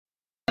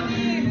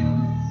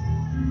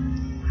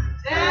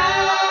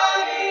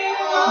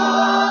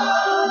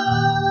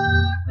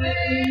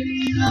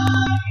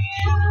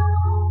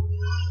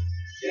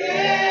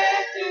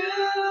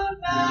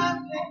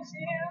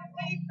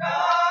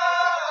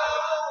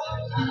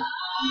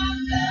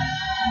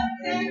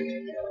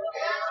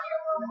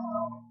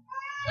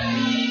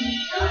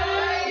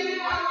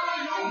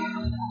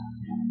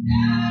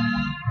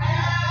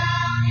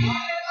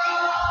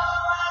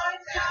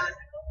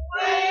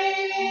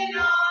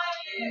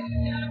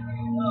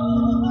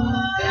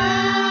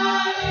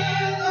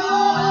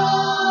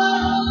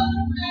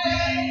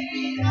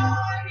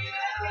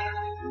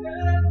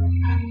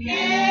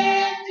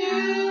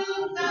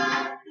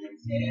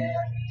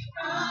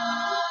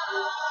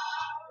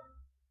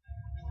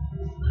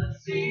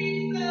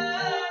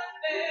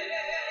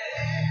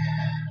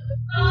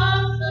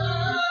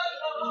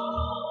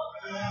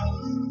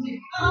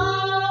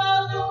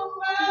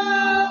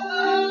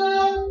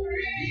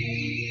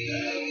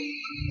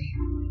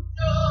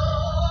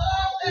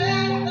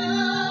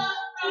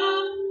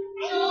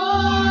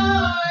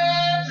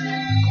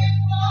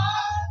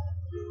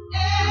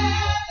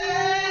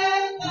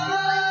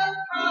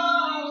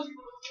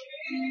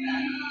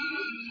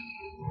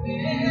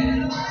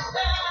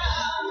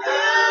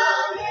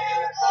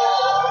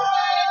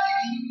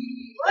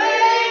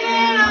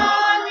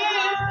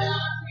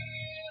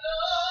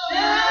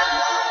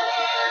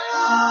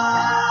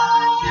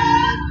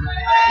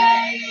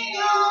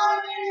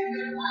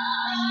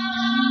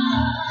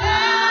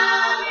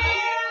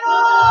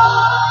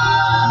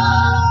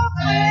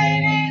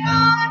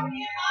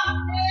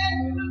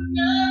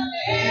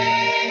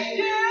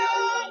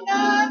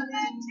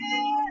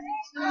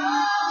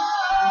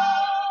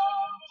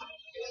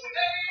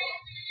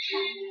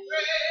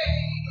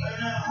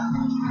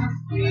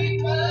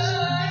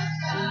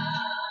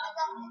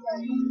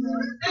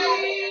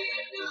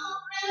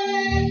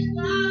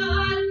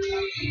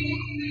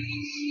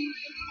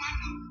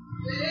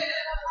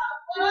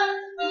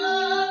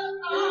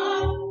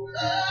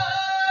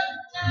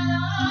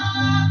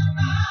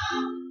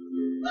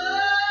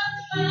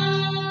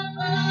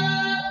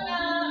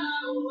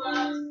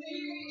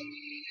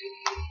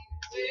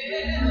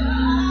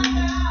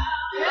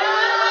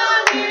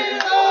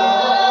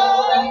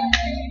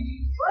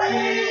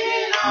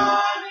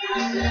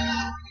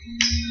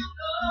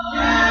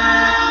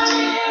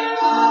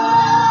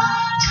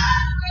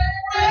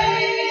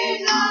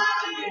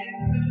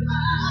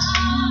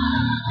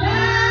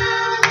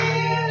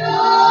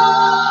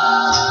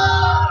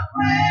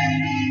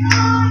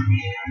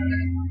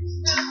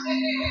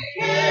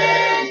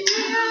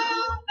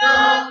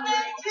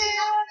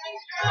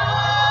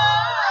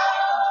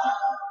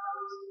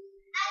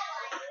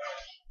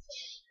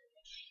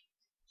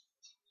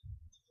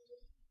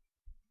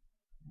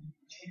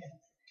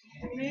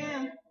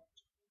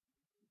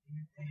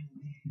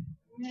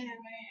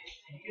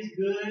It's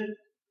good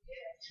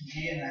to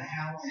be in the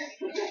house.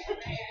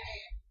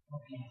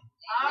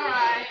 All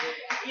right.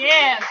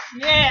 Yes,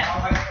 yes.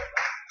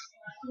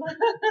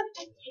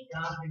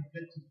 God's been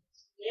good to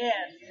us.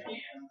 Yes.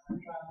 I'm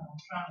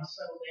trying to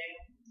settle down.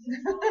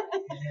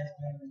 It has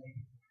been a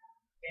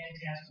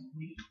fantastic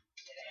week. At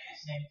the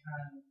same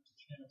time,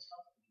 it's been a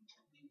tough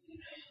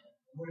week.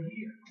 We're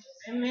here.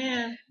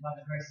 Amen. By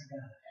the grace of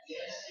God.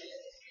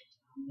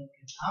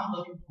 I'm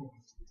looking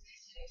forward to this.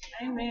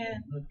 Amen.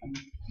 I'm looking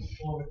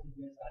forward to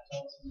this. I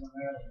told someone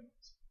earlier,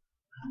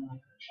 I'm like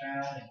a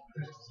child at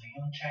Christmas, a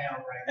young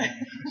child right now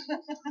at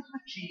Christmas.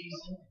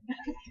 Cheesing,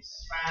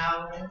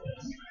 smiling,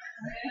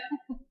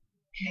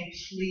 can't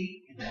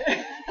sleep.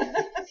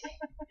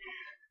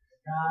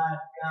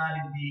 God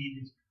indeed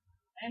is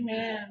good.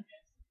 Amen.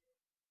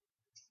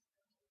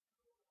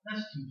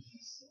 Let's do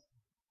this.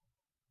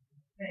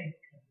 Thank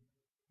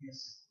yes.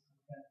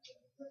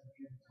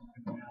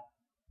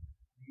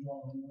 You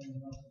all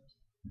know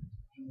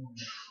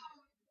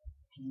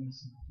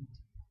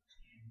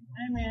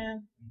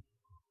Amen.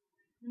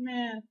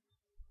 Amen.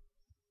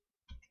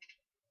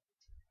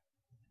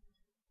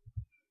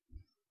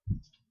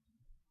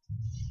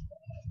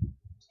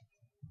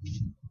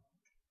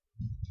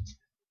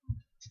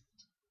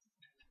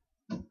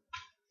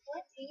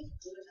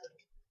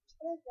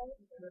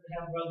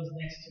 Have brothers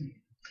next to you.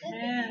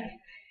 Amen.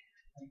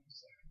 Thank you,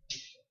 sir.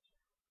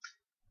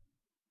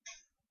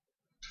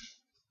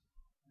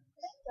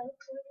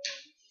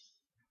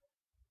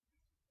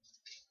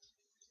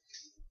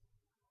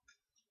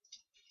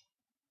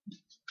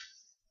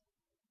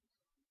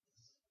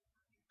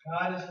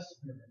 God is a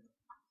spirit,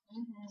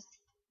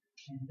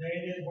 and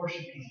they that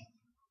worship Him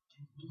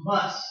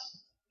must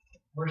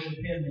worship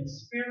Him in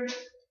spirit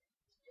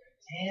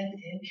and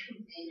in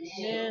truth.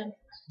 Amen.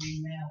 As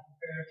we now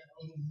prepare to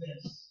open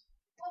this,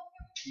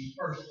 we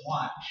first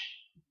watch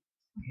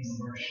in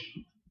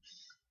worship.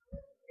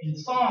 In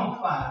Psalm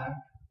 5,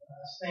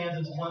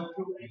 stanzas 1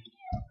 through 8.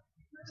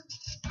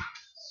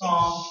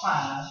 Psalm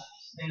 5,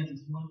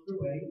 stanzas 1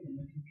 through 8. And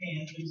if you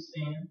can, please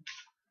stand.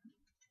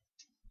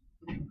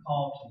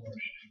 Call to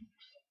worship.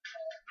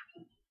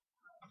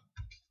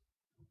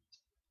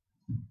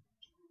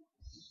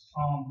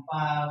 Psalm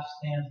 5,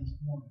 stanzas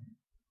 1.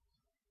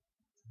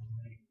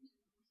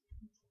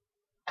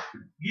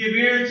 Give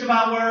ear to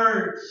my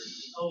words,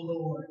 O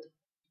Lord.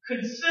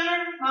 Consider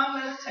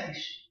my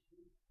meditation.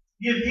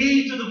 Give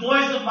heed to the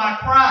voice of my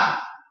cry,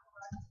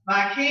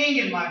 my King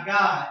and my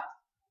God.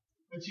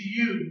 For to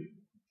you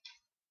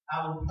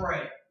I will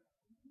pray.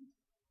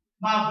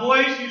 My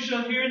voice you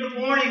shall hear in the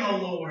morning, O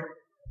Lord.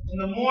 In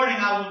the morning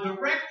I will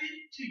direct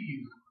it to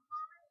you,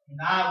 and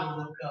I will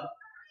look up.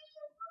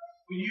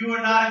 For you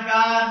are not a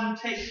God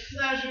who takes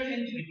pleasure in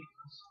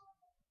wickedness,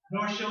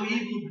 nor shall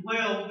evil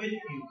dwell with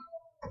you.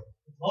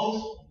 The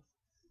boastful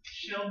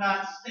shall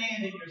not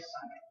stand in your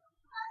sight.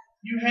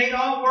 You hate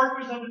all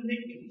workers of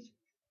iniquity.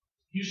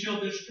 You shall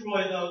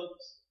destroy those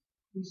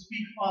who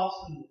speak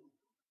falsehood.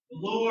 The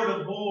Lord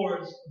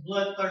abhors the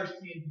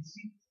bloodthirsty and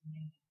deceitful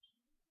man.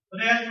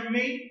 But as for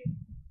me,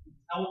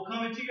 I will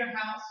come into your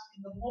house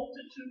in the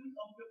multitude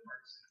of your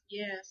mercy.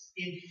 Yes.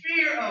 In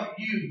fear of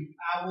you,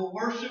 I will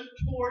worship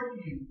toward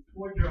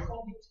your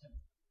holy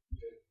temple.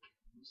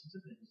 Listen to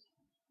this.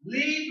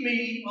 Lead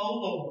me, O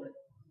Lord,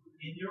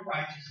 in your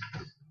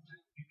righteousness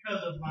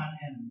because of mine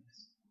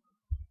enemies.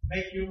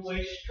 Make your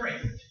way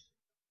straight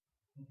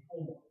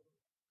before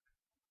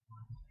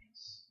my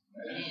face.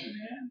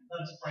 Amen.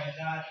 Let us pray,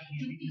 God.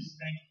 Again, we just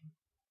thank you.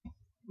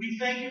 We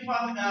thank you,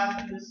 Father God,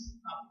 for this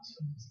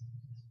opportunity.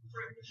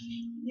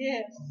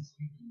 Yes.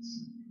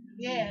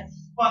 Yes.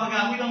 Father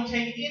God, we don't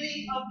take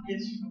any of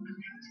this for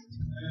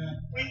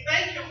granted. We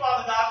thank you,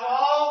 Father God, for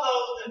all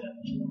those that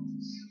have joined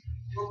us.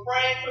 We're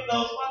praying for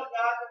those, Father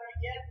God, that are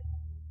yet.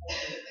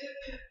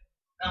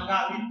 Now,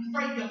 God, we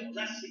pray your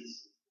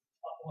blessings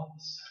upon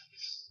the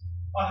service.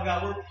 Father God,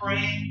 we're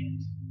praying that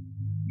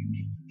you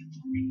get the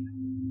glory.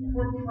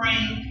 We're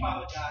praying,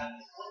 Father God,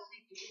 that what we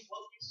do,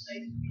 what we say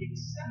will be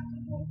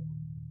acceptable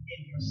in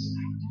your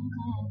sight.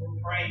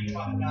 We're praying,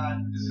 Father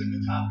God, this is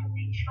the time to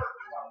be church,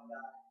 Father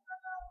God.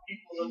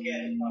 People look at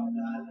it, Father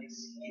God, they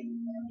see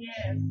you.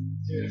 Yes.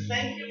 We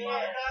thank you,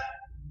 Father God.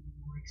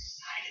 We're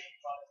excited,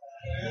 Father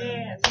God.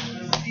 Yes.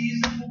 The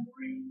season will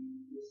bring.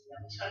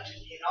 Touch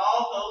again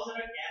all those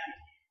that are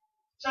gathered.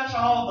 Touch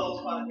all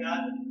those, Father God,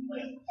 that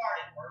play a part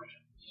in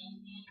worship.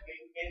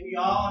 May we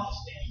all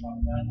understand,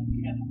 Father God, that we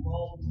have a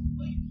role to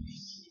play.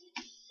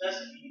 Bless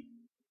again.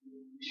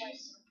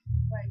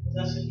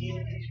 Bless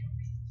again.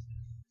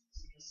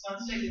 The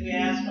sunset that we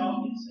ask all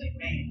of you to say,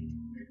 amen.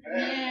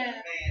 Amen.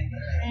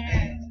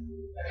 Amen.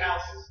 The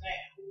house is now.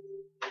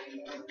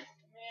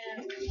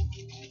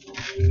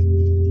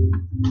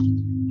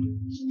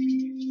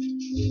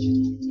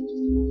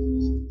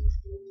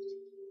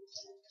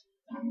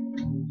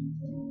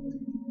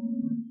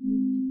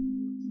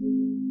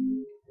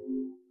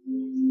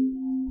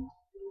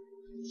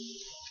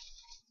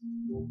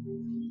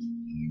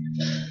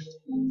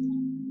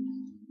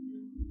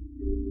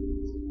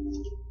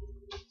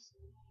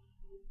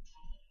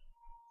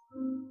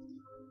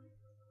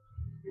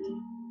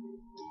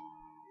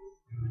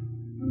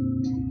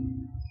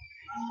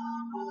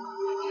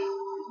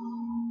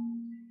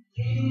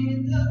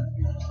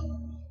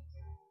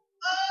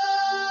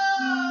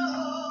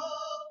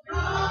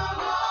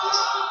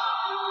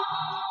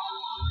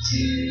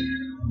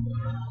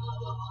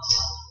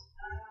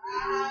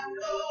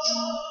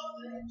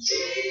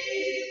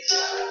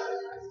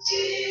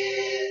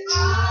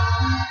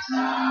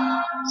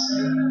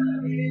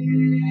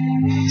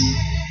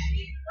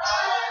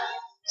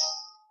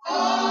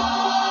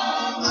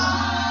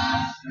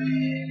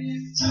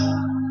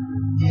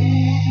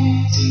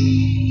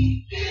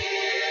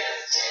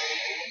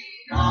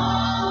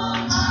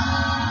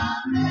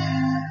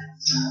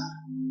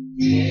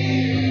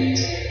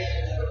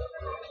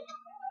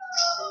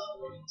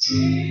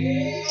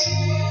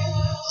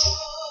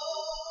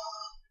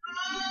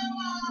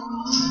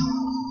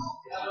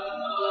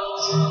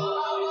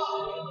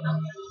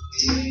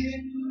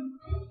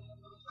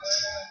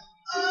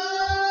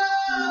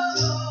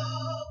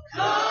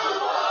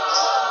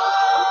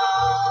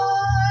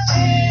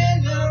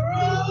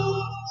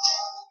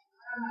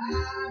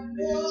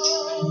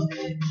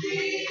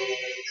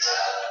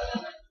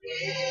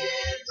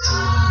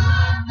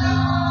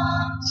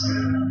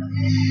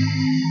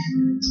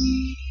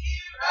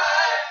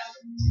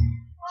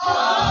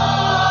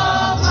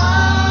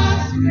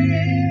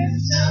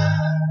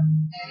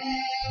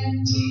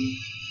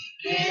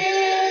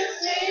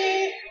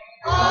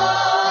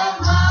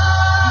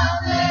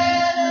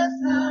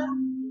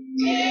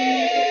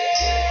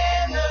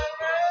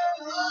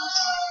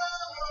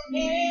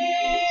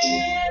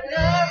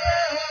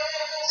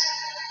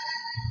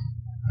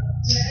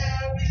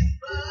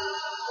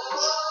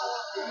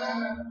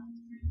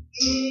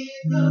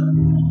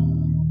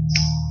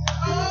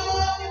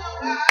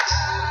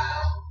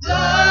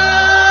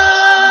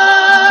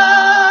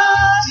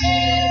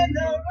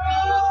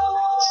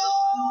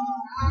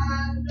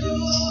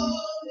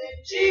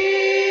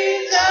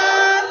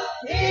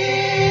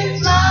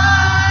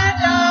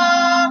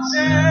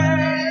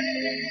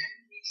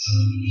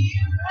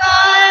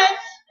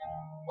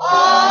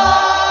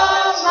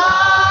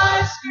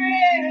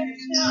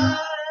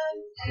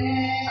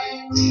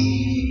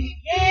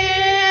 He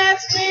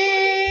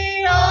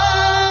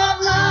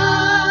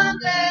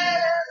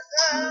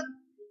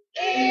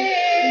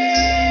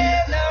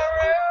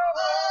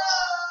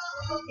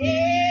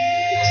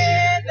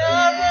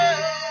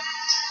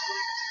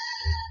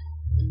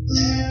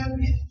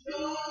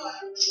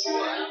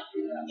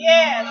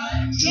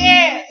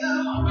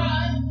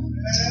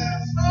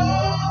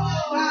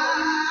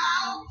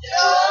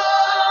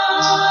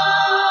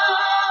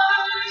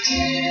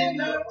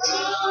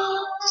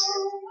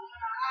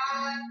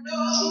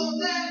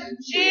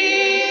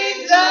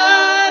Jesus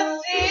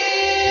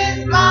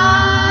is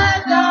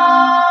my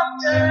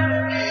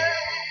doctor.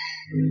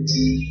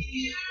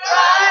 He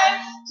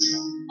writes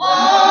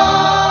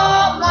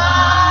all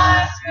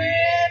my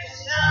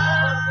scriptures.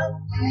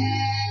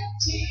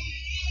 He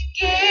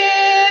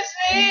gives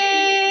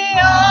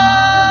me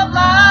all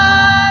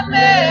my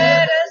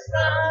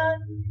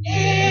medicine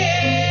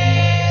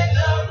in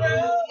the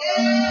room.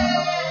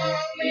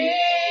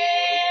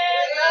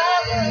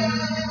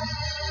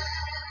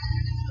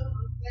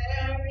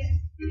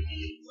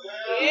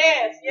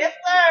 Yes, yes,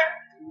 sir.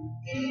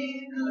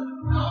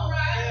 All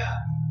right.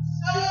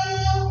 So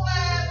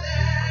where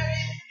there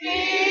is peace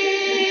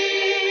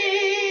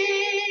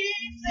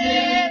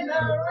in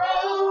the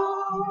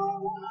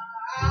room,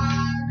 I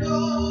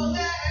know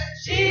that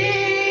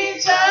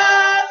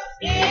Jesus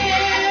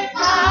is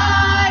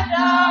my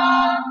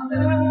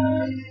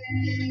doctor,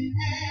 and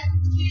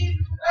He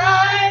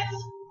writes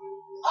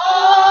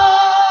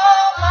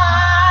all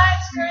my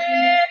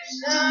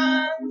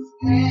scriptures,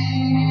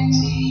 and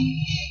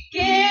He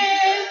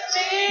gives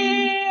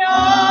me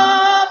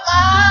all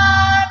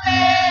my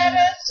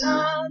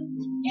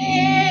medicine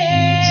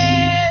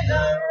in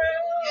the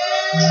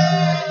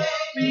room.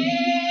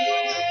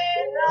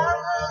 In the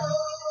room.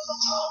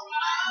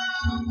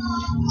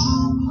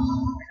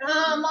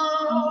 Come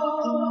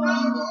on.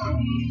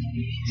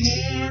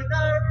 In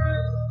the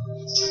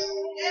room.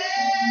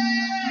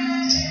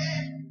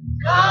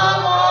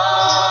 Come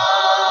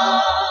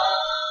on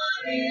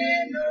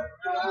in the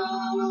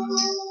room.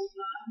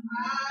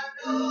 I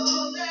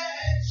know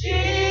that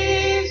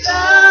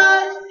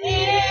Jesus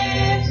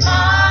is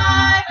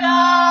my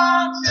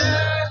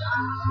doctor.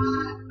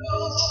 I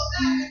know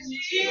that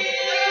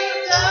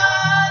Jesus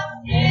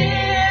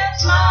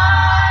is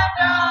my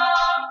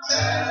doctor.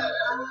 I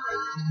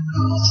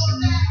know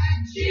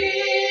that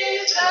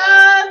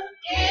Jesus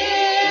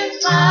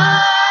is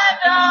my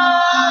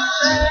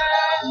doctor.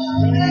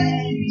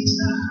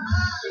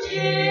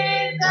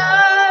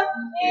 Jesus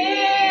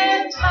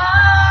is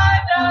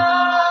my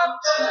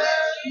doctor.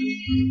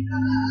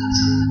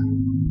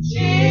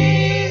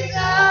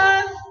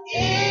 Jesus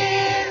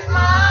is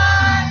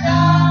my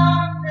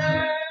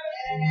doctor.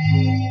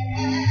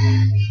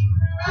 And He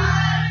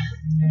writes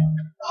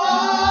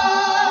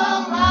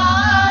all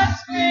my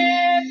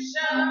scriptures,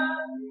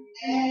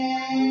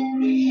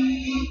 and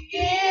He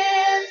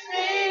gives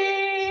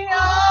me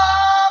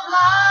all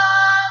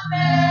my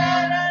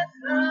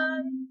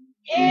medicine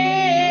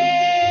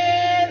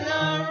in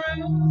the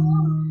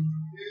room.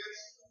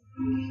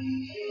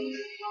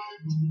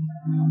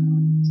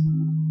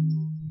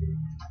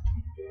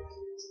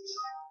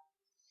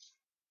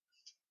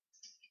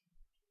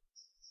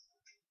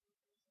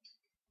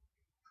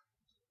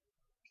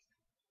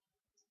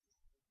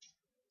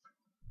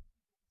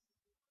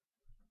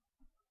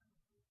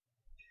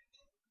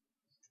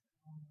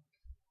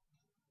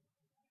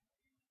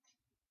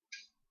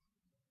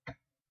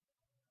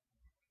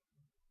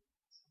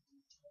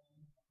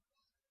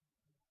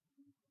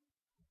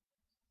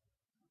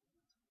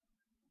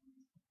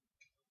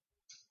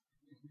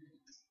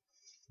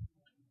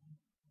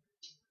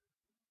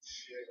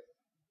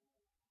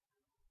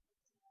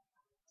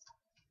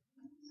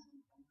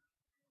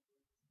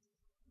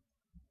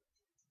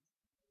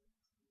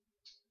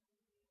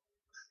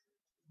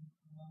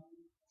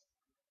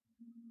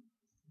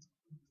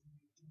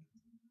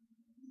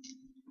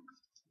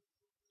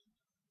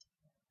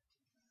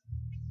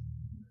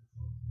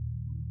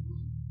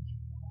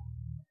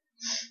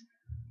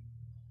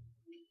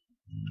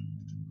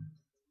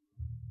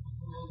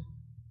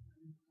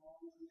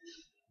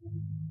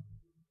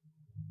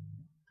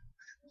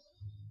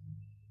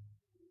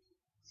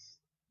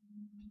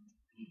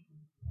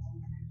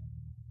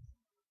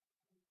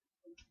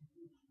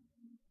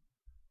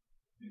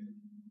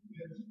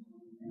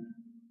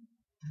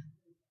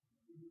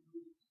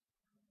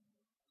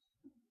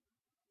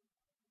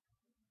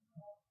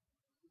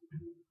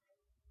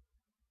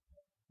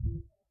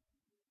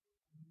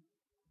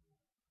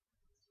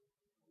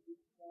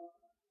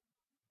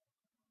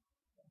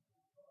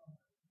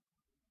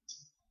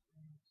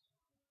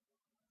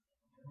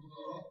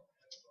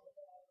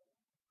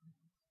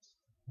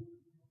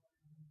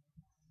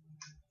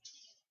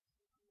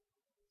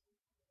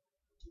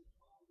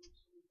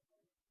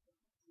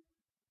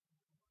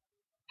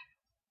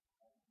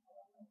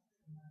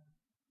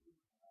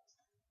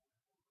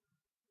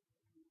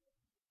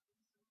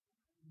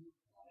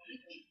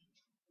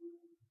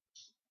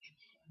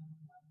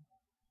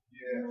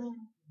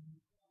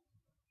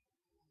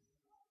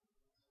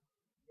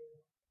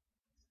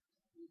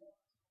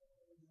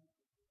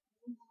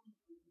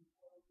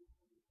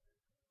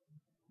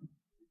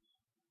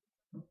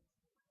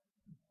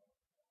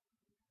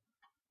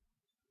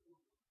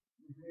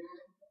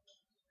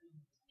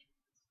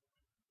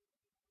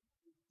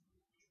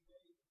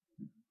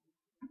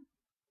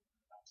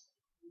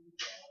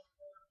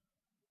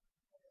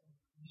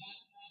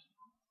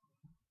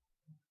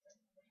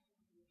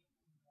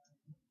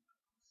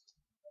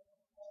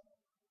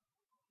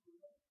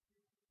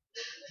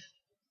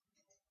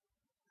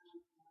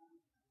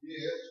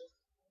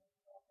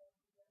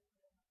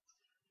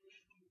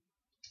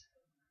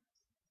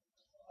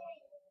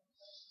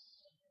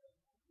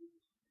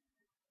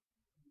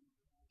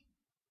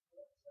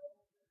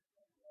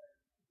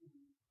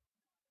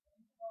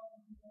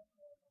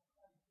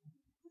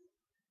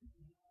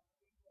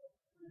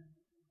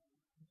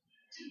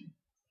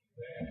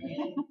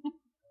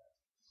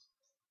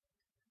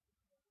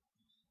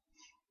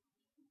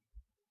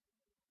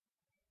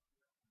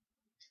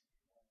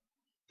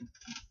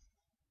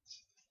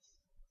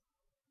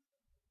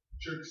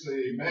 Church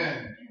say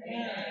amen.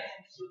 Amen.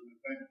 Certainly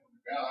thankful to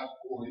God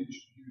for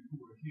each of you who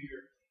are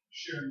here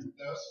sharing with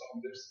us on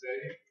this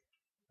day.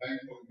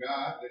 Thankful to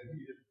God that He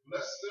has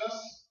blessed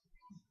us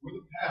with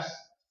a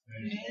pastor.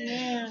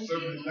 Amen.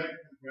 Certainly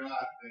thankful to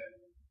God that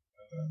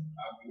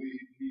I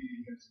believe He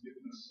has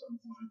given us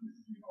someone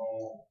that we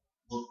all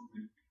work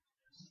with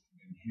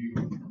and heal.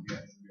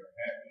 Yes, we are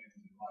happy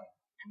in His life.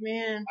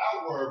 Amen.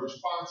 Our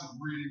responsive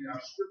reading,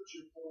 our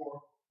scripture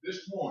for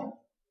this morning,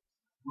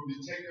 will be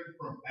taken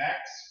from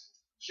Acts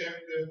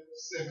chapter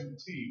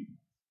 17.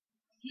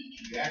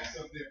 The Acts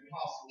of the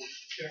Apostles,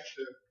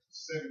 chapter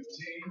 17.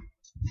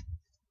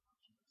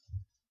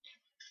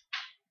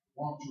 I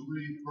want to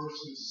read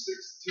verses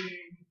 16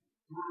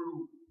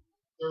 through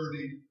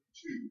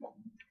 32.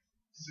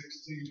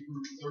 16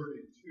 through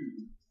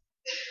 32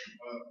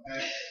 of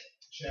Acts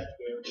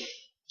chapter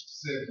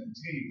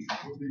 17.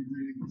 We'll be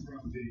reading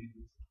from the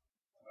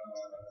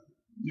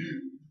New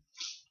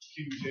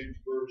King James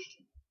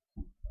Version.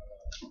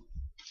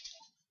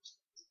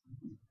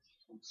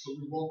 So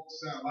we won't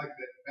sound like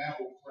that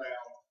Babel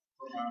crowd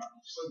from our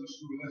Sunday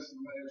school lesson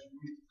last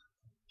week.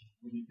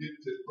 When you get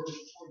to verse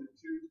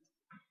 22,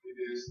 it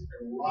is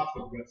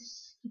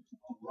Heropolis.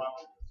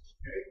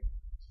 Okay?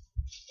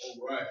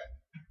 All right.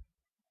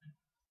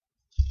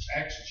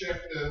 Acts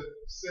chapter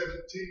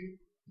 17,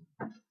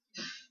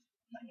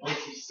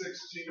 verses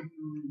 16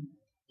 through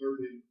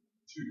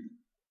 32.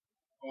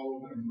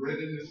 All in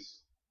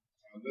readiness.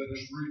 Let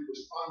us read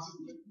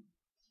responsibly.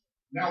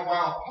 Now,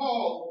 while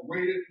Paul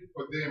waited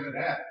for them at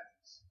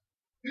Athens,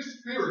 his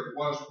spirit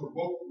was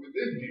provoked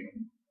within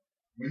him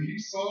when he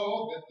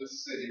saw that the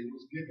city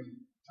was given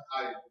to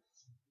idols.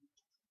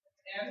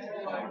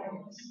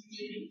 Therefore,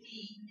 did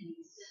he in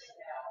the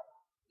synagogue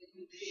with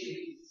the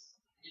Jews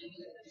and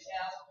with the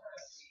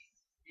Pharisees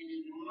and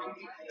in the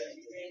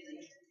marketplace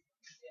daily.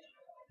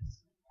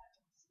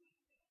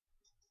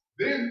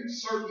 Then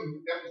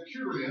certain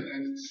Epicurean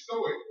and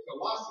Stoic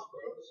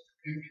philosophers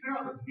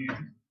encountered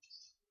him,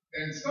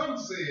 and some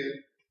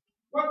said,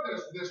 "What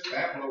does this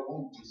babbler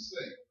want to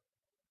say?"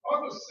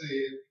 Others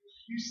said,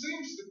 "He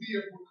seems to be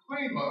a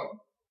proclaimer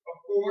of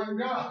foreign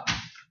gods,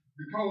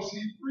 because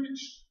he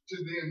preached to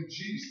them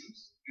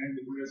Jesus and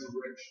the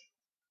resurrection."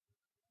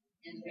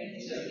 And they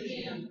took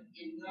him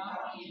and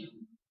brought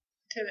him,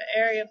 To the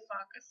area of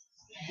focus.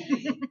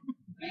 saying,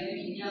 "May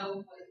we know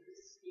what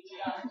this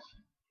doctrine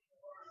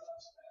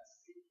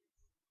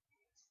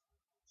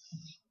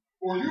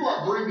For you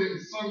are bringing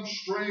some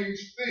strange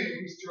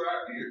things to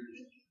our ears.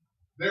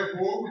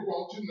 Therefore, we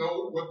want to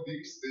know what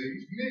these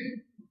things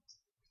mean.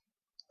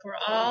 For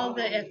all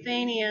the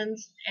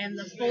Athenians and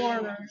the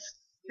foreigners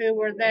who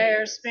were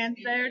there spent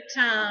their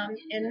time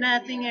in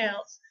nothing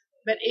else,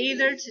 but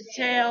either to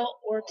tell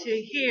or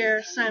to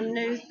hear some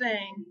new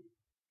thing.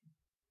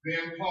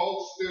 Then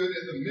Paul stood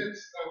in the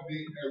midst of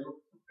the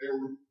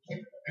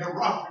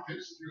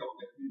Areopagus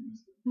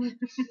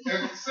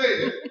and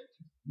said,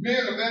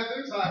 "Men of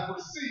Athens, I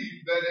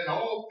perceive that in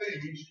all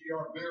things ye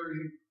are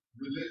very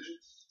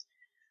religious.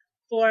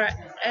 For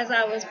as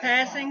I was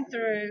passing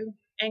through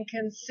and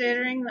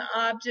considering the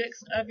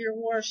objects of your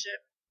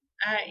worship,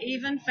 I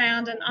even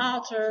found an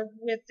altar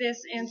with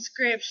this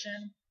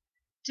inscription,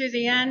 To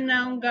the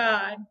unknown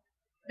God.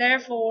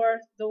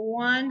 Therefore, the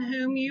one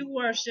whom you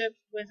worship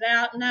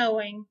without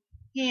knowing,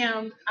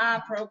 him I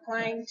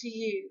proclaim to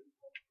you."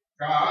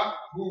 God,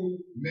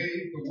 who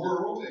made the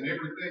world and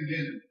everything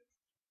in it,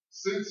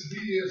 since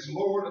he is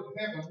Lord of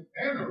heaven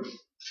and earth,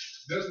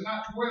 does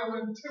not dwell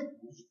in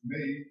temples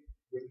made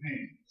with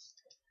hands.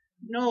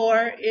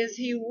 Nor is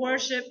he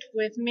worshipped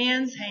with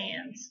men's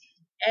hands,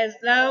 as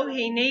though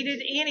he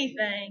needed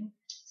anything,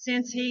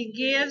 since he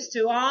gives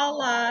to all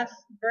life,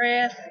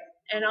 breath,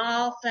 and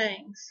all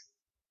things.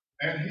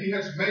 And he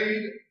has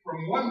made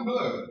from one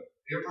blood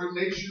every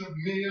nation of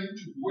men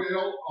to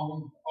dwell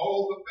on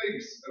all the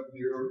face of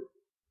the earth,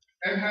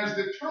 and has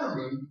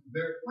determined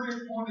their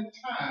pre-appointed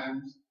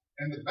times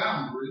and the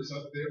boundaries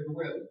of their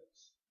dwellings,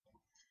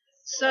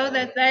 So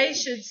that they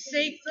should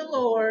seek the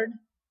Lord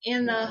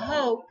in the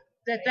hope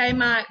that they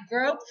might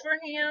grope for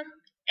him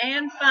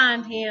and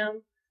find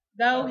him,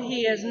 though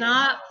he is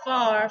not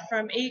far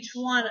from each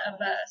one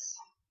of us.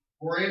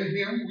 For in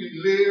him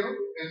we live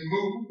and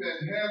move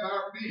and have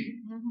our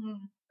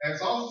being,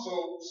 as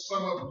also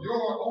some of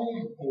your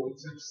own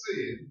poets have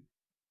said,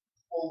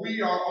 for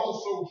we are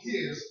also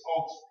his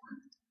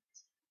offspring.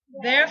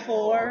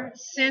 Therefore,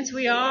 since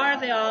we are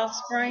the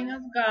offspring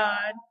of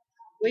God,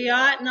 we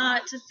ought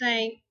not to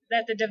think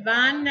that the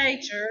divine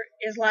nature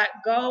is like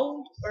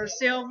gold or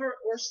silver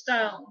or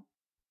stone,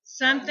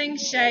 something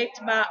shaped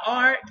by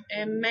art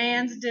and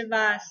man's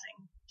devising.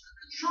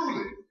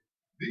 Truly,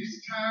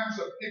 these times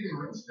of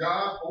ignorance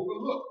God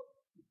overlooked,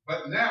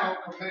 but now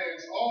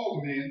commands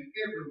all men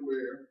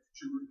everywhere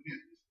to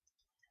repent.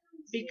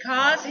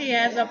 Because he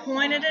has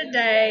appointed a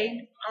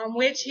day on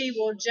which he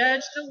will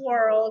judge the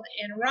world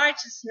in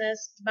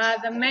righteousness by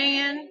the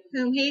man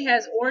whom he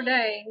has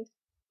ordained,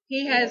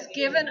 he has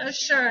given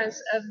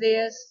assurance of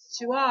this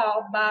to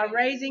all by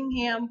raising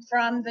him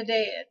from the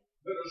dead.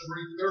 Let us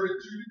read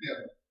 32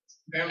 together.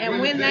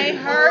 And when they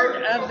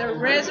heard of the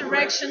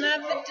resurrection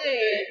of the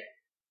dead,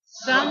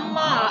 some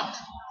mocked,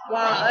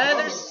 while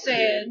others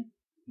said,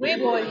 "We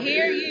will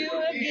hear you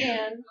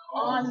again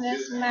on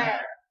this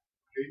matter."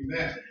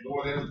 Amen.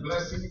 Lord, add a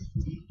blessing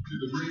to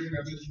the reading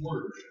of His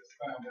Word. It's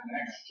found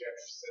in Acts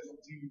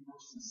chapter 17,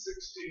 verses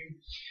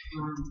 16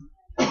 through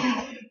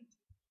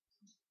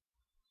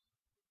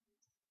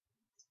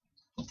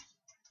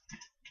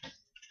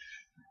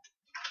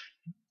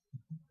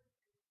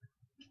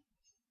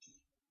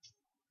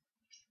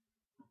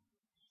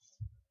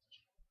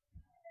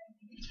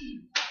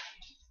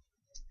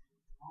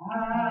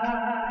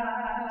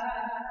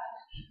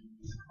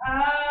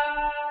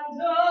I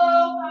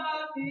know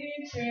I've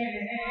been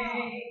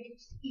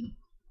changed.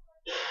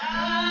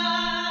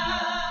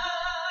 I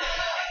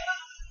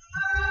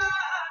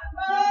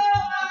know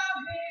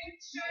I've been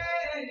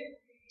changed.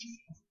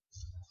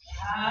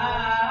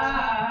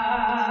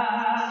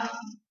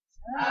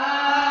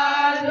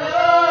 I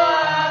know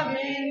I've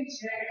been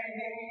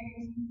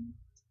changed.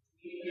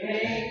 The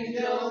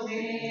angels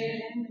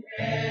in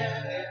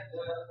heaven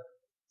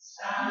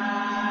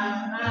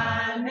sign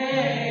my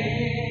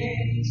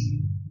name.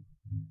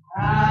 I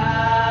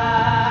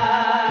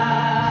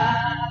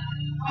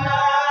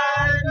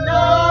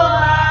know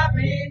I've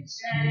been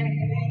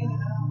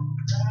changed.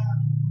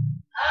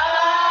 I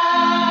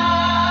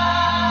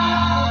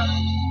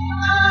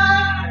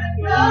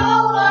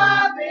know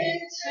I've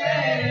been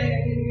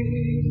changed.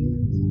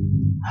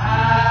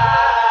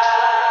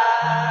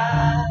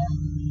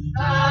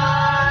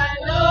 I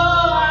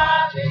know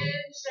I've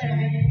been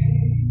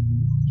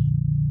changed.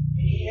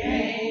 The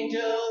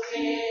angels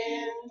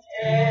in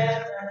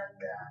heaven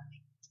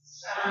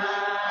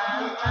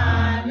sign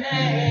my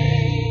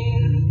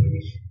name.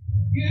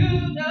 You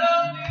don't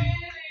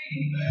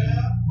believe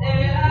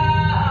that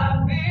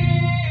I've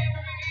been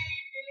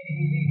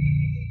redeemed.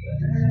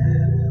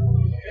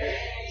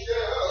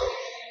 Angels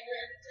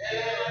in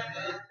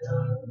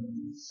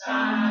heaven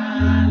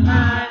sign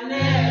my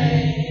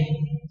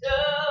name.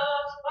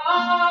 Just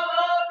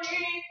follow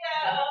me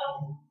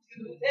down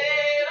to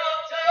their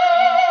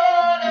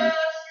Jordan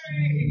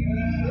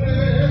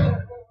Street.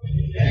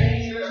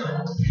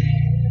 Angels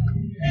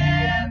in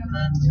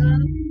heaven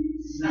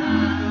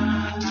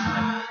sign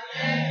my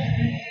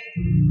name.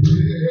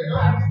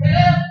 I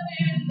felt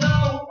in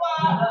the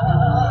water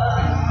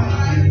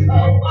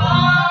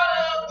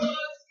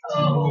was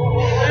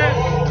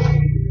cold.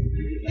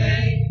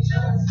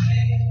 Angels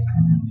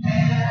in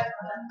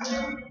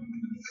heaven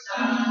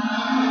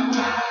sign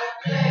my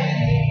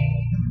name.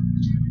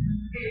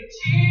 It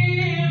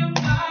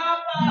chilled my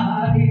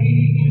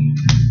body,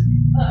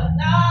 but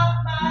not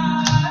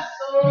my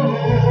soul.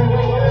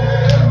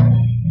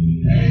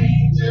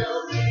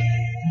 Angels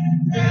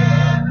in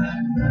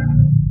heaven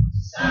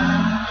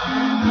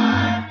sign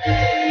my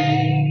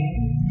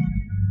name.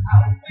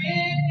 I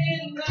went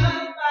in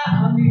the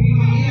valley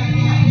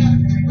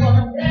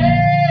one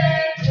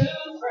day to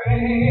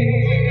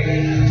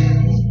pray.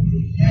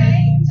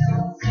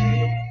 Angels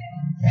in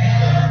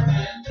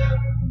heaven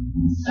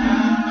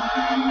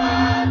sign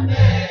my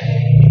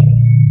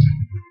name.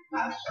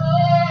 My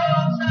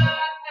soul's not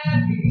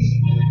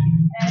happy,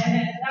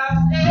 and I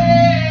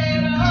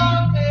said,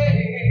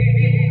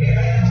 okay.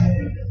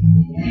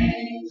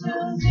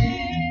 Angels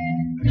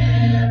in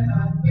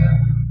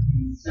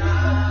heaven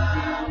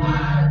sign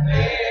my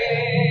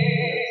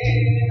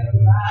name.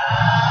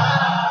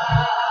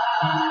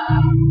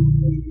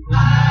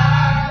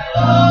 I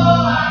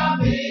know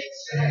I've been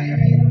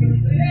saved,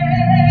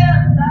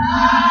 and I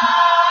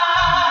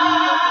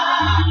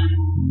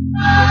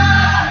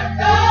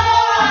know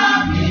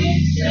I've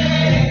been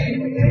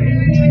saved.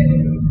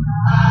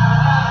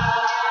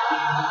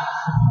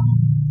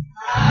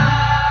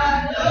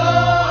 I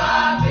know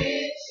I've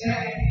been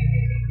saved.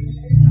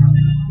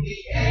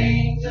 The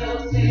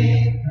angels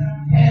in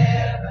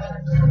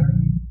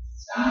heaven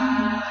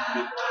sign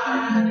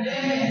my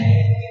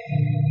name.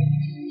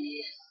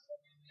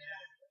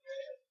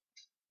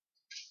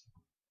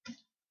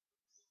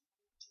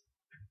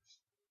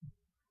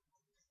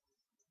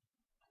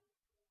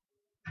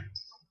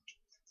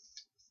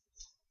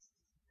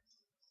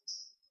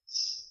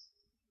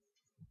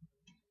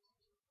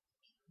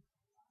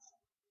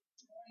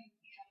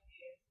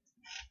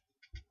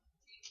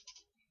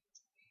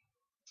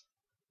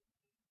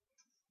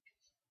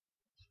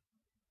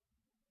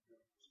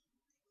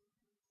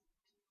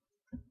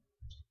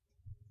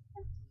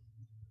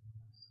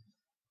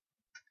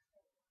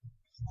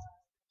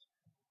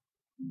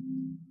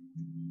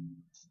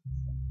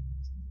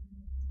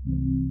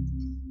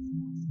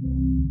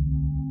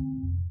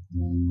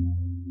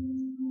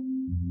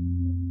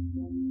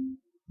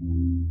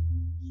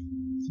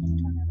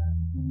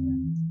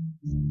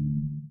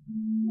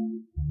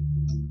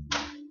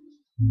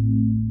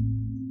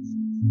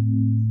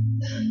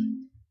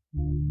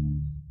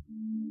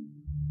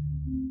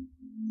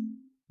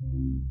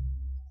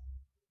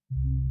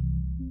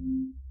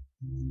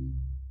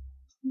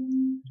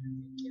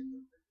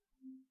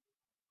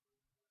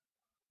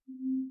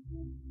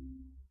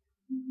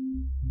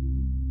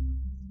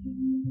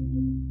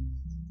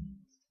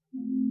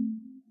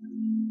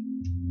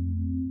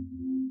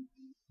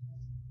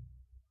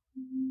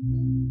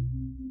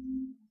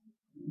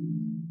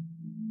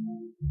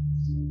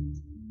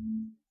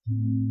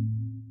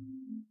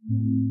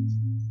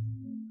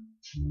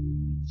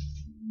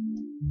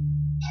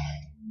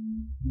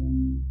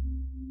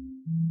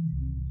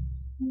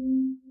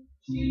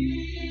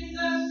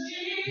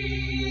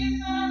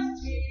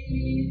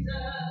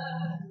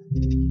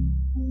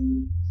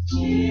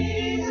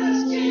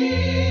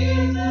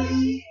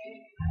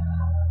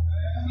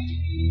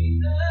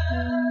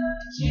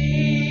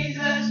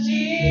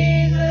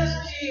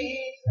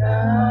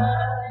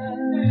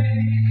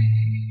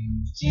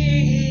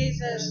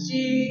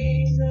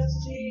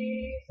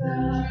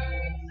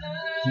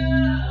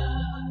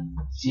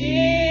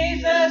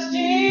 Jesus,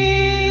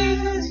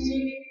 Jesus,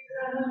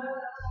 Jesus.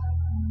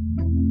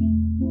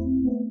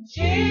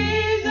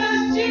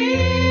 Jesus,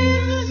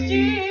 Jesus,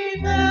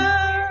 Jesus.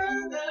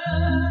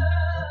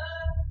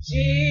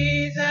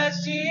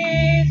 Jesus,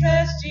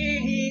 Jesus,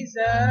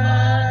 Jesus.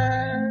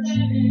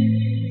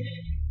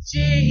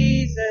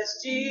 Jesus,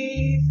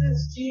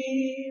 Jesus,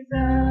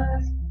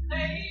 Jesus.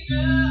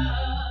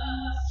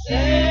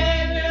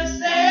 Savior,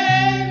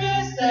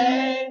 Savior,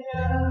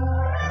 Savior.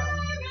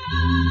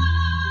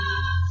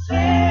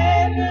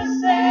 Savior,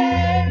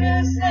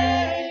 Savior,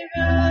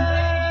 Savior.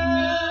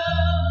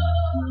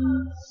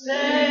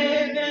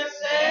 Savior,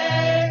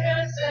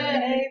 Savior,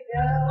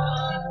 Savior.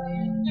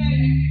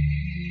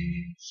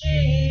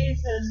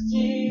 Jesus,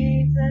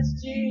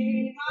 Jesus,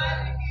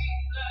 Jesus.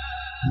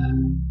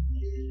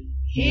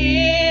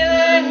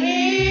 Healer,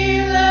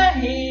 healer,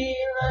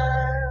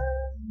 healer.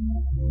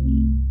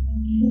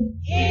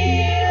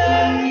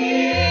 Healer,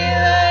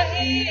 healer,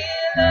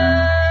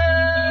 healer.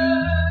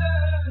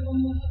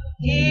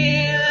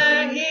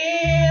 Healer,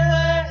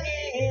 healer,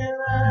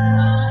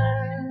 healer.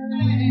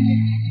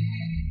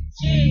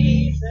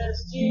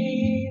 Jesus,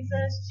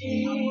 Jesus,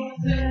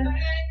 Jesus.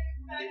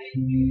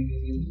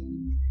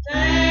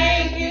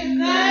 Thank you,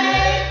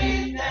 thank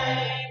you,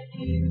 thank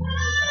you.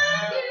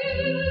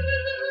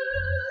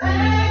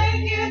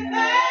 Thank you,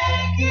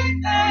 thank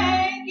you,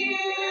 thank you.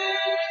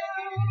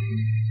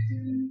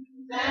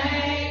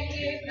 Thank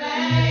you,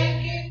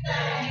 thank you,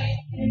 thank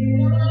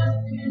you.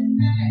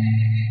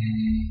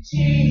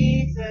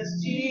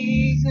 Jesus,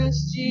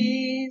 Jesus,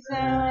 Jesus.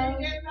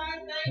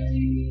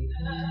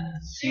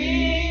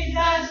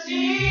 Jesus,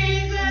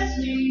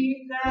 Jesus,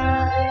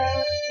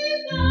 Jesus.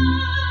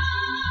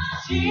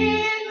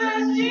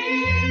 Jesus,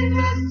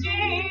 Jesus,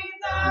 Jesus.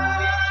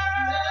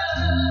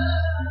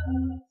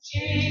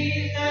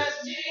 Jesus,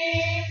 Jesus, Jesus. Jesus,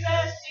 Jesus,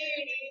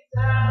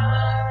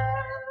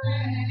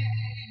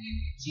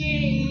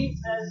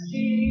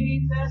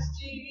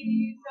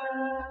 Jesus.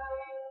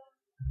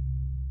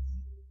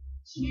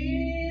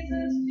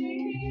 Jesus,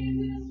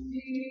 Jesus,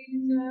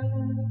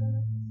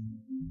 Jesus.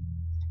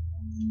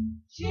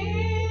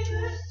 Jesus,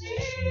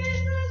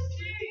 Jesus,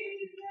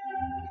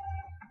 Jesus.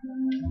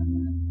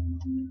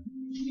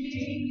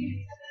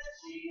 Jesus,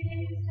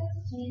 Jesus,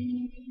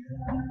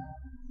 Jesus.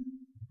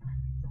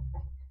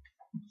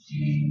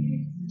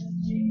 Jesus,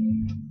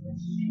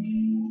 Jesus,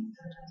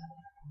 Jesus.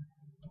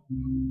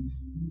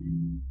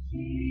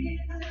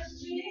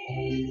 Jesus,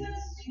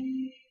 Jesus,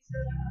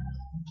 Jesus.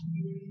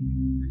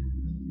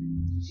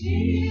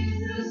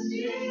 Jesus,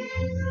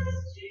 Jesus,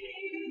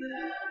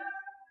 Jesus.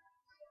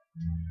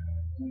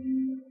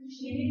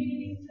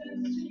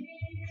 Jesus,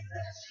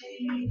 Jesus,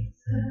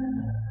 Jesus.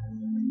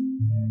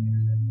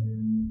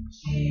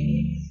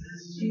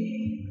 Jesus,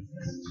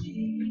 Jesus,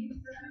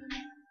 Jesus.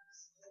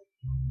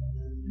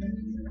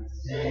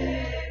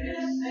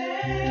 Savior,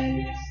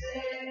 Savior,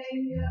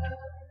 Savior.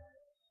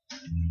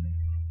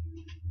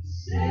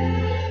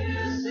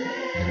 Savior,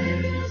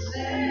 Savior,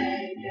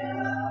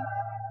 Savior.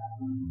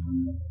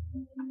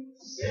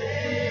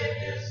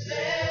 Savior,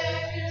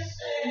 Savior,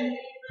 Savior.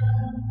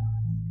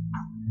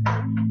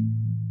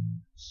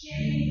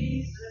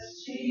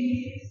 Jesus,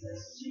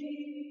 Jesus,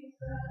 Jesus.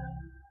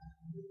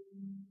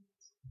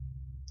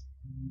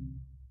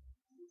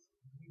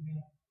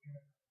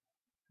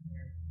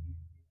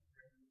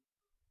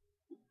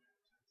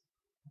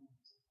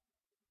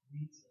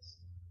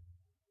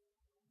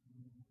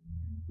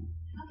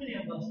 How many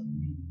of us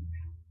believe?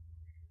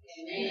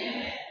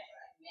 Amen.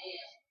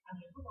 I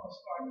mean, we're going to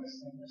start this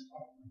thing. Let's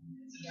start.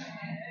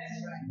 That's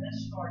right. Let's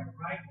start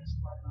right. Let's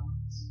start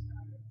honest.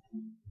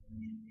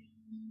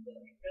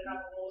 They're not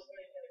the lowest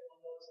thing that anyone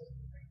knows as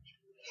the preacher.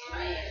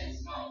 Amen?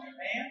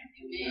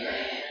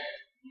 Amen.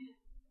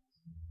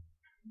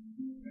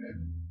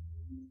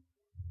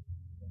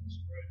 Let's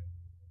pray.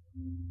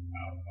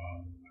 Our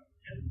Father, our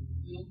heaven,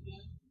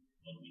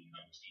 Lord, we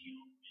come to you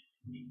on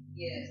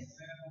Yes.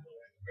 Lord,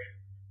 we pray.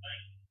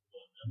 Thank you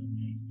for another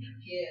day.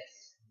 Yes.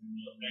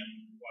 Lord, thank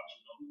you for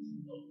watching over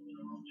those that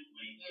are on their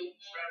way,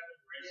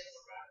 traveling, grace,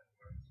 and riding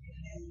work.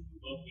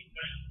 Lord, we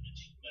thank you that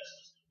you bless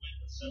us to wake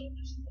us up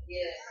this morning.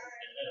 Yes.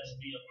 And let us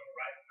be of a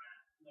right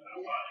mind. Let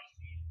our bodies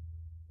be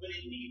what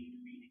it needed to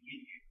be to get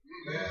here.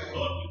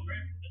 Lord, we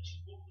pray that you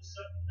woke us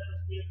up and let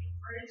us be able to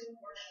praise and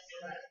worship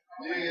your name.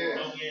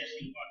 Lord, we ask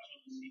you to watch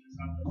over the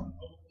house of our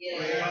hope.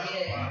 Watch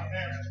over our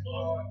pastors,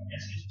 Lord.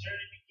 As his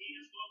journey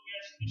begins, Lord, we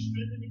ask you to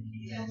strengthen the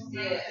kids.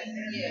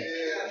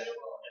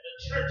 And the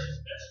church's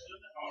best will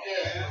the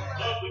heart.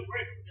 Lord, we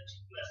pray that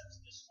you bless us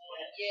this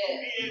morning. Be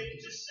able to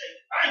just say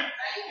thank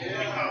you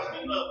because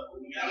we love who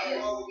we are.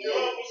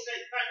 Lord, we say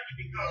thank you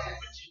because of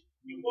what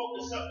you woke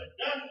us up and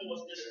done for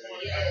us this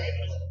morning by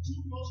giving us the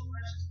two most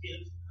precious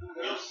gifts,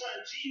 your son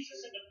Jesus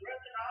and the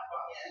breath in our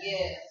body.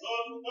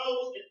 Lord,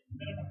 those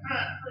that are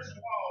behind prison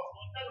walls,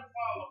 Lord, let them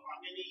fall upon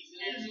their knees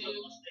and ask for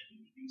us that you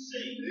be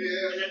saved.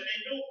 And if they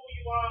know who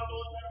you are,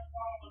 Lord, let them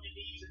fall on their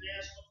knees and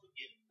ask for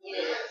forgiveness.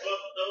 Lord,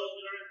 for those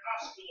that are in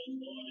hospitals,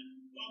 Lord,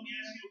 we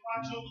ask you to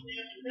watch over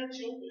them and let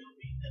your will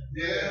be done.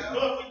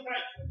 Lord, we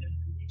thank you that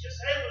we just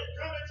able to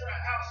come into the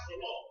house of the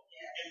Lord.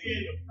 to be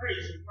able to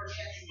praise and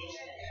worship you, Lord.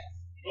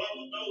 Lord,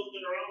 for those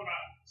that are on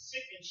our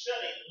sick and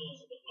shut in,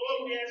 Lord. But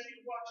Lord, we ask you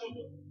to watch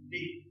over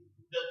the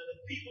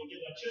people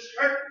that are just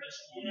hurting this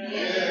morning.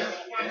 Lord, we ask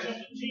you to watch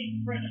over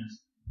Gene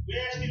Prentice. We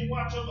ask you to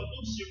watch over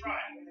Lucy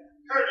Wright,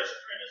 Curtis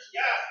Prentice,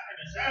 Guy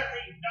Prentice,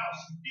 Irene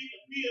Dawson,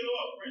 Deacon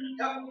Theodore Prentice.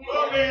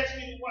 Lord, we ask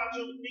you to watch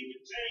over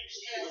Deacon James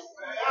Stewart,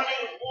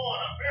 Juanita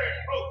Warner, Mary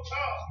Pope,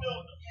 Charles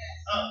Milner,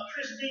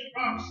 Christine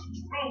Robinson,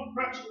 Jerome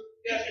Crutcher,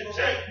 Deacon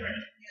Jay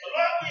Prentice. But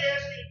Lord, we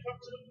ask you to come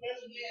to the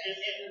pleasant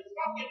and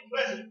fucking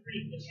pleasant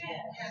creek this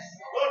morning.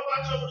 Lord,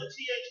 watch over the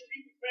T.H.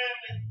 People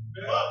family.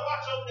 Lord,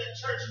 watch over that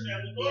church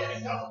family. Lord,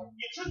 because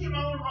you took him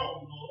on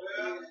home,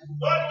 Lord.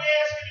 Lord, we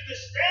ask you to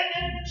just stand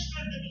in and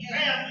strengthen the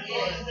family,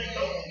 Lord, as they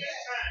go through this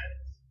time.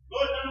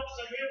 Lord, none of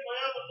us are here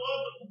forever,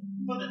 Lord, but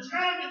for the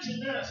time that you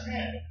let us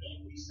have, Lord,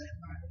 we say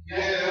thank you.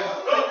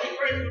 Lord, we're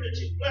grateful that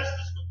you blessed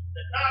us with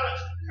the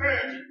knowledge, the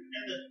courage,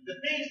 and the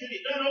things that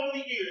you've done over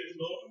the years,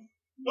 Lord.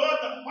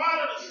 Lord, the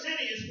heart of the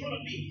city is going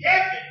to be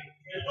heavy.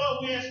 And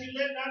Lord, we ask you,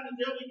 let not the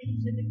devil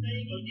use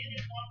anything or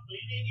anyone for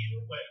any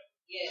evil way.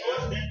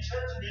 Towards that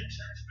church and that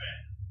church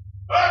family.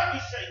 Lord, we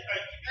say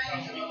thank you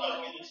because we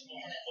love you this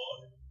morning,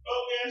 Lord.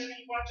 Lord, we ask you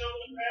to watch over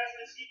the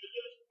pastor as he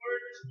delivers the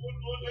word this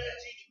morning, Lord. Let him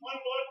teach one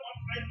Lord, one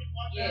faith, and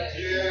one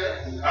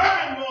baptism.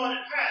 Coming, Lord,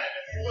 and hiding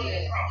at the foot of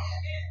the cross.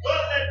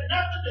 Lord, let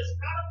nothing that's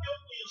not of your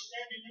will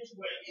stand in his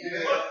way.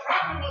 Lord,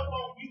 prop him up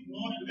on you,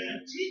 Lord, and let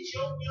him teach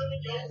your will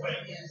and your way.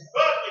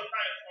 Lord, we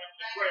thank you and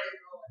we praise you.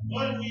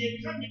 Lord, we have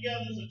come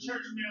together as a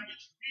church now that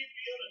you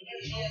reveal and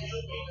let your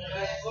will be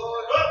done.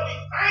 Lord, we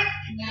thank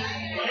you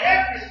for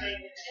everything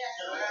that you've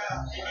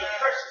done. In your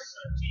precious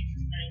Son,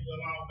 Jesus' name,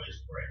 we'll always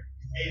pray.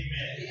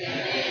 Amen.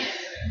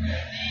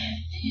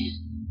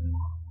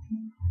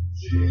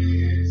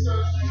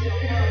 Jesus,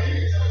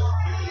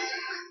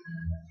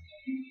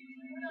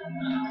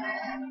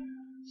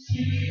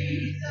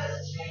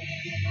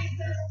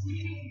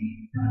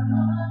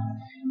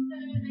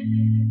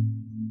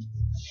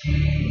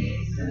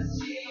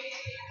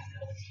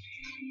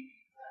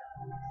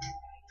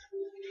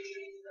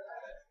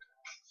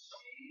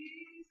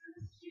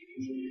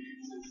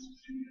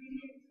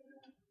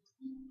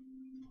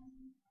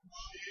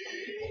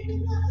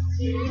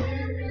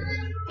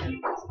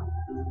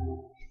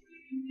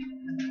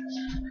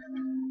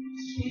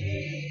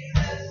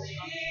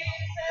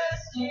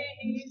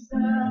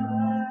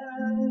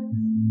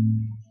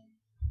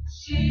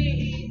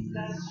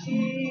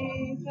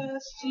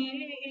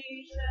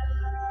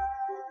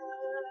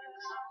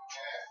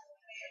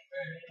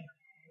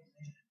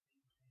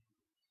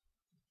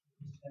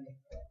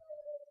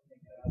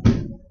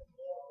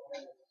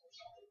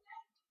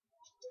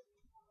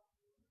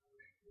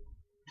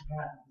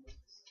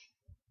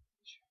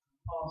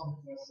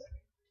 Pause for a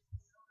second.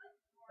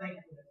 Thank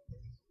you.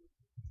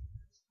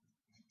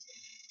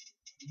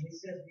 When he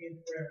says be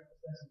in prayer for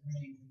Professor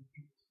Green and the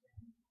people's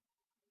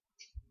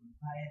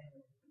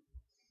family,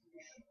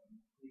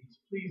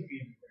 please be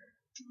in prayer.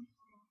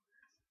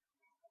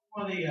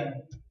 For the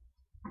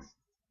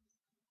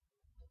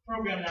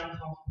program now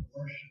calls for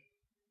worship.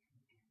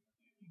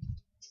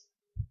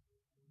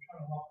 I'm trying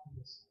to walk through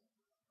this.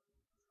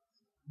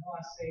 I know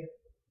I say it,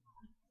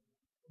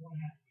 we're going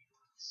to have to be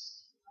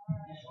honest.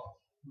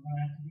 We're going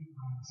to have to be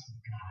honest with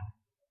God.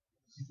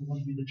 If we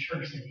want to be the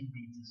church that He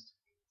needs us to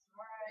be.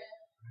 Right?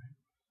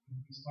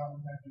 We can start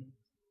with our giving.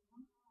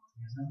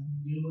 It has nothing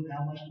to do with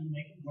how much we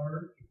make it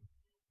work.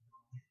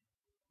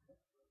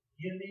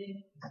 Giving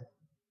is a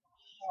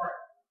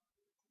heart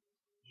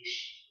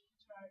issue.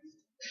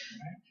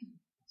 Right?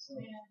 So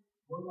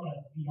we're going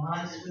to be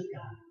honest with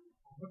God.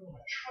 We're going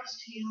to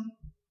trust Him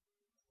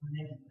with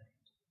everything.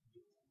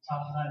 We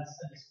talked about it in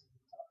Sunday school.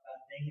 We talked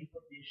about daily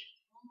provision.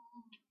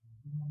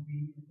 We're going to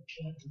be at the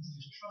point where we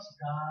just trust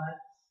God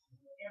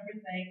with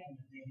everything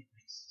on a daily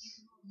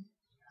basis.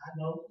 I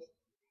know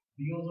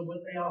bills are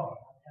what they are.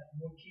 I have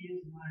more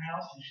kids in my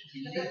house than should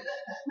be good.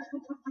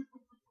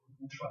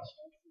 We trust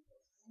Him.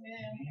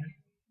 Amen.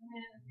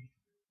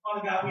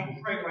 Father God,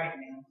 we pray right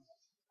now.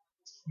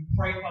 We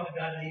pray, Father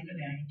God, that even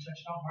now you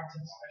touch our hearts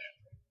in a special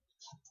way.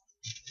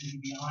 We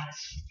can be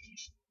honest with you.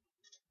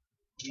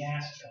 We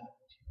ask God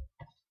that you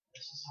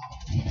bless us all.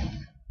 We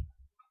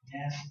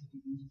ask that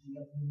you be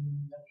up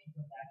in the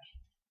people back.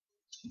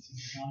 It's in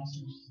your honest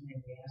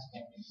name we ask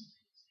all these things.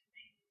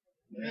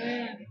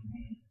 Amen.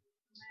 Amen.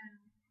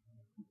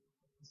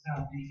 It's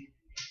now the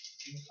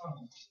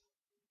phone.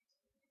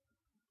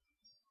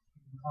 You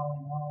can call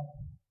in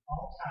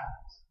all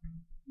times.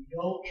 The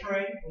gold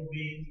tray will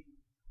be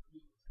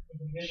for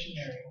the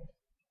missionary.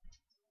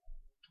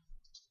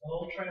 The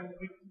gold tray will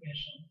be for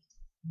mission.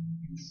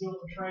 The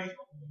silver tray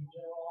will be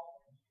general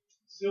offering.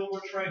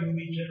 Silver tray will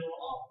be general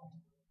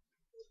offering.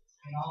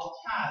 And all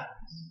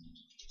tithes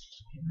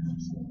can come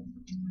forward.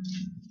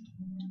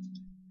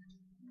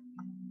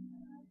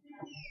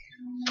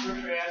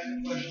 Scripture asks the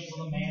question,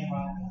 will a man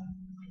rise up?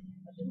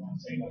 I just want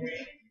to say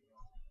three.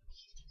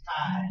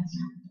 Tithes.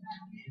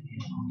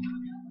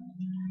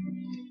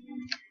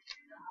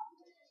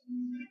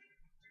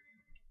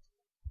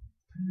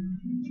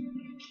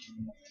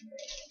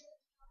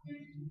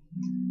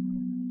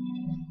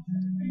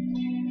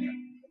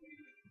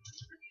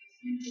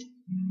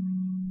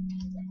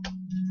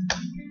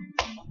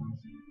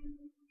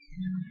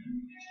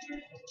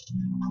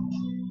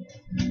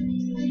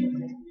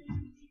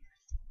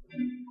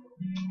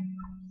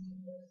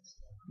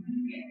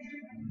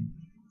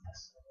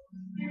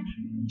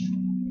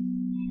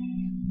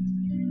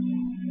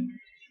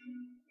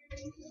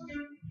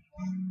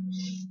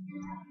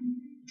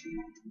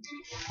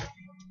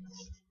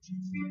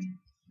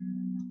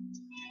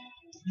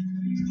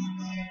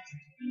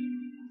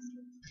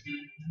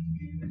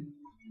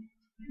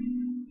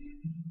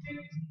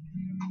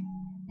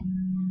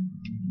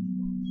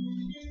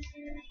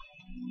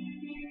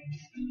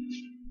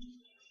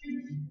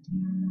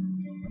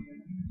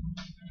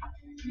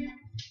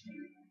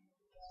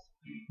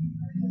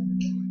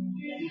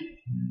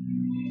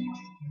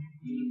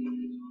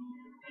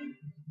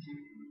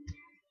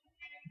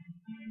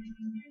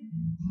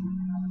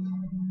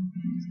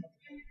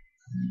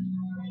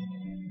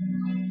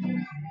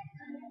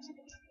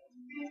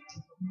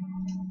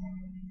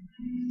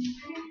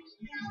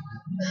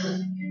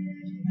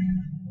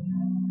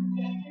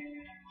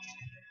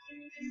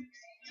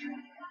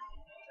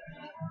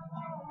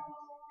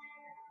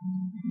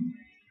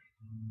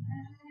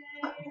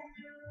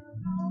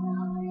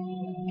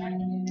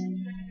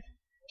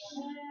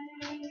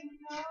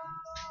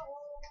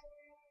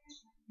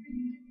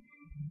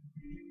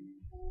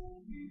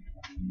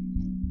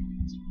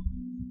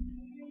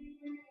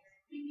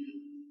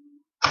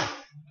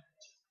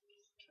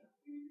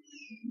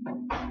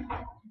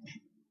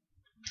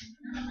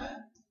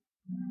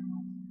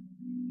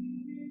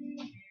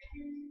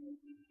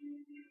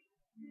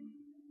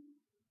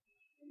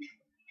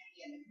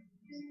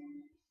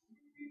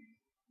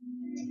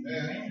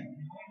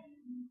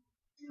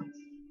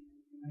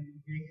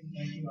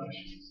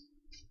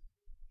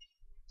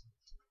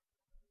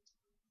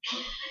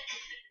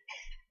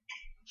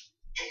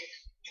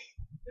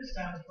 This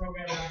time the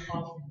program is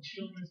called the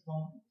Children's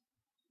Moment.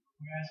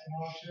 We're asking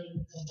all children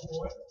to come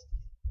forward.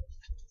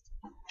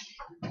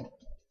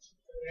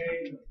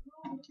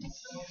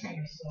 They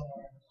are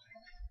sorry.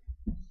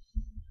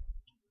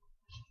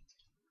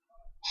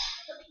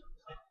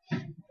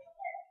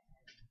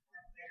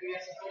 Maybe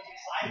that's so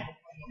exciting.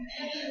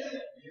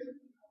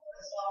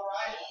 That's all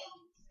right.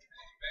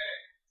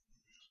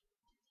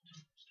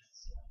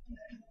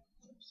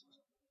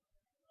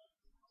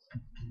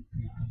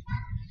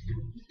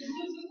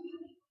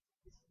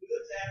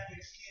 Good to have to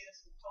experience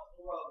some tough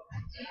road.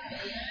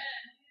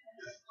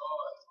 Yes,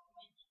 Lord.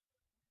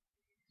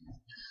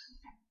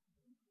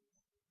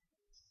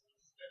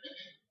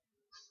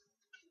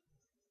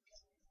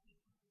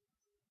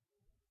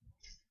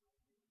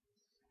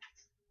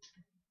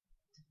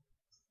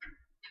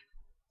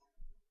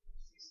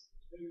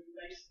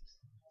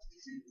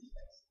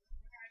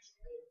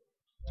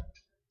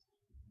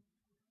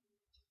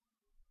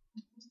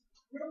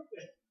 Real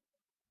quick,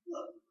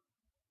 look.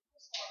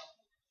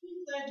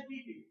 Who's glad to be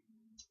here?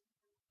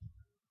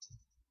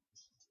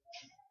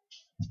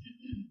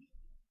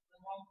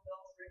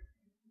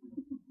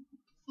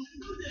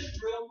 Do this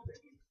real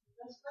quick.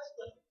 Let's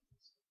look at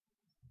this.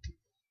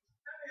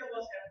 How many of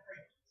us have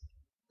friends?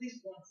 At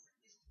least one friend.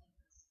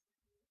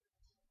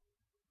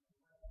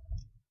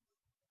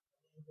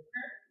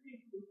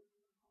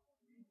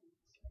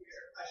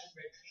 I should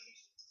make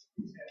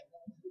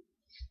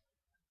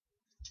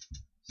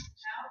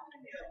how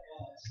many of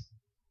us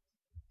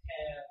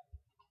have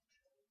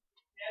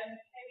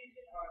advocated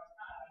in our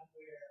time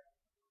where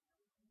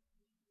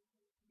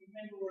we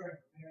maybe we're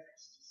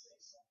embarrassed to say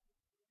something?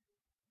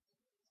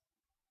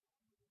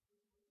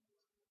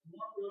 We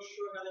weren't real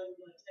sure how they were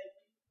going to take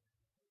it.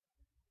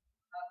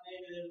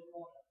 Maybe they were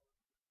going to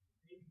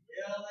maybe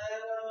yell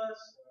at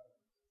us or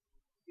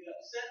get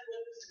upset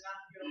with us and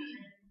not get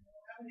okay.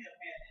 How many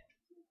have had that?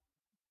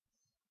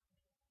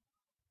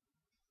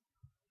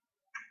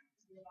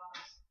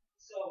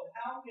 So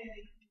how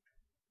many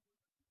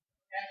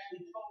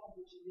actually told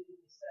what you needed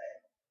to say,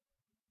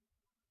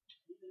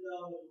 even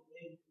though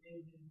it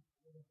made it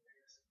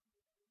embarrassing?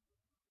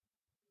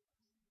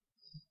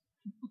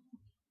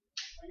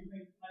 Are you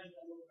maybe playing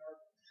a little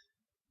nervous?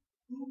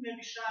 Who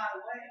maybe shied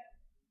away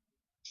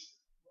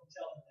from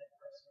telling that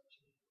person what you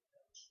needed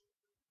to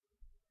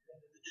tell?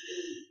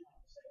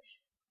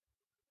 Conversation.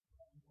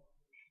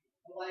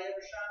 Nobody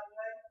ever shied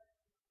away?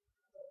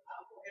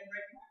 I'll go ahead and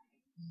raise my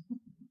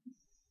hand.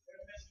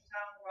 There's been some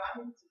times where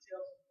I need to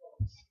tell some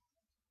folks.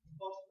 Some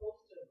folks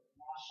supposed to.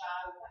 I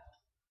shied away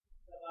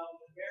because I was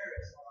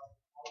embarrassed or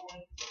I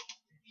wanted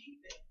to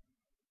keep it.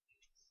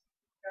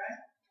 Okay?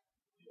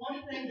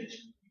 One thing that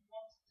you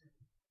want to do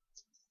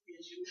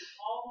is you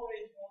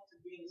always want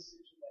to be in a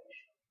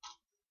situation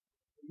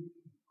where you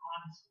can be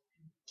honest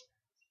with people.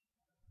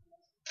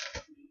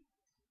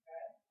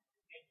 Okay?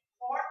 And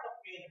part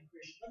of being a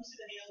Christian, let me see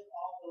the hands of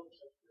all those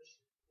who are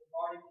Christians. They've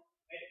already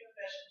made a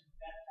confession and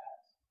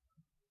baptized.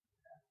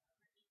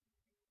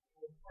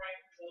 We're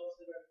praying for those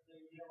that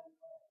are young.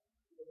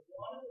 But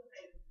one of the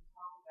things we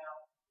talk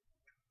about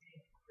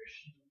being a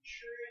Christian,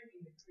 maturing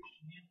in the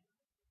Christianity,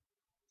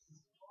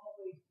 is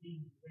always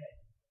being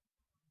ready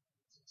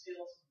to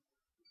tell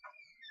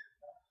somebody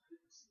about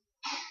this.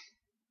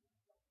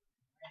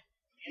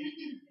 And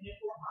if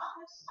we're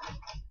honest,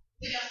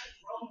 we have to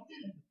grow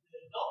into it. The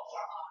adults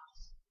are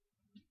honest.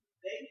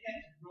 They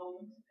have to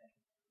grow into that.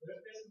 But if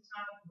there's some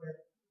time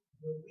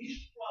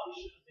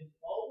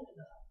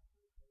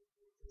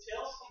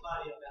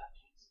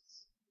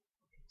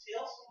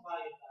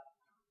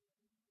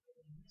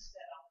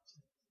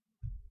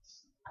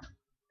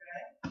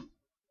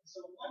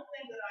So one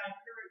thing that I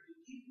encourage you,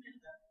 even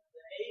in the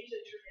age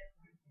that you're in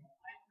right now,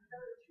 I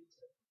encourage you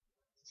to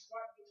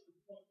start getting to the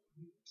point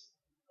where you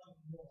become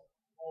more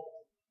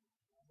bold,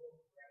 more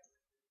brave.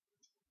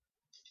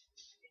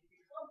 If you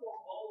become more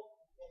bold,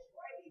 more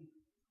brave,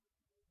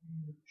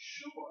 you're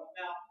sure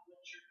about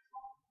what you're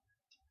talking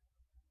about.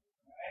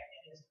 Right?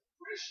 And as a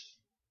Christian,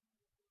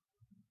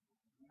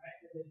 right,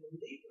 as a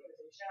believer,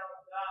 as a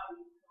child of God,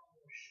 we become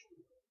more sure.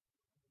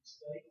 We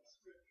study the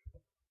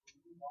scripture.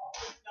 We walk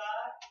with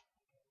God,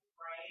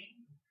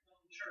 praying, we come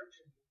to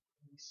church, and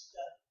we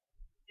study.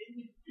 Then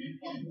we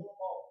become more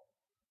bold,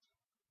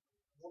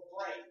 more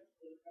brave.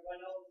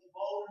 Everybody know what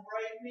bold and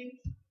brave means?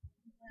 Does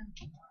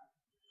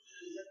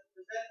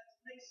that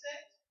make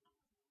sense?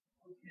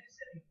 We can't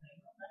say anything.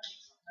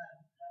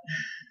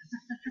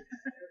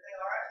 Everything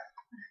all right?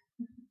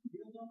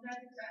 You don't know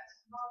that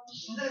exact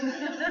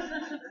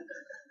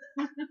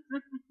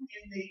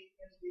In the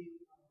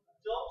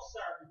adult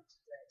sermon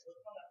today,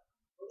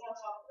 we're gonna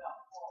talk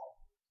about Paul.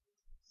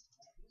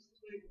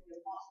 This is the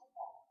Apostle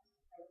Paul.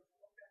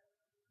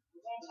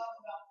 We're gonna talk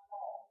about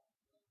Paul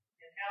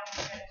and how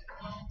he had to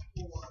come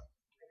for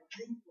a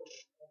group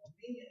of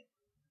men,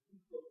 a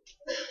group of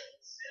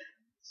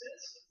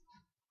citizens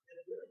that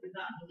really did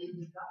not believe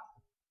in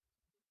God.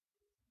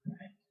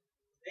 Right?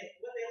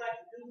 What they like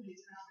to do in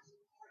these times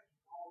is pray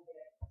all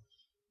day.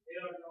 They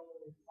don't know what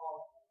they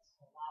call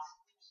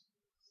philosophers.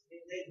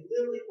 They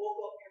literally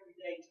woke up every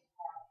day to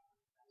pray.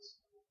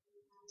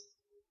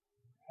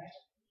 Right?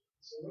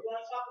 So we're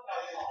going to talk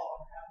about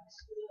Paul and how he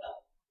stood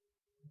up.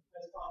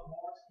 That's called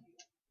Mars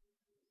Hill.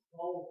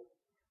 Bold.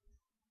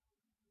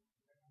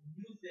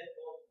 Use that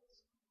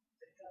boldness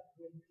to help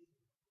bring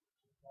people to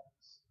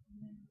Christ.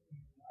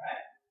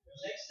 Alright?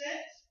 Make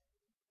sense?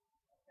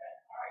 Okay.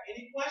 Alright.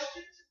 Any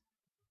questions?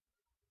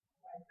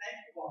 Alright,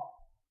 thank you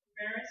all.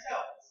 Parents,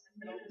 help us.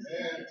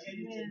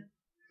 Continue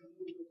to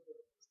move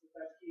with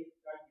our kids.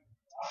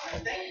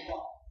 Alright, thank you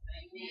all.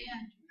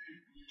 Amen.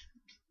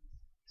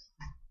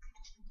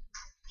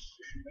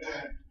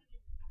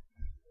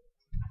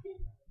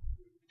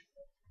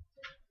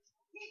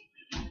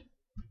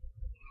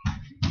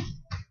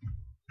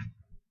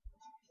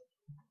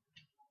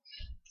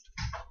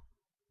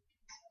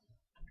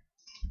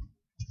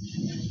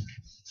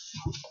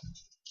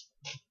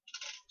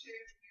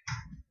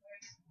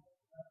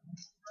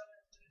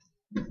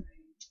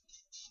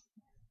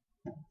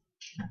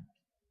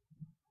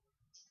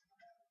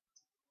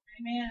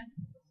 Amen. Amen.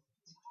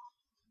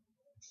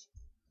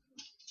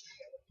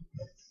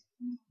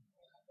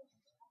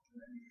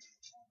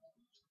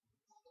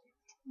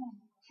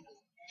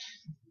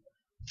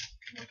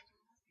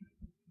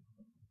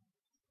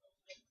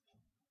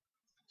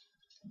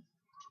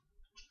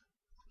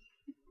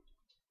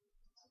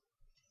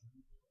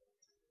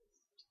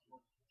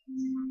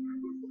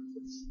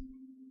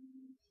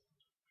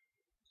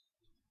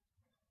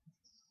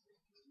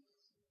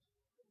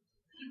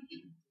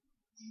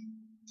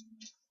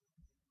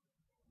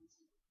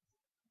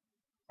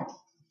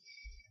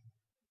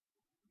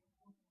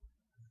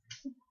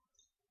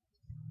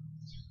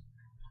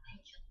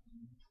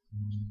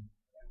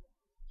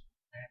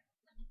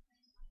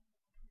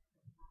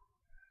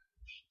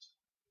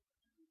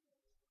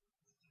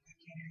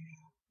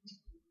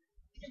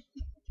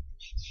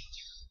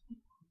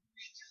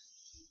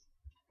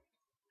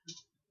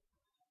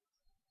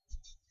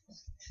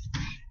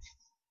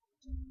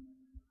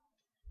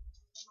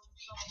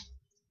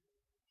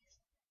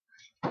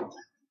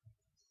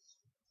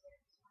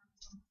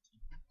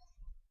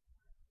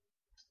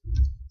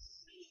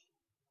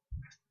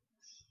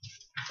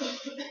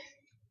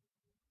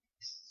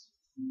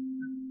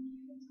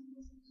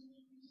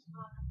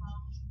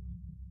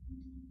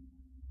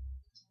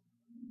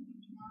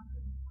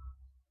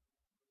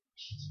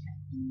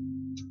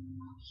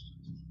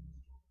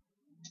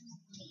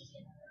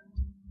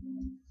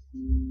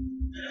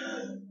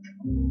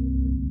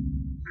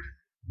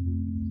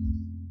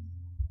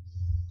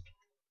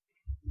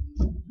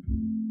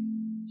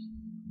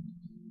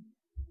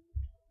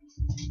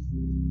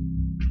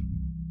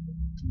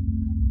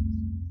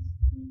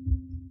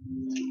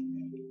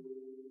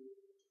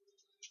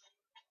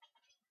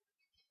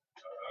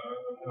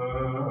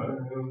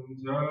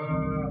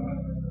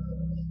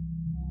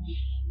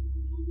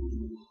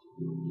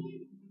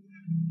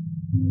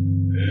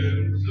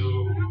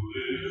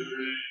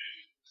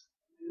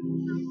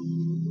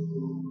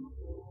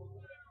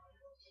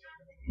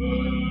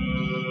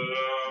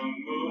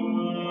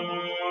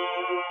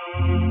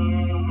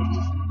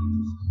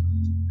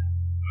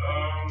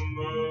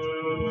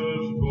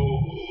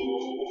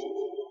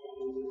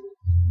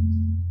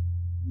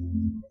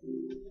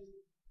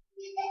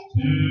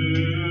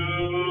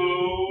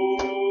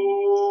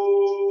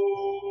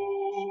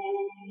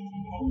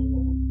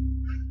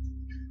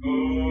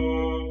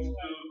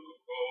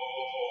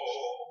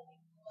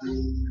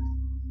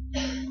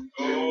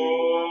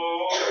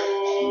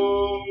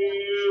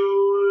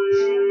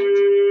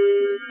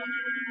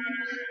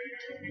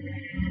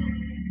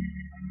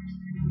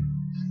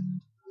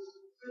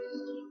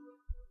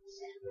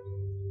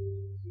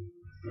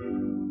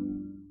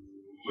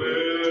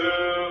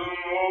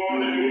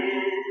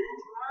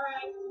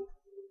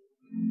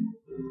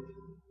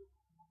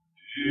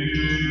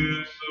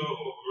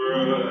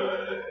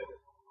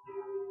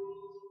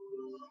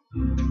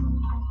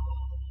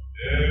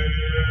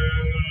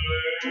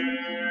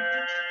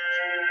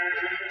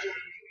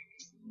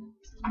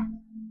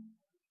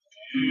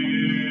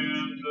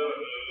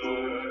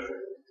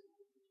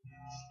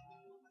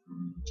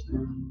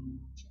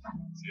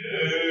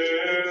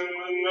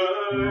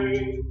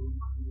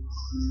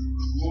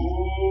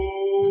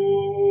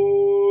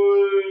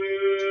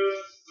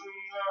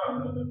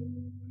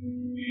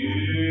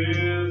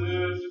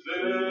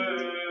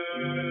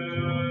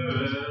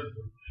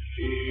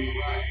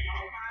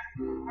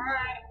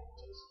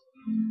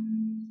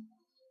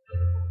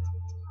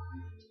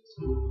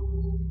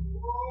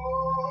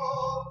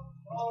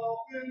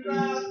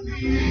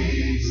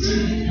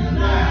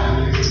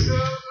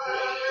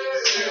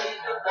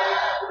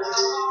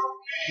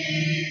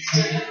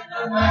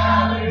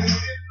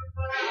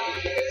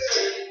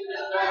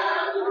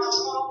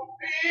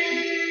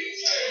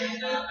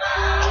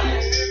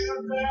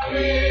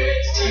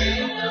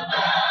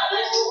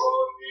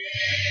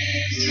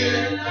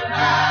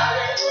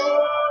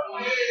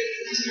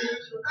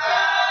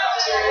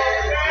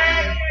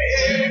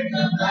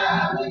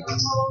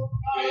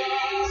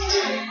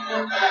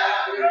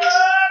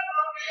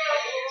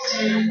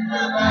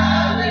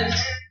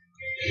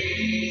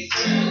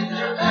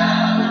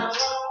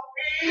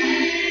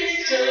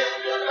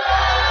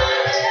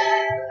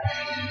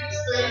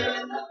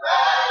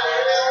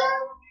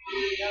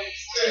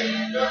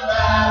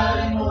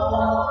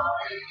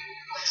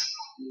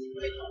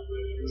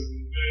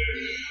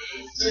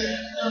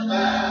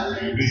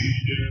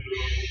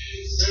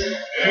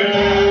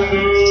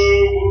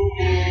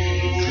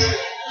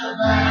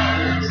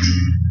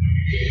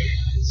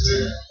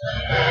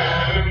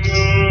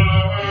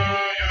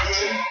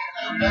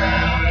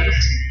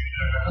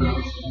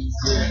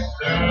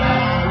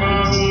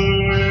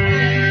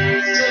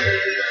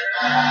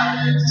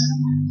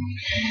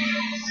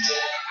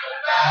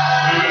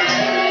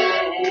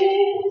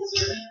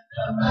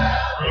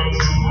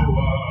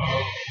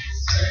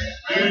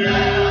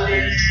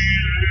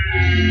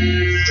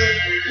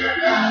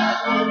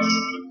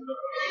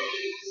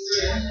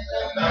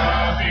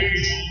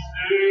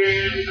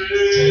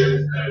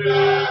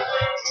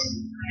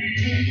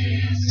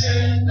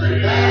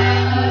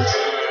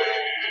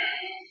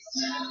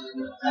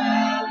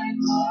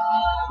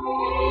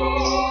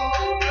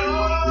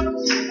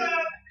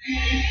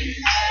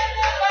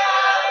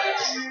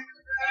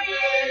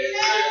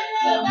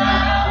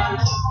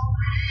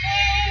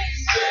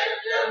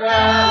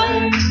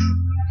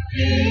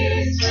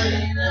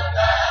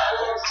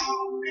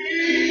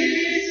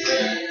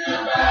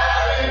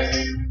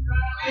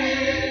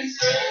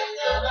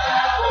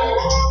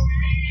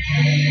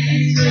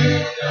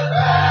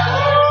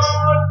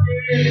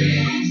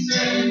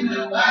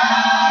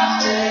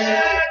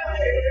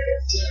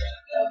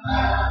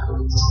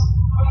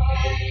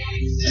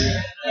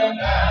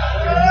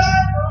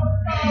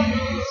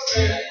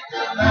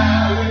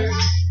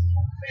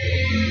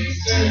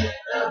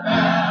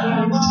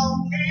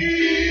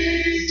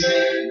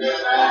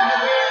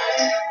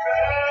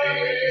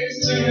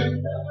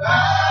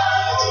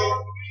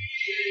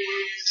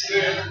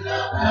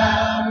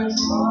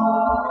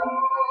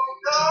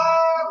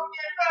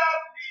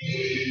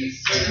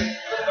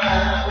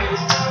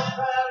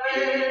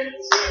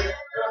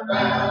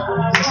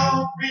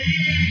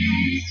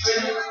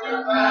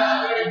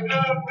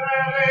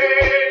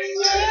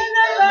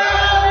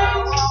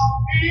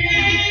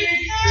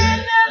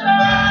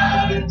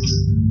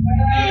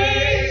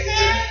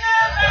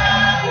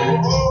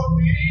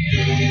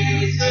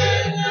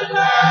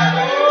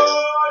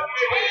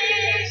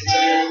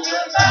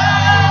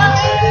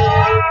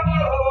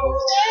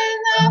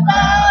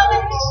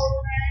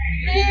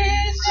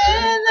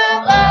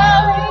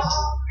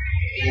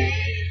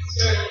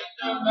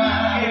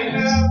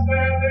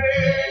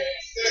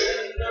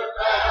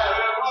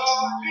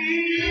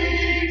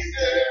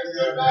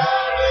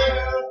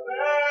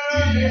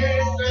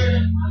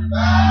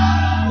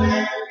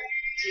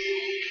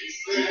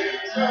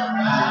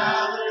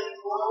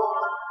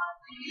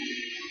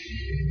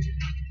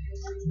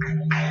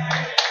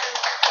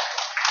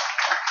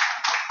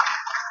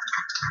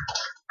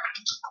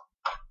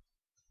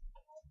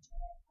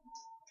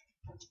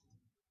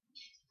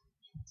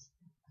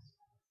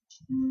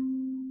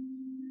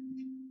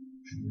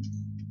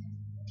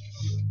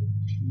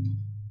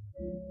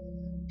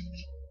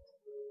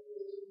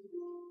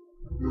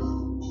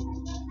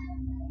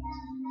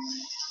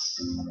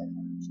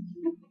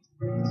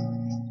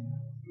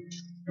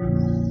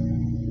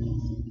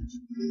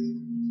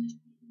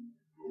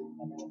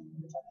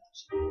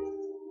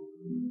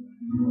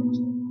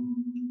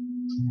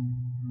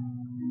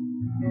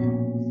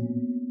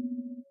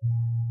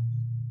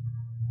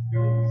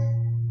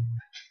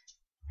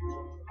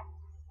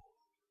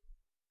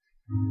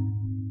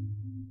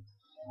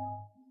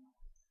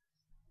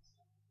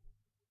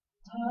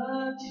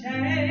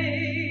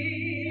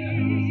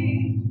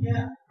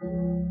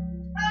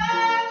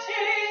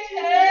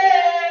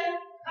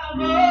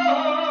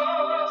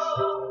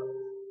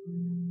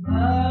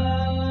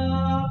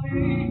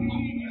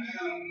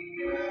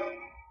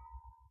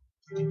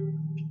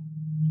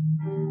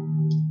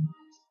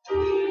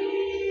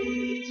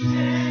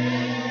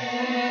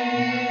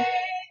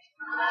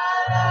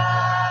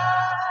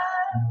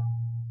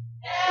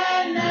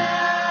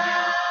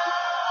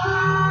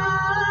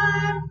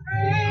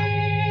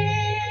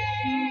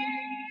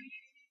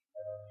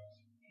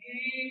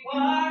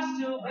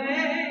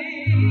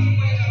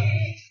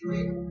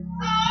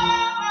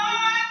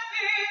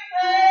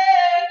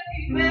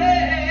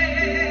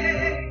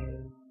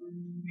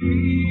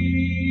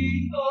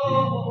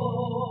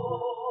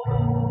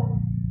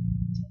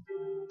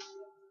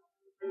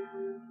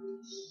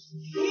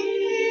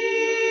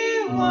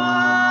 He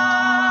washed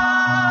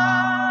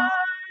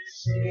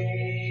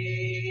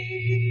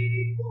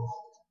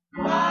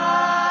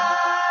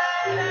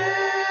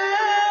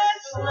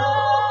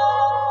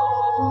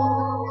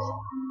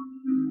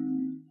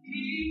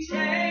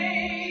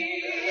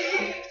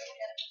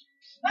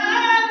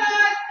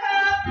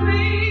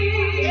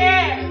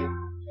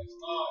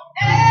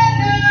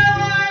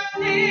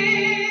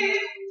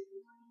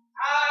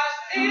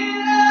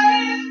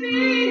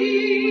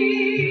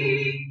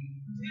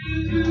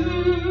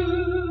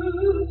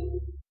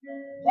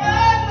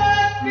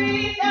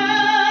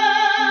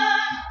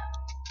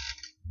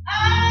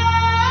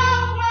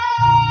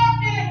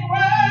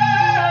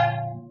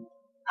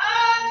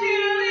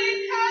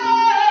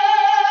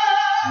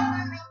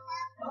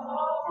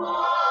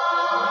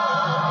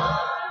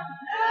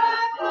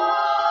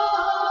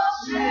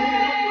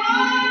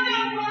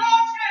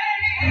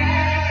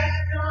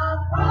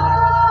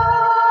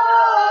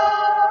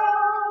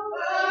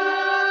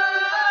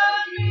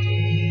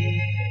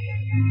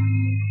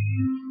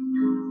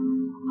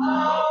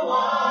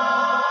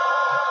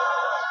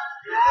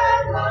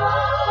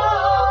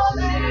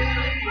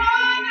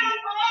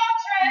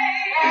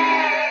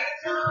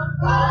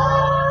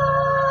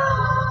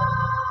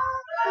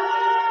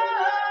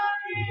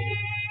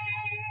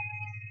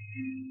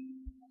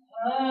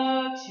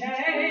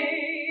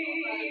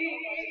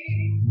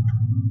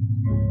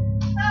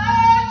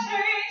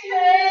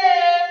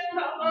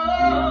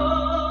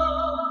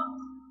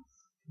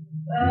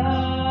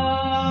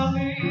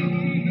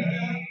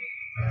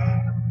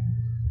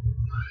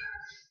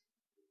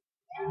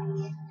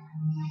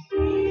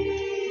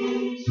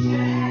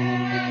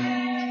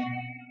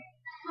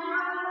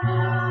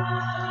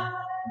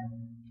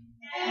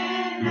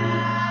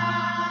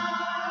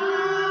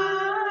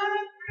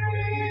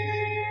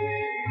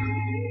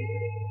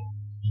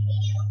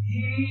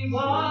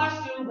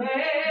washed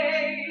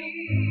away.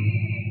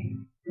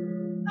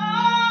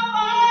 All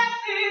my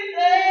sins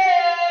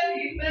there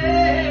He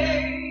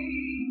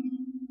made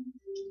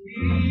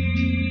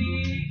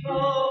me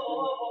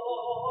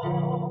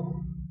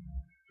whole.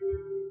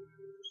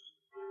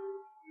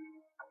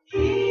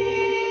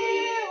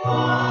 He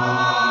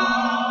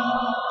washed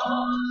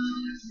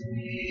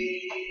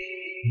me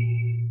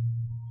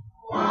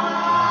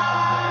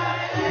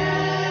white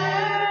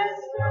as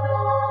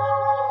snow.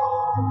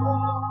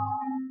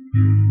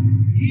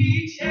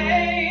 He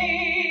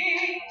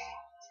changed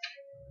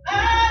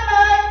my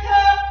life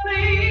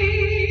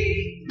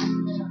complete.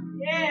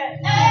 Yes.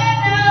 And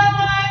now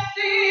I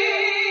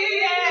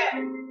see,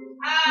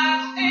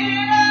 I've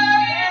still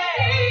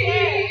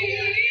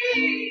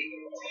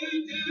to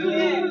do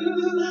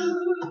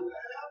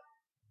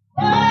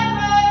what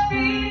must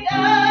be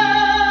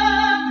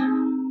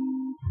done.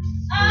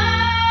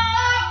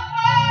 I'm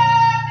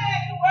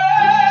working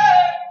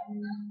work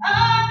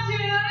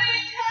until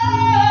it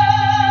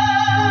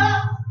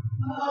comes.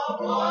 A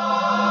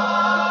wonderful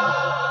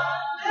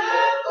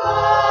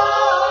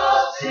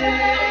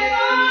change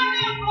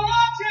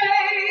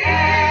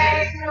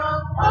from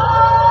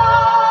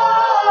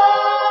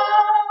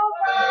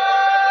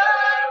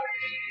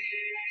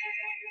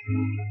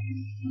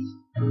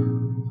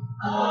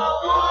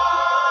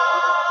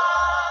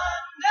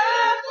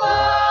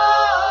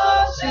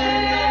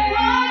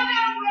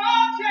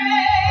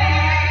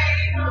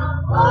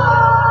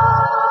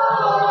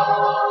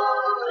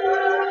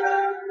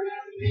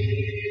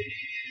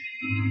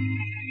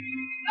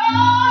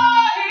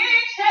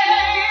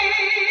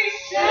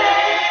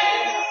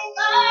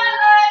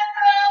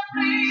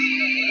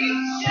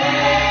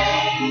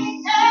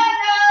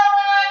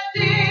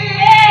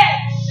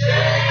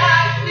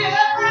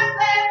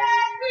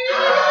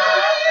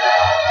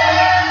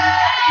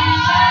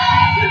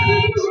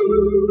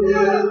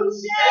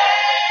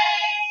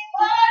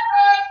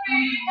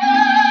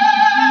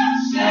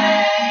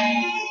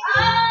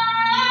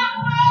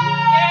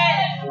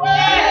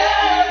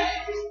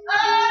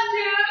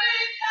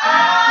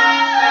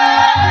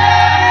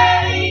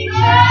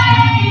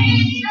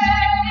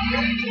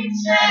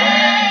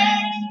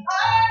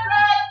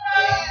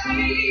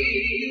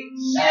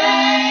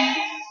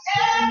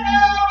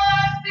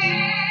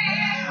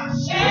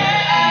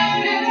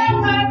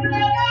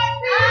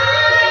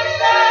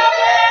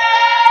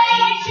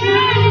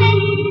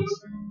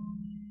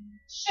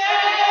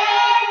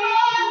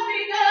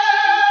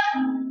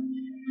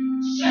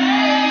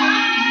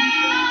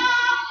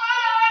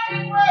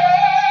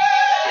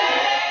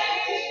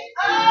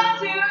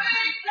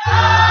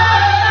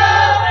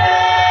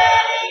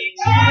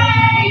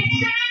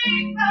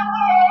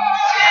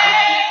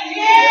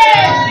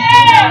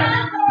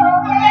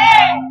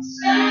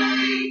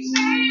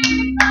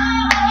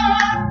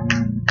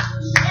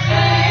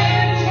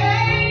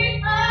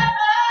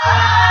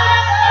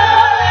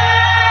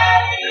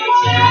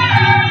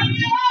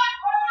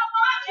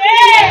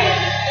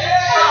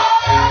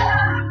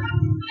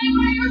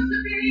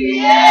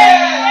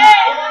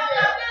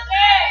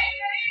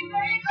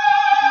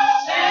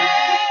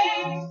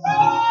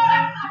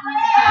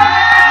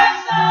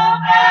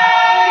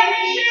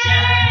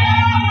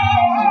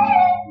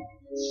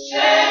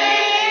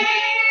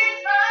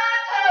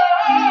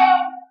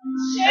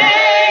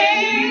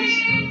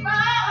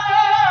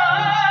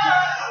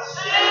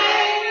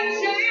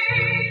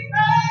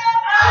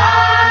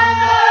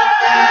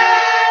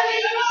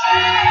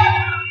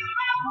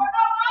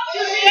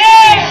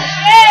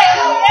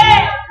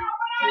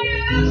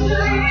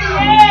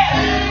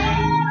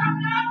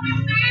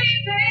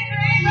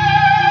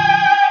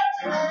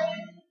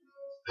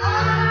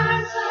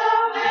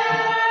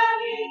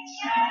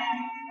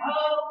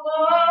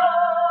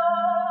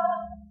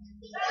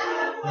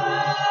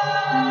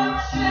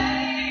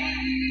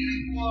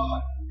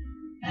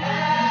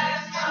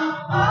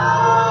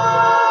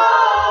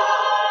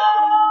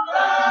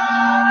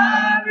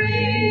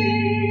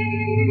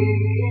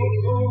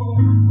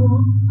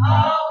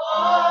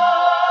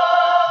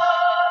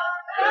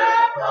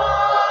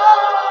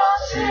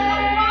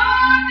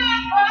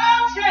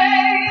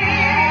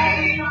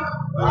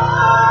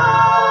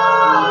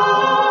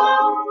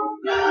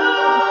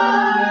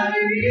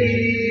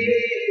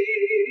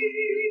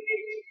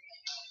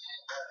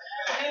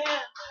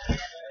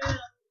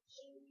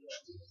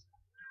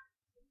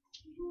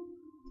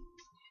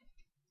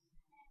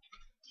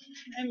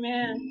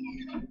Amen.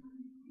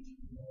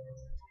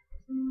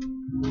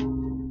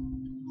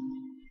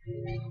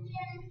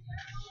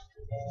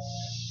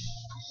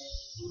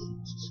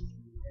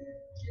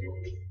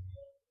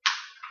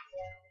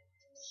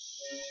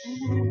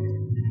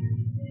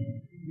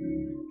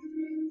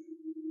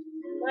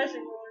 Bless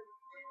you, Lord.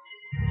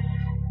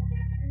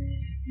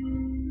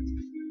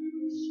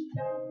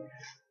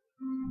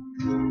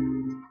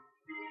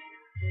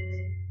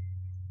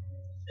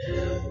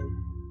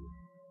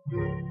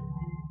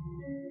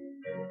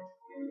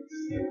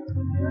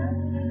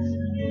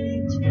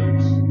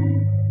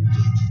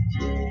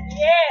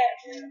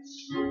 Yes.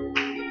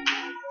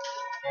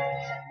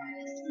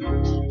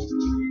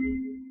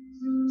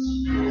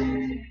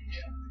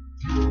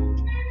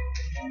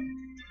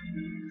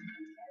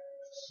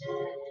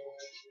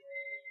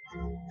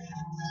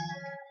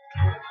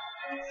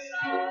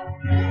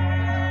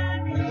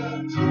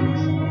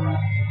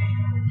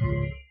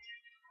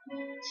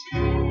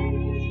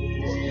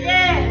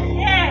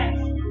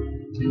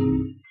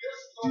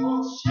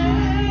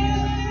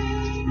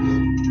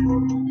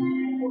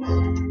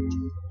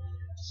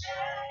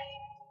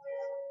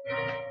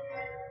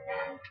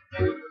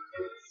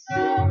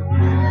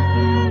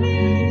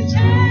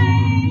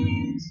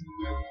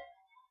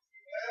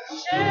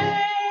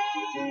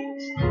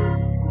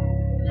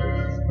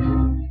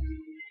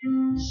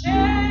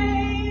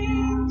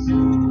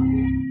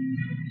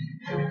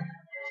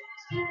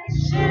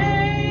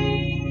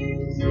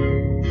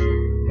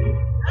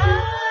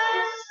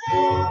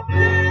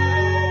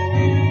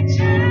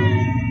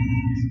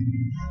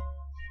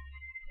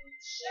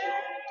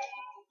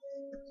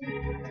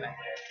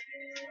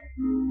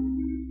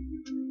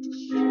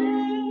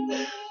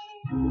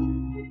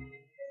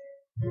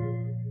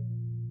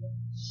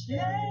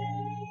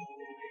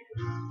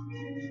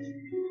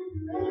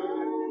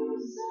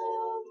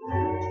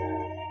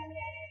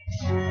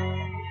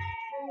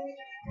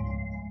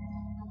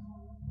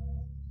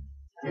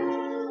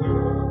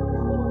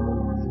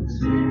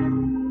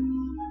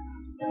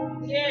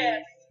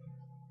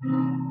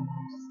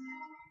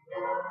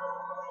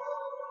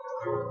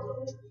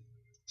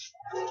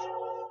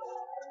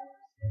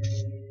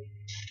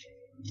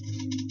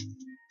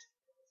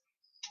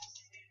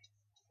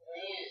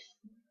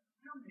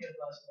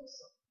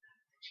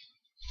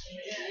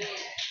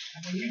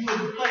 I mean, you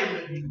wouldn't play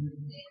with me. You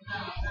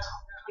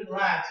wouldn't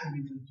lie to me.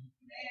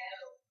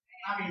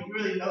 I mean,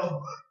 really know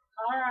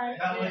All right.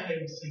 about what they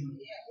were singing.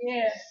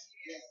 Yes.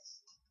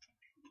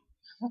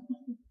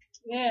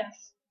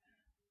 Yes.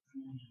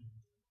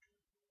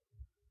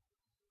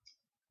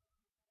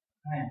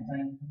 I am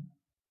thankful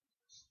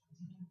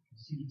for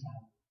seed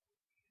time.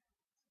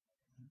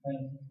 I'm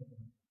thankful for the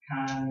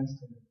kindness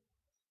that has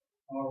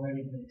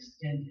already been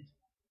extended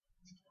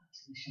to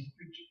the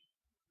preacher.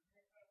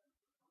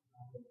 I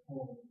look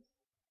forward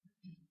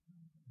to the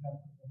help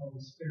of the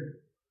Holy Spirit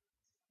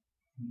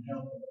and the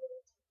help of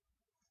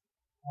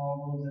all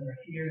those that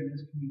are here in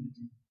this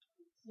community,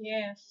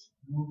 Yes.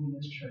 moving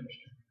this church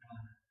to the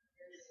God.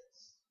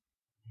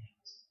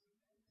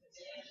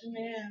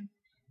 Amen.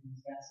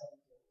 He's got something.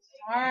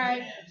 All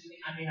right.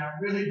 I mean, I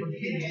really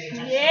believe it.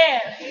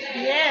 Yes.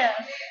 Yes.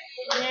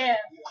 Yes.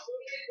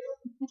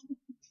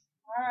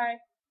 All right.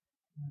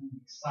 I'm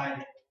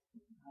excited.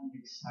 I'm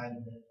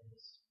excited at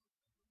this.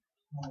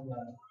 I'll be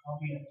up for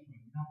you.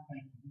 I'm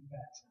thankful we've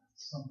got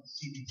some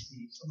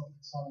CBC, some of the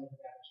Consolidated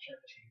Baptist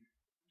Church here.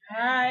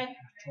 All right.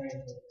 I pray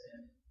that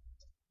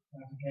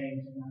Dr.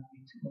 Gaines will not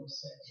be too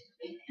upset.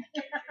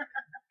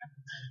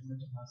 I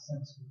went to my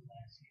son's school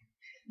last year.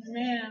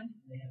 Amen.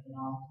 They have been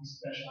awfully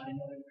special. I didn't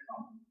know they were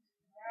coming.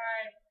 All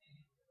right.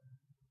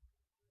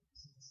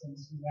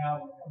 Since we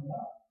now will come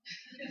up.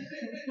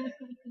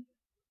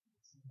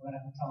 So we'll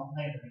have to talk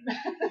later.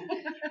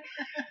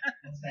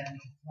 What's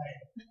happening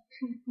later?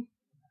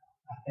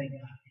 I think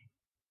I can.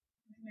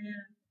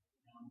 Amen.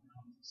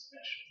 I'm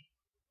special.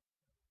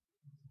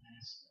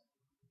 Last,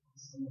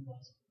 some of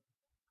us,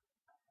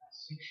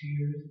 6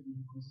 years,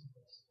 and most of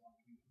us about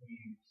 3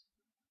 years.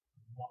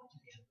 We walk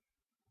together.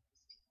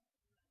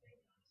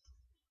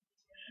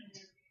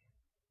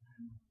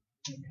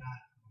 Thank God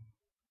for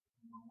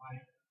my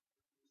wife.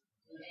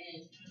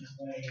 This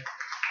way,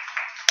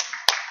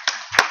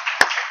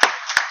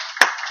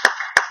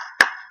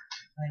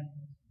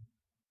 thankful for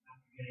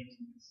Dr. Gates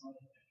and the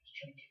Consolidated Baptist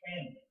Church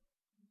family.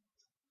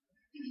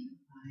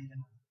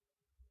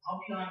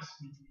 I'll be honest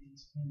with you,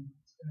 it's been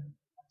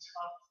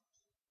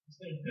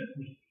a good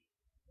week.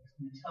 It's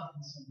been tough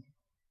in some ways.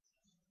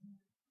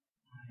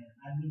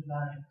 I knew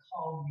God had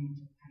called me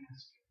to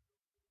pastor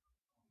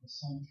for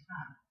some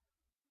time.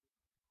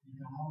 And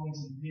I always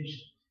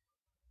envisioned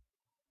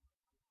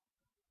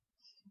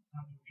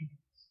other people.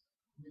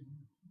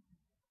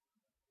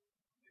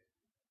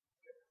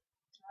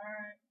 All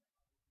right.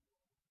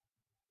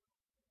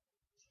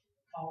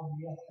 Called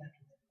me up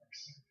after that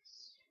first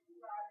service.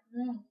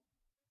 Mm.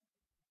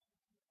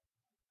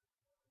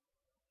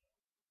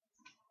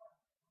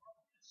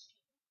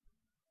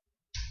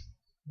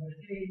 But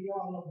hey,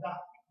 y'all know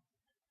God.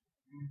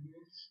 There's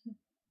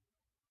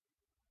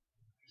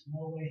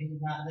no way he would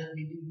not let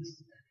me do this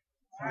today.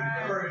 So he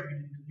encouraged me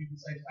to you can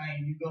say,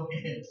 fine, you go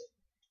ahead.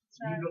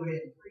 You go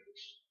ahead and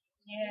preach.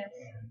 Yes.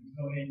 You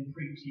go ahead and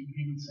preach. He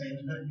would say,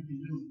 there's nothing you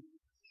can do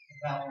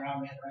about where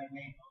I'm at right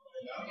now.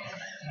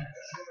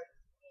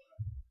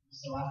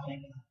 So I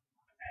think I've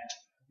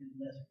been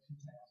blessed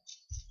with 2,000.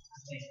 I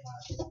think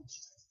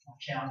I've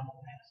challenged the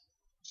pastor.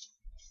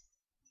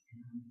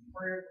 And I'm in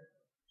prayer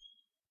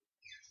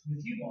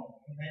with you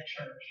all for that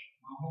church,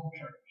 my home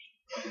church,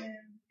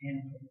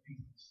 and for the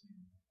people.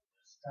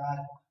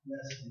 God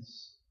bless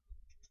his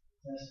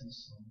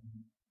soul.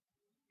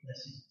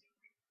 Bless his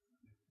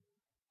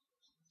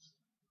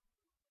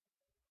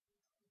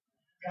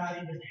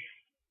God, even now,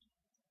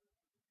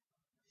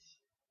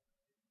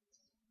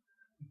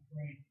 we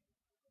pray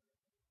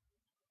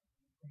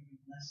your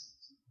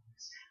blessings upon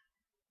this house.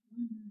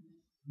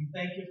 We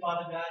thank you,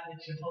 Father God, that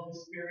your Holy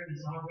Spirit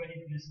is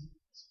already visiting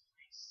this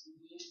place.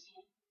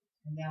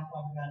 And now,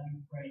 Father God,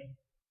 we pray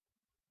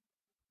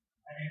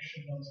that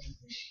extra dose of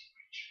this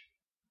preacher.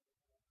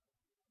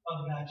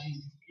 Father God,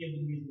 Jesus,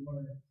 given me the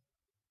word.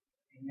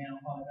 And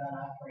now, Father God,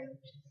 I pray that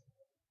you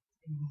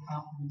give me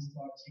confidence to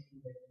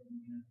articulate it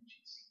in the name of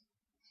Jesus.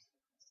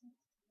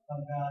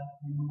 Father God,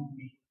 remove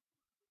me.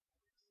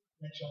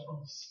 Let your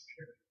Holy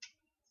Spirit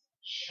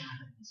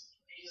shine in this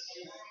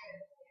place.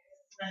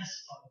 Bless,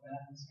 Father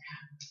God, this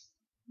house.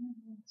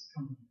 It's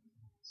coming to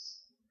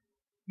us.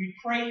 We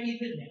pray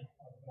even now,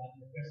 Father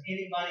God, if there's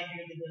anybody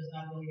here that does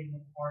not know you in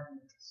the part of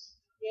this.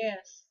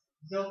 Yes.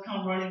 They'll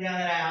come running down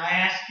that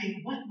aisle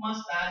asking, what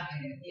must I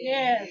do?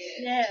 Yes.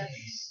 Yes.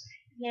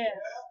 Yes.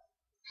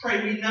 Pray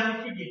we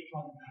never forget,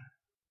 Father God,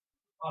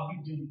 while we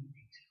do what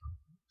we do.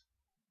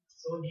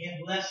 So again,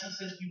 bless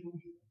us as we move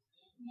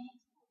forward.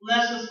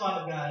 Bless us,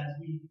 Father God, as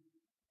we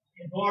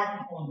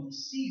embark upon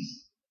this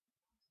season.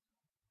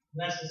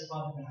 Bless us,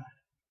 Father God,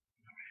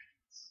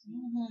 in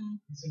our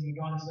hands. It's in your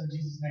daughter son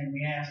Jesus' name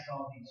we ask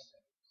all these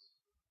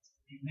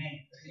things. Amen.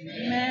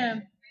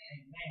 Amen.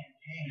 Amen.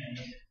 Amen.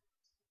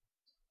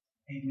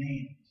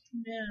 Amen.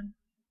 Amen.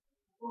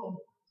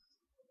 We'll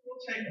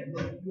take a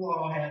look. You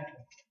all had the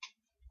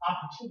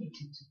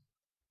opportunity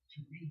to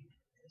read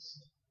this.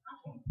 I'm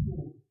going to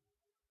pull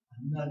a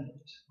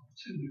nugget or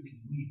two if you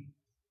read it.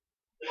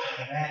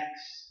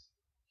 Acts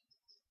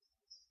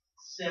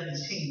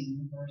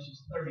 17,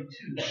 verses 32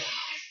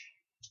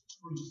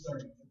 through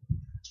 30.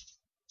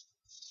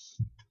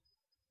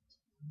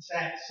 It's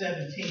Acts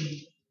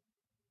 17,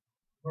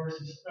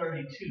 verses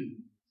 32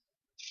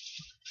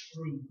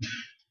 through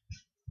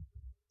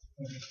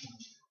 34.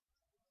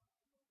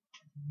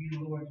 We, the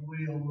Lord's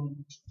will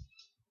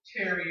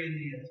tarry in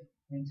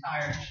the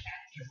entire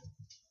chapter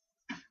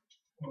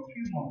for a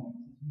few moments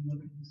as we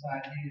look at this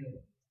idea of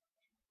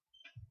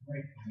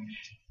Great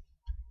Commission.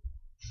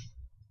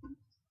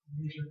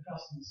 It is your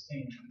custom to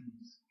stand,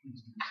 please.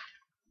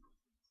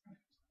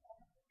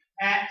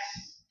 Acts,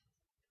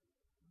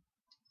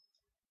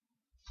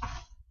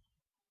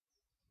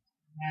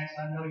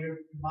 I know your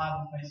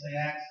Bible may say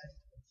Acts of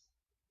the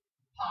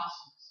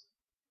Apostles.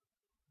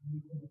 We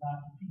put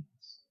about the people.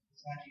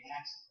 It's actually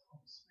Acts of the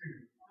Holy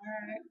Spirit. All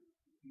right.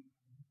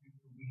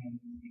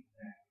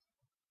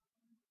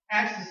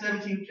 Acts the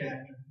 17th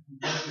chapter,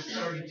 verses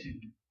 32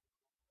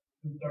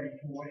 through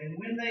 34. And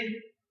when they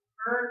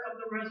heard of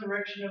the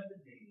resurrection of the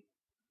dead,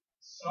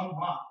 some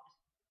mocked,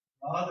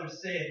 while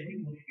others said,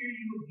 "We will hear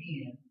you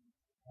again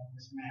on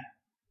this matter."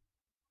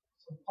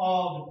 So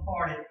Paul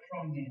departed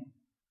from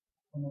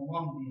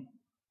among them.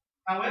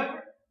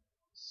 However,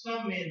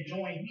 some men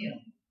joined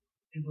him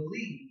and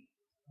believed,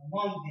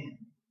 among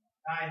them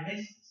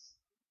Dionysius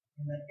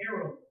and the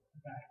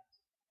Areopagite,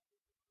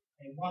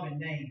 a woman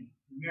named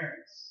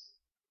Damaris,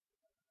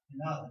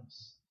 and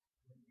others.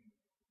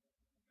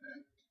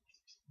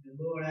 The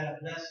Lord add a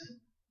blessing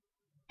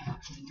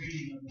to the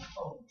reading of the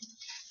Holy.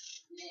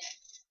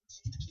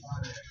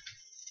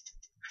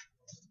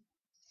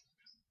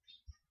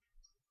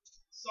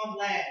 Some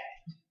laughed,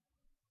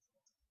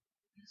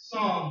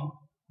 some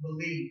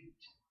believed,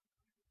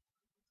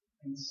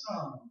 and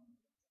some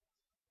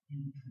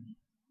in between.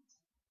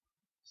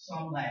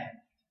 Some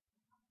laughed,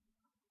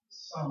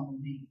 some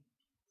believed,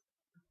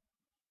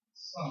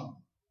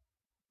 some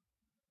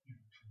in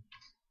between.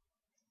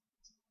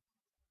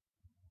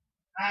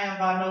 I am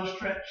by no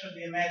stretch of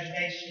the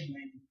imagination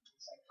a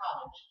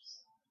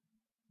psychologist.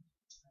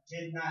 I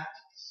did not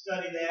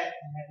study that,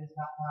 and that is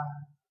not my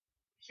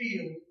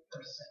field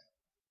per se.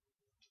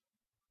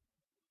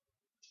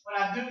 But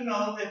I do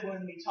know that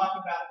when we talk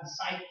about the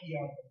psyche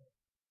of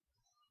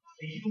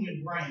the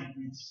human brain,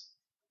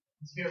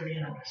 it's very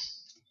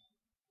interesting.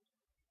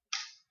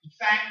 In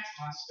fact,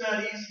 my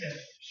studies have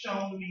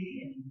shown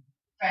me, and in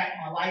fact,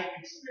 my life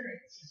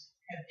experiences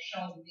have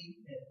shown me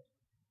that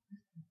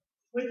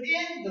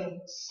within the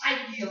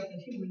psyche of the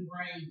human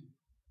brain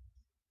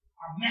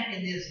are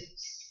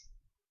mechanisms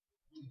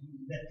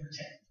that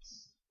protect us.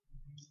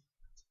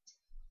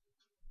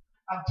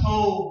 I've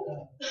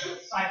told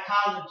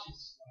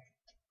psychologists like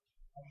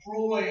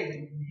Freud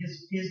and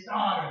his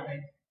daughter,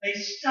 they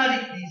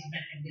studied these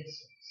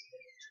mechanisms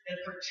that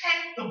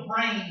protect the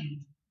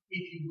brain,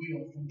 if you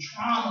will, from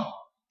trauma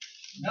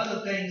and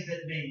other things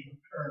that may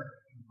occur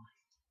in life.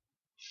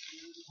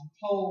 I'm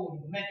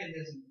told of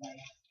mechanisms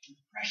like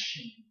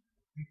depression,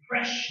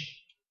 repression,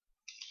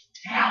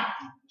 doubt,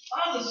 and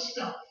other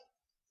stuff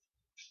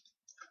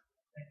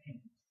that can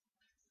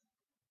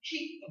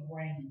keep the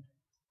brain,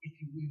 if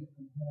you will,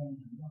 from going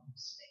in the wrong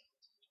state.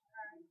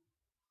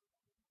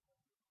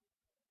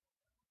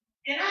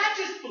 And I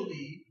just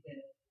believe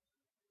that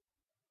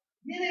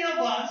many of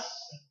us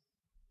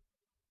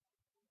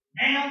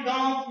now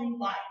gone through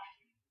life,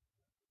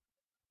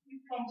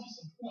 we've come to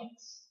some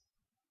points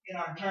in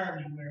our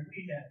journey where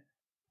we have,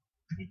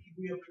 if you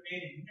will,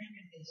 created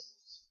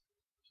mechanisms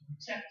to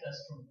protect us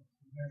from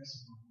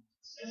various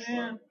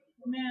moments.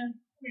 Amen.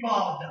 We've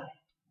all done it.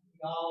 We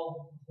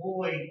all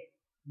avoid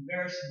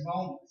embarrassing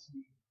moments.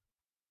 We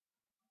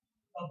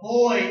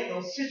avoid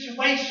those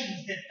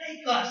situations that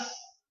make us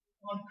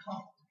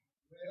uncomfortable.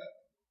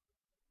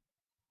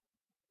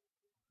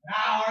 And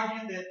I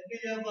argue that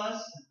many of us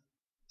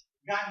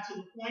have gotten to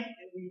the point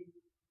that we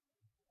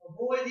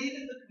avoid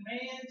even the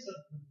commands of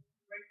the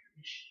Great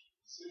Commission.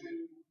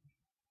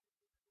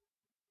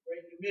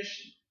 Great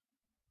Commission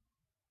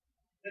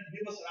doesn't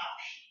give us an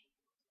option.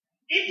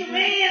 It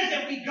demands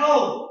that we go.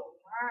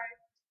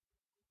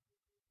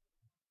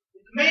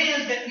 It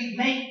demands that we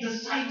make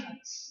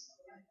disciples,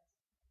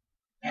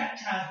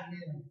 baptizing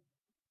them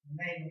in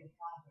the name of the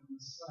Father and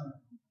the Son.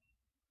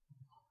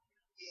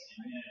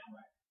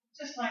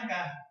 Just like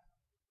I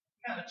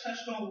kind of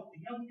touched on with the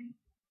young people.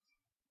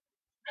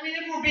 I mean,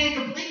 if we're being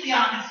completely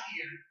honest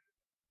here,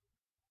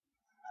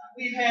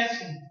 we've had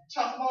some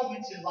tough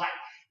moments in life.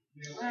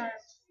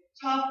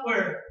 Tough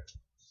where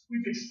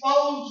we've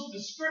exposed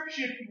the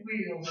scripture, if you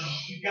will, and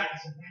we've gotten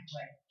some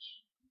backlash.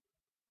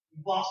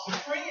 We've lost some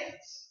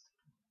friends.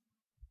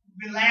 We've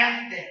been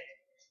laughed at.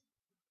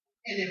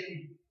 And if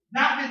we've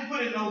not been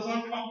put in those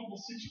uncomfortable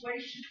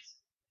situations,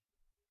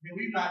 then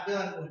we've not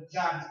done what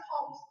God has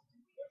called us to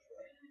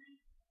do.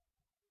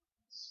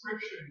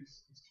 Scripture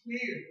is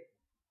clear.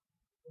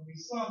 There will be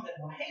some that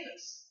will hate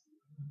us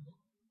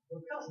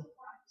because of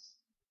Christ.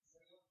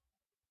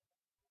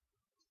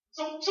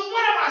 So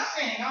what am I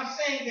saying? I'm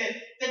saying that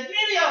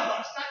many of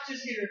us, not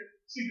just here at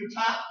Cedar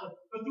Top,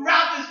 but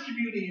throughout this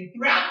community and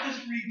throughout this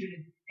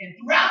region and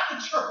throughout the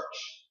church,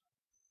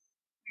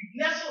 We've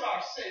nestled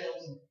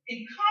ourselves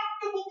in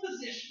comfortable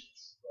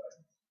positions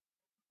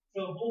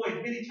to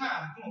avoid many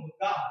times doing what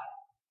God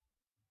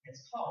has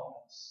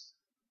called us.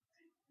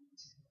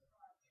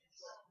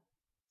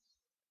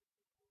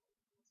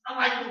 I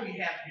like what we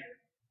have here.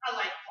 I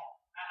like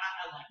Paul.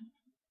 I like him.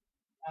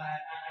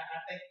 I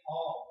think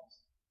Paul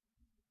is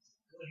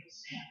a good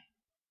example.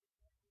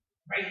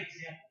 Great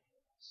example.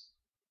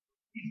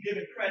 He's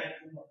given credit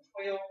for 12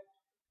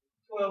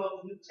 of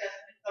the New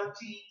Testament,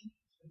 13,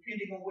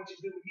 depending on what you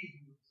do with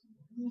Hebrews.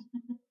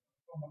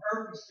 From an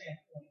earthly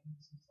standpoint,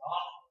 he's the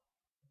author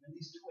of at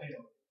least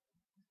 12 of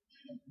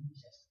the New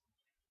Testament.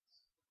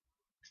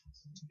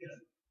 So you get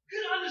a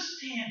good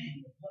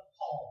understanding of what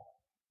Paul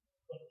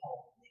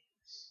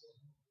believes.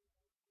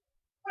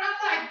 But I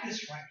like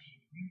this right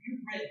here.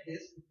 You read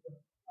this.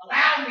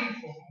 Allow me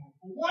for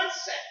 1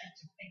 second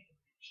to paint the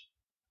picture.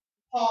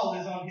 Paul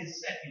is on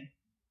his second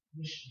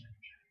missionary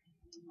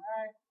journey.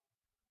 Right.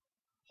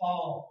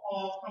 Paul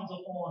comes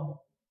upon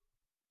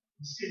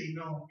the city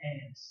known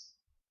as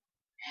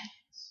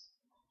Athens.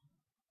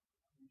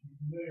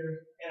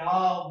 We're at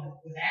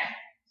all with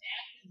Athens.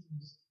 Athens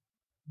was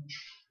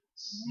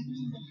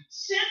the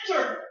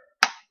center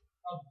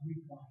of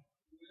Greek life.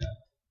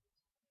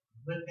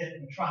 Look at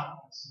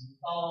Metropolis and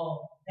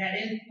all that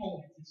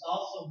influence. It's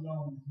also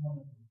known as one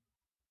of the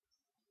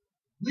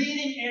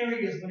leading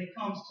areas when it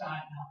comes to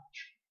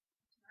idolatry.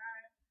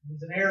 It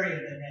was an area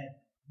that had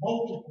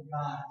multiple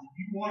gods. If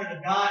you wanted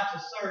a god to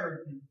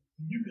serve, then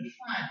you could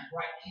find it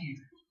right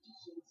here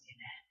in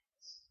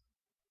Athens.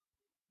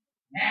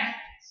 In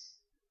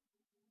Athens,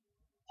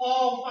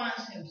 Paul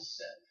finds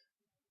himself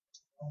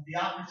on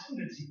the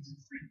opportunity to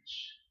preach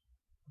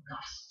the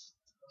gospel.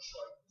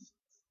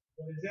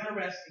 What is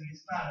interesting,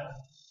 it's not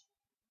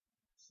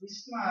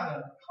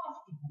a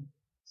comfortable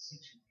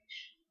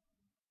situation.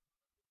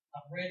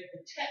 I've read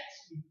the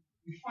text.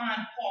 We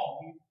find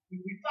Paul.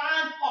 We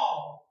find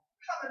Paul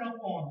coming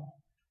up on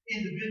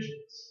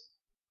individuals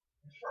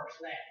at first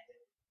laughed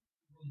at.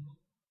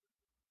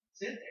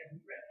 Sit there,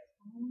 we read it.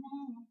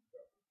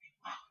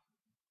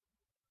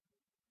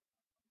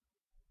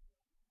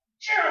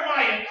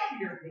 Jeremiah, come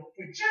here real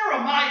quick.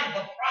 Jeremiah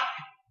the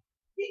prophet.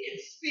 He can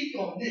speak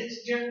on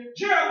this.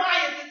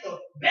 Jeremiah did the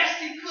best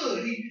he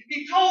could.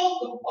 He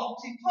told the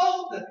folks, he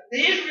told the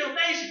Israel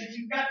nation that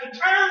you've got to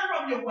turn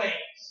from your ways.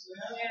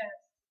 Yes.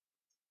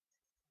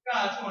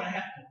 God's going to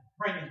have to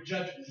bring his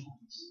judgment on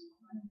us.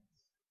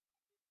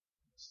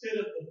 Instead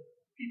of the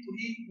people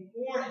he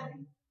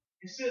warned,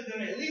 instead of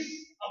them at least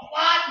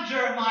apply to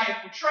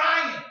Jeremiah for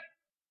trying,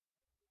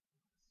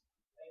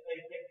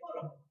 they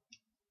put him.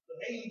 So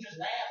they didn't just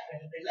laugh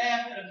at him. They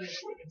laughed at him with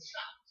crooked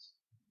stops.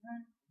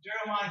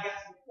 Jeremiah got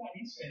to the point,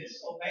 he said, it's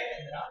so bad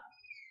that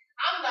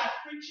I'm not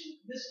preaching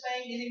this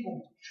thing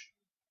anymore.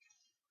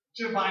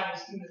 Your Bible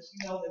students,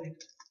 you know that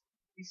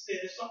he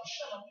said, there's something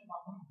shut up in my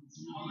mind.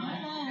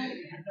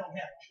 I don't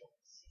have a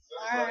choice.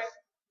 All right.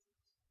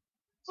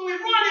 So we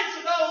run into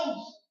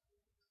those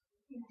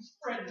who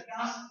spread the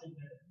gospel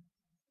that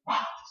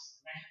mock us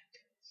and laugh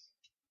at us.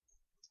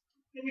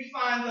 Then we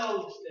find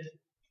those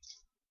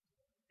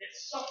that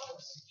suffer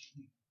us.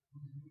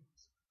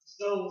 It's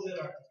those that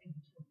are in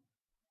between.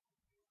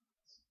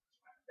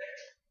 Right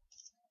there.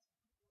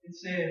 It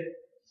said,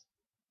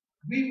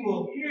 we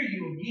will hear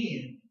you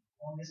again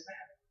on this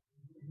matter.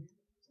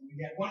 So we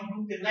got one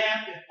group that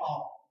laughed at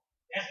Paul.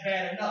 That's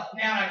bad enough.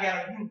 Now I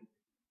got a group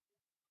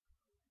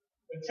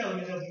that tell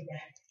me they'll be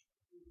back.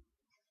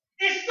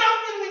 It's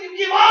something when you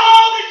give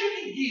all that you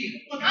can give.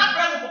 Look, I'd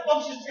rather for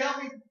folks just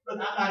tell me, look,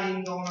 I'm not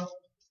even going to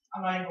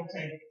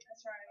take it.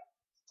 That's right.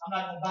 I'm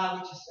not going to buy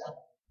what you're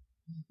selling.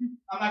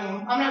 I'm not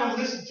going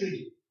to listen to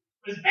you.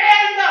 But it's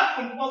bad enough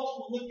when folks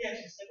will look at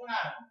you and say, well,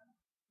 I don't know.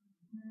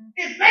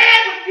 It's bad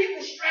when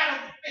people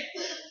straddle the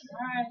fence.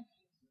 Right.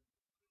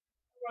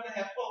 I'd rather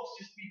have folks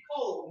just be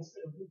cold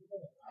instead of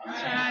lukewarm.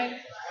 That's right.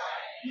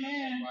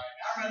 Yeah.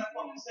 I'd rather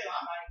folks say,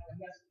 well, I'm not even going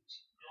to mess with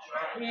you.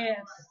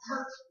 Yes. It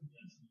hurts when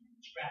people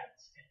straddle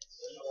the fence.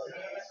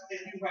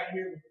 That's you right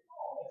here with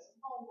Paul. That's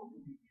all what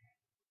we have.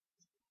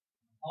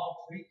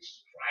 All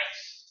preached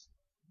Christ.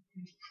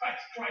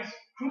 Christ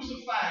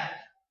crucified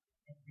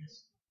and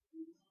risen.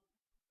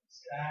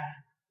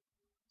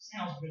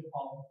 Sounds good,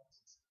 Paul.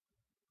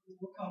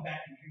 We'll come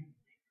back and hear you.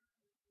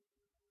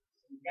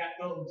 So we got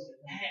those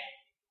that laugh.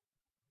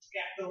 We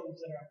got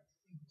those that are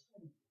in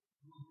between.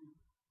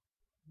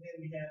 And then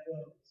we have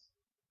those.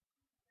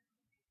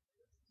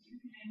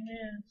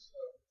 Amen.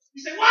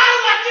 You say, why do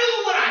I do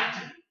what I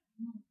do?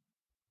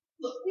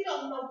 Look, we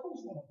don't know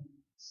who's going to do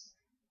this.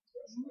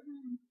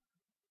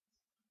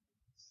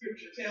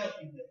 Scripture tells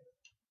you that.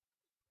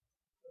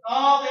 With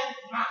all that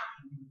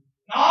mocking,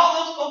 and all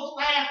those folks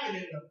laughing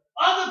in the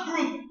other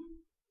group,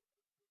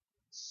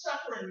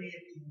 suffering me if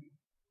you will.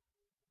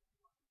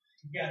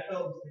 You got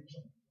those that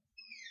join.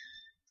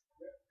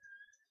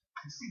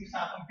 You see this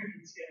how I'm here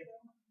today?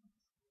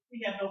 We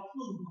have no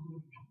clue who's going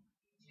to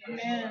join.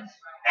 Amen.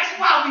 That's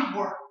why we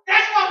work.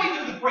 That's why we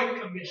do the Great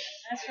Commission.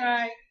 That's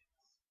right.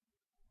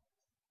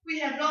 We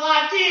have no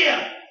idea.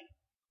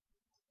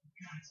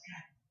 God's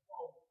got it.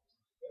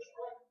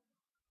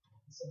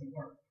 So we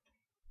work.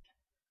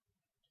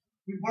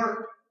 We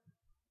work.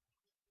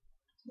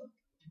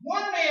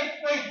 One man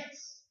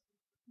plants,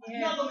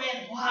 another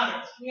man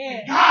waters.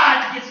 Yes.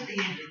 God gets the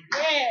increase.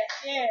 Yes.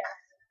 Yes.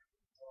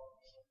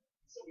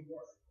 So we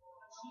work.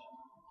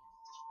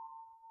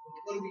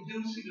 What do we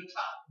do? See the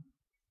top.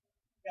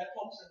 We got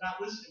folks that are not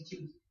listening to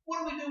us.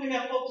 What do? We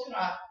have folks in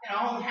our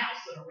own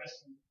house that are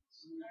wrestling with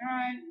us. All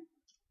right.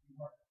 We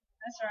work.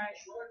 That's right.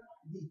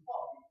 We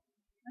follow.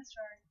 That's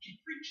right. We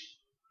keep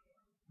preaching.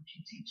 We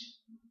keep teaching.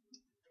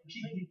 We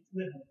keep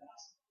living the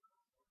gospel.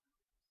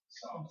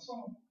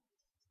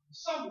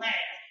 Some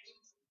laughed.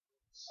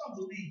 Some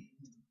believed.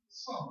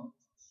 Some.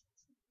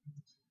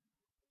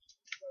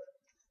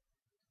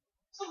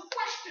 So the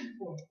question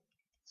for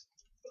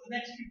the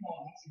next few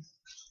moments is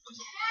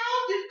how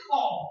did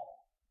Paul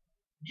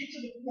get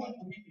to the point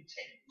where he could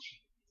take the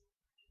truth?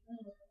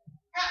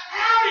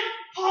 How did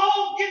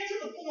Paul get to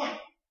the point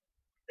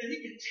that he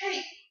could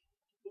take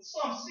what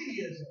some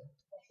see as a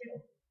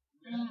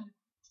failure?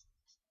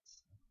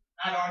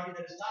 I'd argue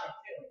that it's not a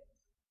failure.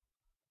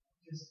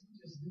 Just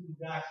do what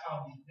God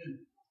called you to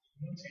do.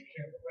 He'll take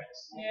care of the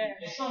rest. Yeah.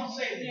 And some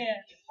say that Yeah.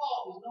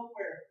 Paul was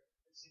nowhere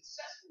as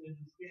successful as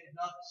he's been in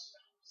other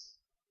stops.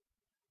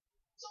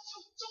 So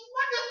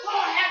what does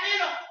Paul have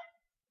in him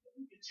that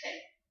we can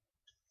take?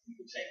 We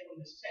can take from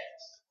this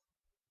text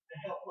to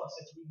help us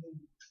as we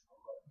move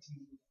forward.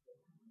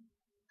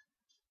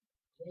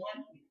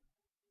 One,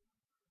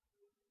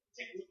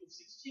 take a look at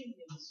 16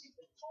 and see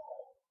that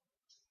Paul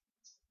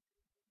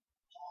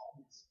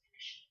is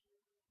passionate.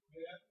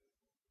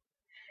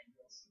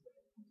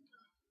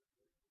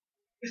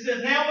 It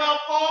says, now while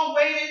Paul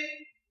waited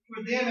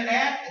for them in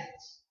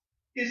Athens,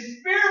 his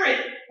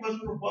spirit was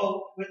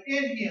provoked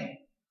within him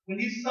when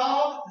he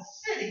saw that the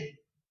city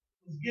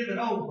was given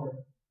over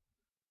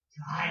to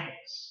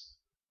idols.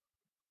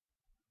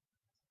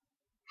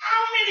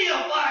 How many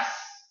of us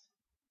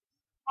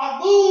are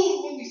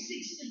moved when we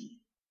see sin?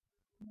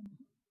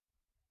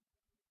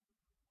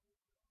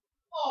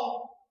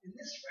 Oh, in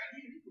this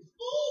right here, he was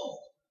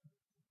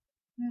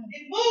moved.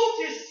 It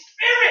moved his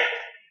spirit.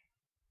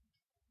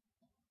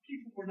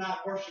 People were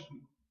not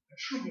worshiping a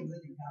true and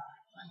living God.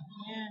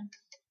 Yeah.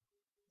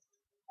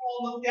 Paul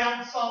looked out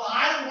and saw the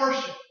idol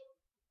worship.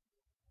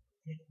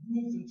 And it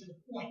moved him to the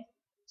point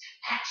to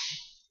action.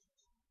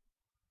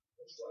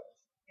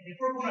 And if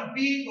we're going to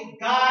be what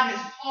God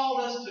has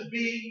called us to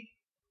be,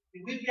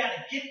 then we've got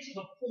to get to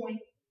the point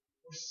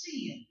where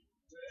sin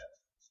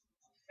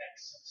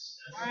affects us.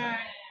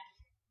 Right.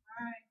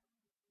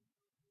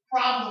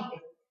 Problem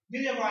with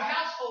many of our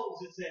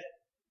households is that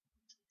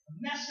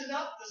messing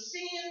up the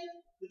sin,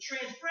 the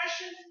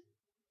transgression,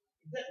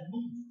 it doesn't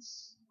move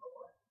us.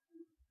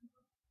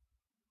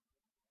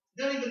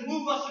 It doesn't even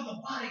move us in the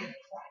body of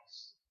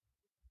Christ.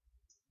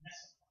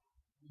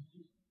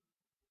 We've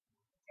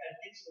got to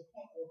get to the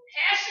point where we're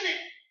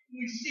passionate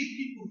when we see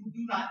people who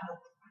do not know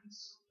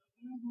Christ.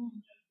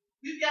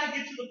 We've got to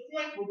get to the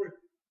point where we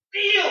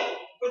feel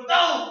for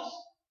those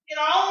in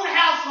our own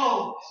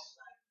households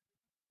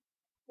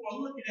who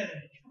are looking at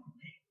it.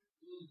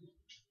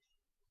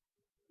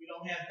 We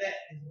don't have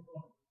that, and we're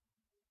going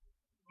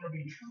to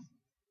be in trouble.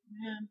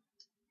 Yeah.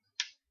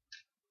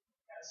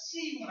 Got to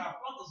see when our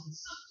brothers and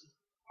sisters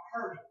are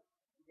hurting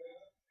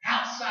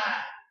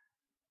outside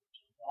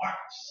the ark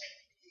of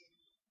safety.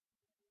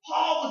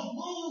 Paul was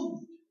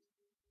moved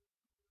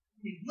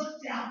when he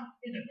looked out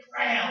in the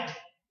crowd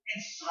and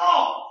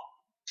saw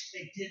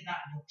they did not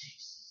know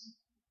Jesus.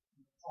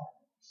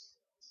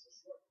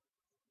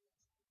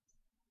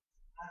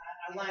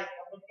 I'm going to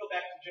go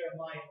back to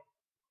Jeremiah.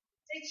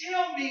 They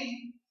tell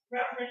me,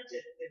 Reverend,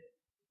 that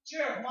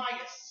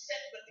Jeremiah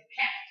sat with the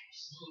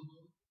captives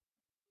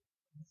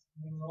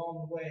when we were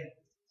on the way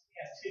to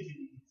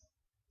captivity.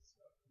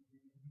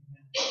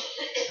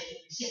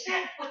 He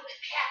sat with the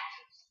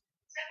captives.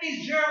 That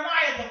means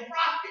Jeremiah the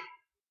prophet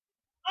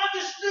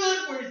understood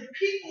where his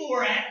people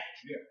were at.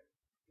 Yeah.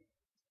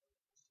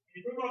 And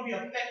if we're going to be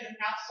effective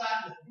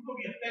outside, if we're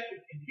going to be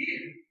effective in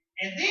here,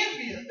 and then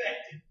be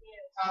effective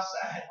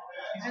outside.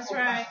 That's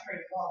right.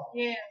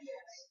 Yes.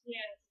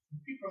 Yes.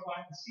 People are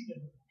going to see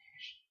them with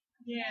passion.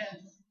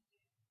 Yes.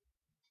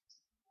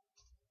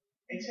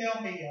 They tell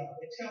me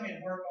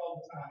at work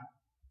all the time.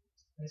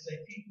 They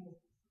say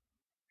people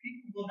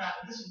will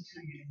not listen to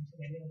you until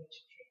they know that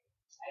you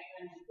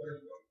care.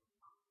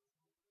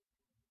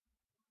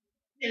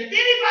 And if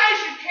anybody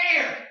should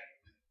care,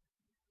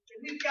 that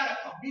we've got a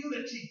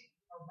community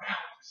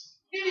around us.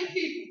 Many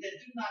people that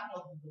do not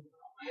know the Lord.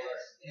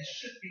 And it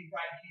should be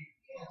right here.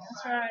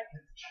 That's right.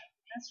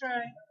 That's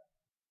right.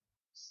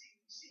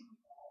 See,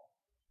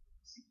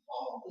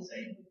 Paul was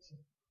able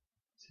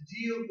to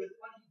deal with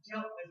what he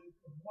dealt with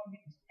because one, he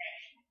was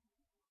passionate.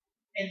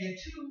 And then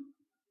two,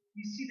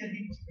 you see that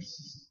he was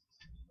persistent.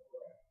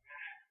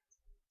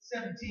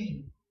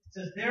 17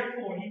 says,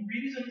 therefore he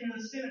reasoned in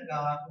the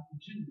synagogue with the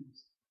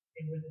Jews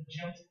and with the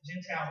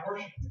Gentile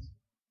worshippers,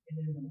 and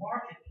in the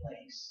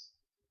marketplace,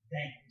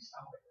 danced.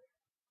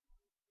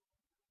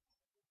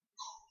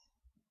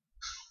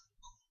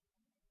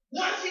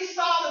 Once he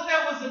saw that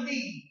there was a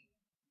need,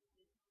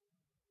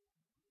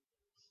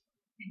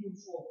 move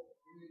forward.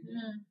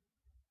 Mm.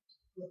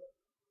 Look,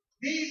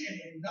 these,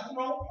 and nothing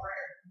wrong with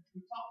prayer.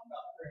 We talked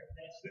about prayer.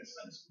 That's good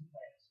Sunday school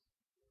class.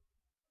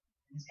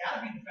 It's got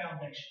to be the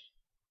foundation.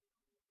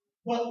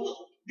 But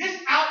look, this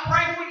I'll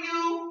pray for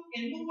you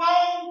and move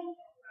on.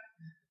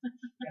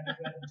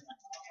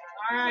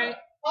 All right.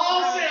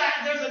 Paul said,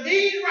 there's a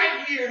need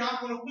right here, and I'm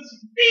going to put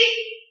some feet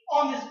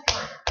on this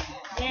prayer.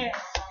 Yes.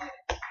 So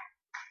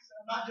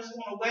I'm not just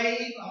going to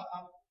wave.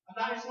 I'm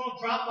not just going to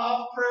drop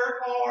off prayer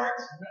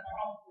cards. I'm not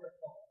wrong with prayer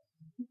cards.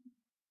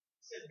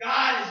 He said,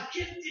 God has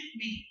gifted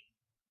me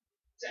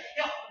to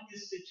help with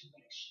this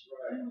situation.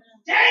 Right.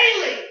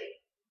 Daily,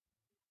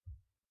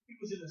 he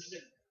was in the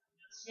city.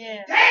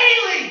 Yes.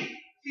 Daily,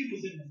 he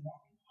was in the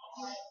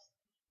market.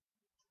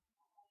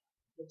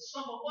 But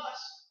some of us,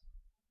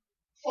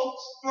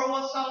 folks throw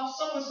us off.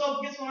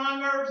 So-and-so gets on our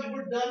nerves, and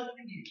we're done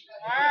for you.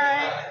 All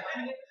right.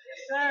 Yes,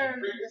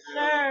 sir. Yes,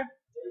 sir.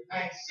 I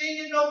ain't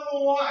singing no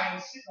more. I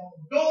ain't sitting on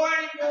the door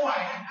anymore. I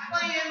ain't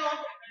playing on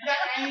that.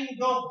 I ain't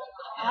going. All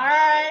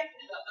right.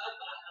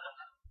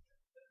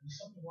 There's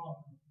something wrong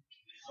with me.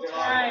 That's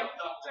right.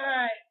 That's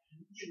right.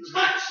 You're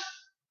touched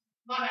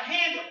by the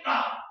hand of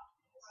God.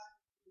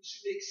 You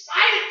should be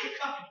excited to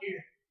come in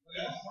here.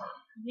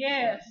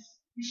 Yes.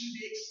 You should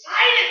be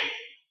excited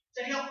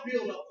to help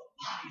build up the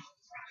body of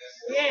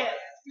Christ. Yes.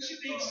 You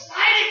should be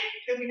excited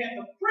that we have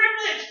the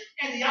privilege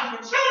and the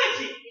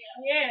opportunity.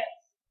 Yes.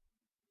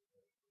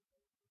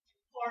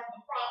 Part of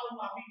the problem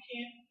why we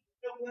can't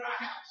build in our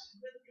house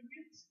and live in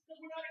communities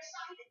because we're not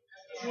excited.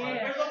 Yes.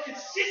 There's no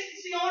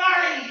consistency on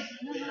our end.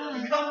 We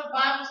come to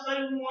Bible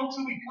study when we want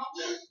to. We come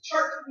to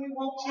church when we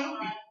want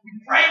to.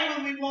 We pray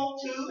when we want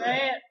to.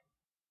 Say it.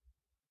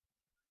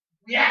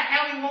 We act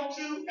how we want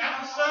to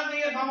after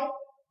Sunday at home.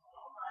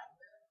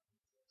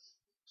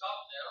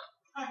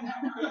 Paul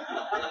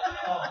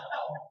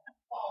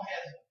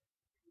has a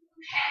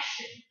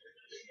passion.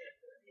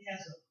 He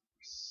has a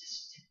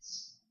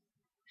persistence.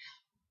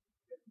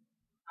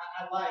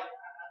 I like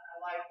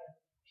the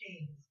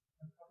king.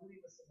 I believe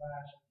it's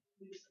Elijah.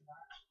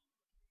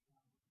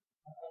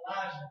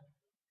 Elijah.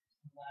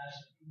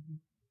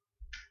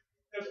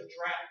 There's a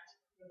drought.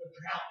 There's a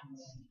drought in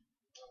the land.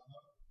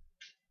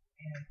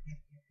 And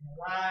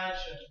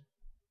Elijah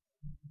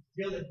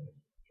dealing with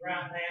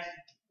drought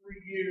lasted 3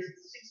 years and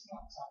 6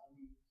 months, I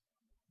believe.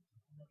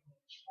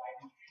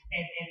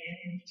 And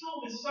he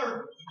told his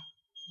servant,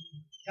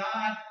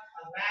 God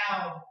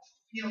allowed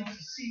him to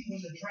see when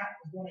the drought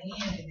was going to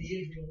end in the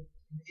Israel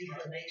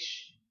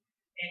nation.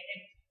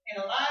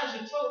 And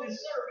Elijah told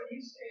his servant, he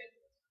said,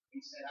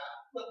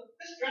 look,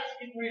 this drought's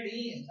getting ready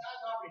to end.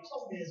 God's already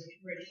told me it's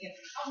getting ready to end.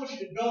 I want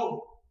you to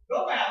go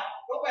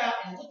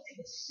out and look in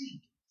the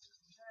sea.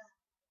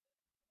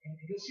 And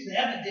you'll see the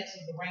evidence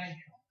of the rain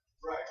coming.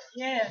 Right.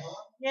 Yes.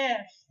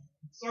 Yes.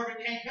 The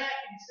servant came back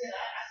and he said,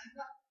 I see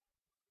nothing.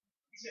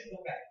 He said, go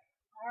back.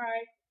 All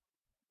right.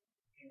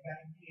 Came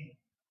back again.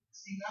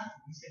 See nothing.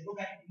 He said, go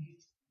back again.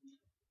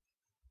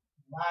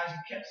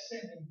 Elijah kept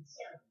sending the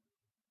servant.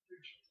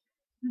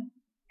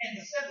 And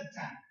the seventh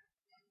time,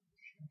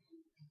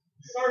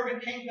 the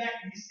servant came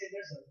back and he said,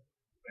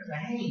 there's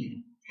a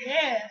hand.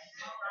 Yes.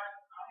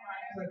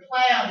 There's a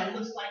cloud that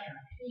looks like a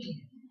hand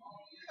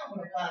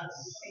coming up out of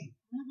the sea.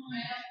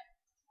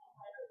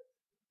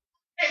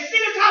 And see,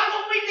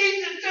 what we need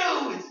to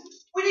do is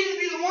we need to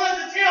be the ones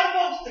to tell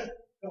folks to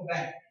go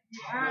back.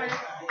 All right.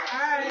 All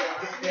right.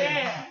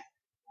 Yeah.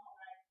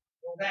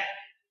 Go back.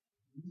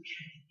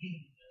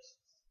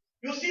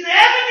 You'll see the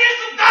evidence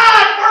of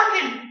God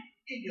working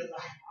in your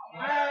life.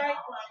 All right. You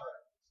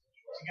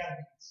gotta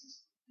be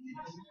consistent. You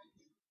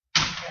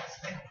gotta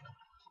stay.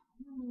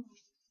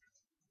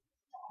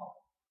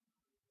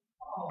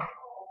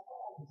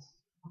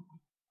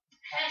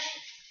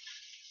 Passion.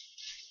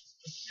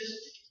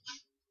 Persistent.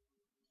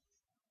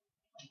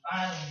 And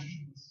finally, he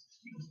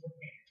was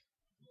prepared.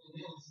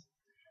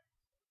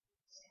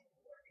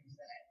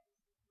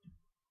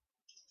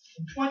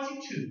 In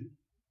 22,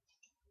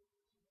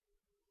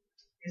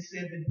 it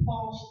said that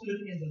Paul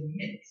stood in the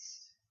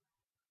midst.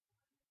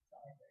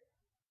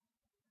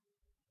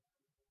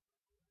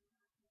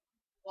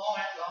 Long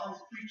after all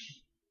his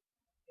preaching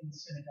in the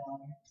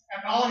synagogue,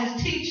 after all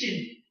his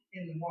teaching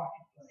in the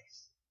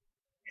marketplace,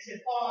 he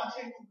said, Paul, I'll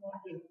tell you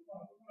what we're going to do. We're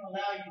going to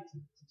allow you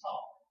to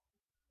talk.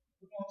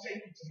 We're going to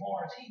take you to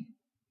Mars Hill.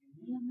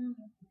 We're going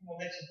to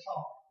let you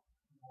talk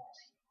to Mars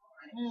Hill.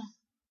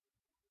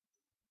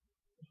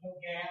 There's no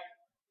gap.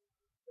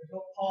 There's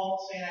no Paul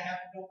saying I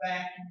have to go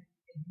back and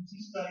do some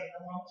study. I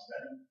want to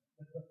study.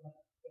 But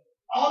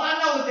all I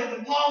know is that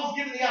when Paul was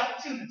given the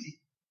opportunity,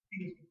 he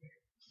was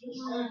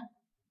prepared.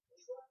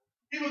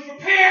 He was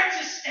prepared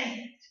to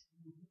stand.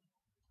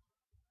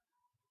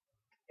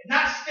 And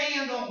not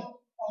stand on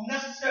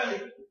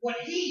necessarily what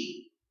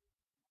he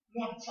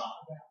wanted to talk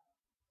about.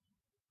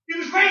 He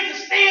was ready to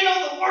stand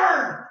on the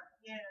word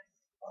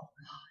of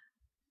God.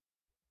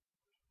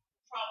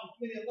 Probably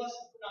many of us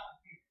are not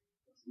prepared.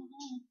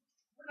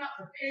 We're not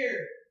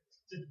prepared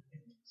to do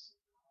this.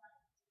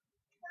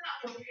 We're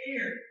not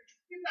prepared.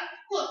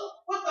 Look,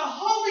 what the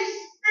Holy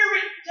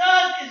Spirit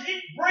does is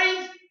it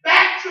brings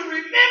back to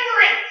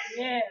remembrance.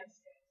 Yes.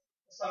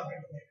 Let's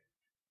celebrate that.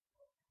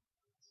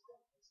 It's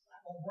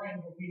not going to bring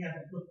what we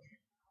haven't looked at.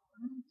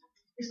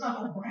 It's not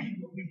going to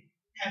bring what we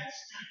haven't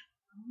studied.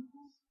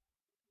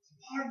 It's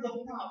part of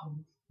the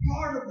problem,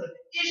 part of the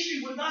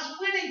issue with us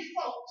winning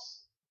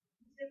folks.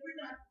 That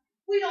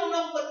we don't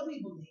know what we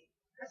believe.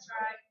 That's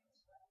right.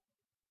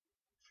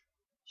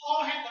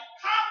 Paul had the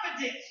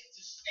confidence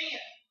to stand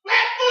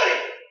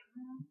flat-footed.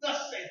 Thus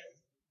saith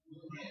the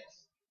Lord.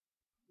 Yes.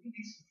 We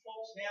need some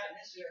folks now in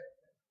this area.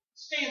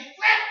 Stand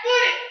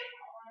flat-footed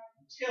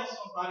and tell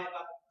somebody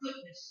about the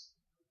goodness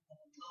of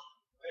God.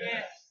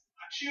 Yes.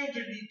 Our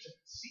children need to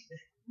see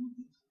that.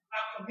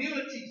 Our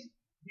communities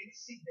need to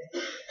see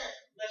that.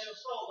 Bless your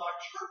soul. Our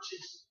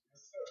churches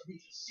need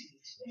to see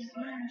this.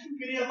 Too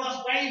many of us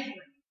wavering.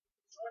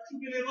 Too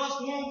many of us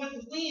going with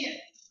the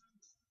wind.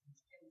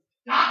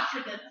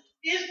 Doctrine that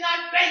is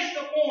not based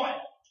upon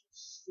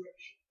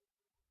Scripture.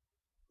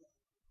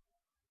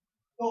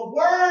 The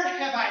word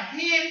have I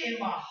hid in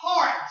my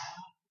heart,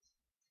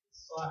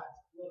 so I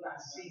will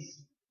not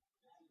cease.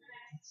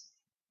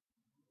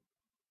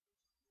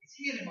 It's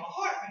hid in my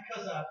heart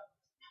because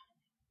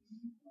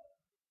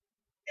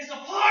it's a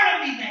part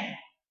of me now.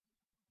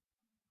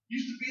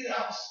 Used to be that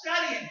I was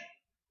studying it,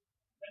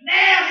 but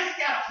now it's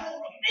got a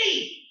hold of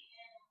me.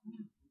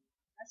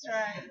 That's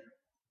right.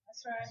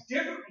 That's right. It's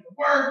different. The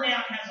word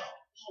now has a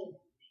hold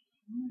of me.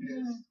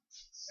 Mm-hmm.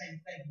 Same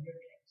thing in your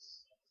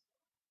case.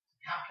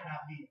 How can I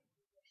be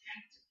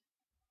effective?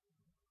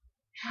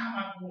 How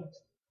am I going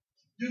to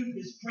do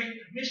this great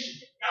commission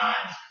that God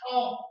has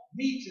called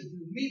me to do,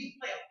 me to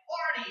play a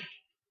part in,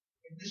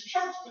 and this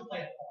church to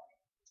play a part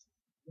in?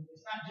 But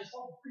it's not just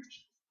on the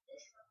preacher,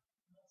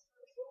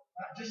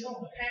 not just on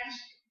the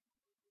pastor,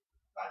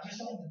 not just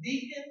on the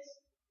deacons,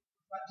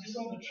 not just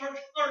on the church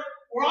clerk.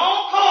 We're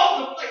all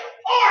called to play a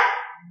part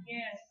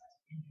Yes.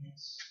 in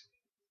this.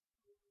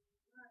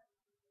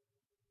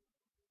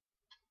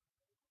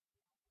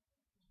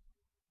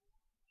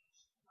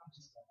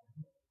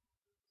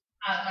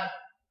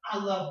 I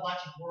love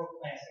watching world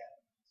class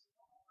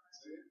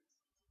athletes.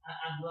 I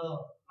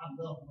love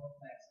world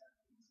class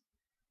athletes.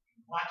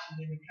 Watching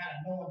them and kind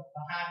of knowing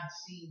behind the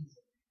scenes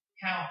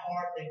how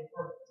hard they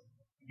work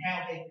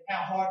and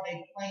how hard they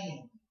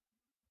plan,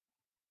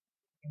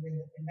 and then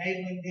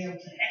enabling them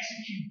to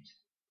execute.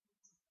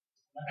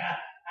 Like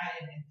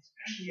and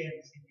especially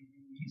as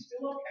he's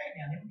still okay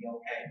now, he'll be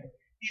okay. But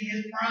in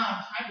his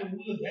prime, Tiger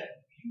Woods, that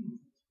was beautiful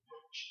to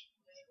watch.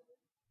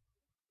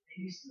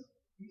 He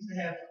used to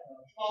have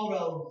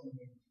photos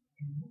and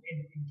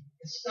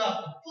stuff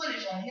and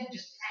footage on him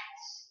just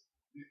practice.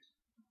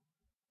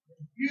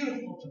 It's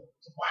beautiful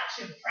to watch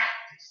him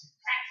practice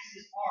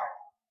his art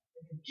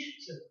and to get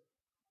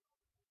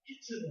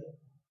to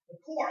the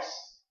course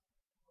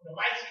when the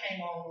lights came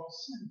on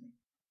Sunday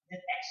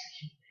and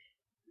execute that.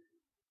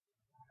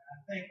 I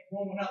think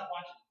growing up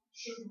watching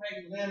Sugar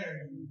Ray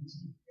Leonard and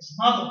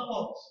some other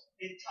folks,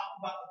 they talk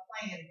about the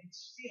plan and you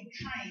see him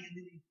train and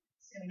then you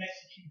see him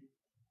execute it.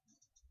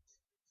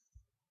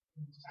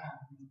 It's time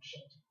to do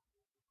showtime.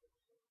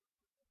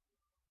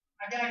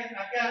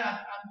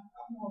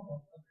 I'm more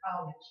of a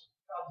college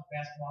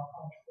basketball,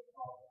 college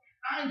football.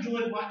 I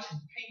enjoyed watching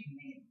Peyton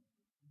Manning,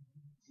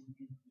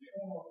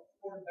 former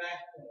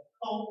quarterback for the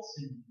Colts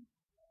and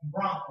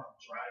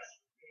Broncos, right?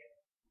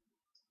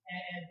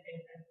 And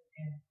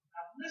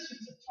I've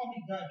listened to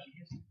Tony Dungy,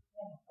 his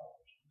former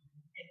coach,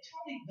 and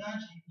Tony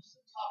Dungy used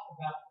to talk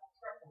about the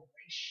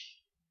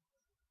preparation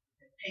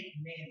that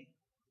Peyton Manning.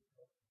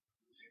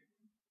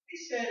 He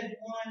said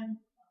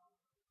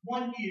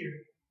one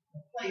year, a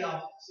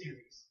playoff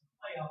series, a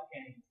playoff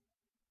game,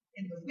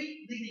 in the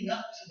week leading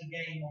up to the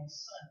game on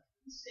Sunday,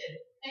 he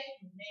said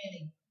Peyton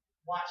Manning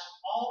watched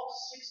all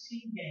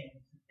 16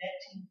 games that that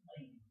team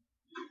played.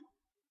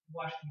 He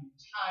watched the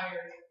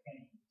entire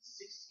game,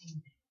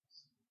 16 games.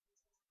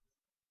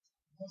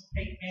 Once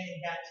Peyton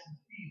Manning got to the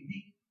field,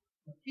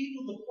 the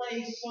people that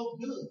played so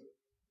good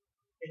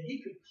that he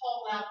could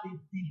call out the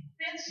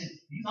defensive,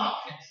 these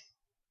offensive.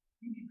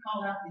 You can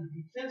call out the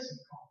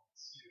defensive calls.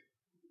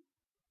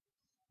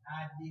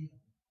 Idea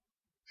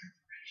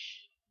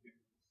preparation.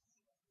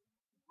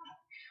 What a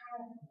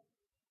powerful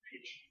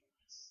picture for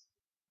us.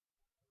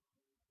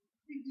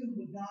 We do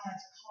what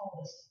God's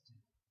called us to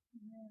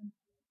do.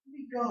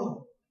 We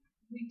go.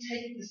 We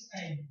take this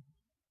thing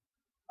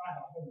by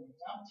the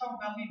horns. I'm talking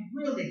about we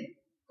really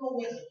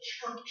go as a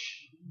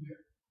church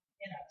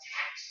and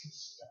attack some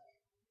stuff.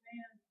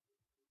 Man,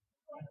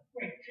 what a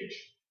great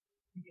picture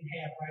we can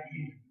have right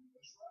here.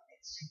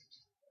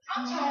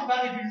 I'm talking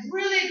about if you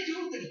really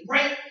do the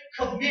Great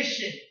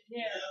Commission,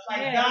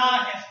 like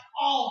God has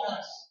called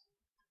us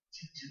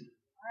to do.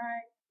 All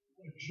right.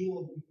 What a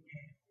jewel we can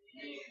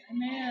have.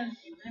 Amen.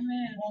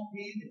 Amen. It won't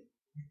be that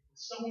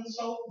so and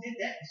so did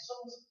that and so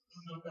and so.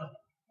 No.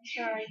 That's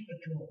right.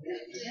 That's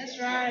That's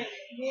right.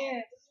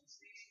 Yes.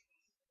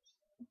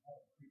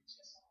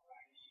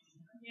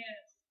 Yes.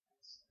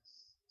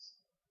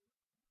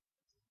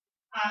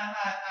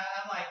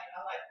 I like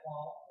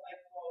Paul. I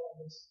like Paul on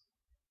this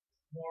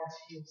Mars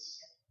Hill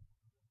set.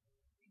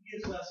 He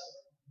gives us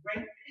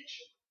great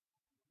picture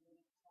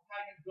of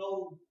how you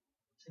go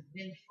to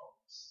win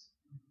folks,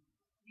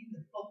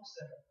 even folks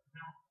that are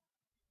not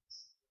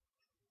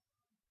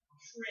a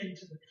friend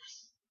to the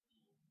gospel.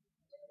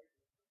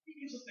 He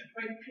gives us a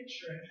great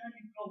picture of how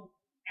you go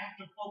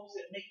after folks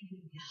that make you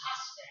be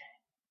hostile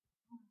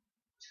to.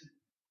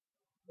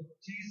 Look,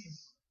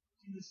 Jesus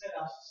said,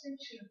 I've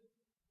sent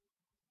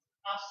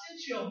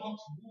you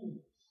amongst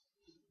wolves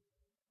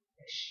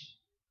as sheep.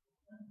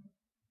 I'm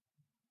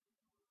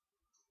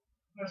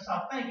going to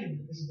stop thinking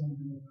that this is going to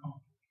be real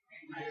comfortable.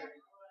 You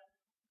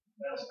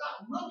better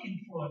stop looking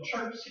for a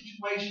church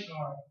situation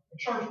or a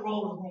church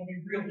role that's going to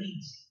be real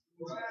easy.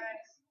 You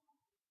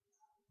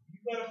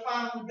better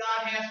find what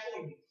God has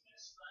for you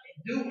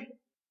and do it.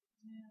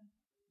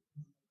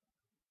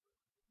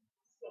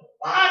 The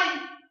body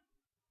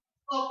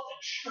of the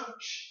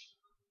church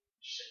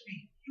should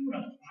be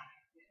unified.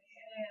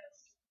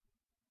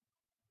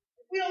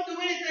 If we don't do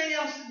anything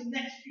else in the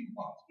next few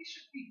months, we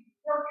should be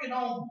working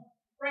on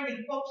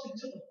bringing folks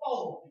into the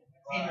fold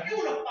and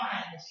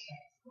unifying this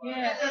thing.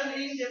 That doesn't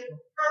mean that we're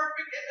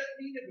perfect. That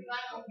doesn't mean that we're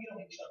not going to get on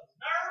each other's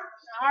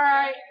nerves. All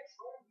right.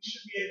 We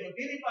should be able, if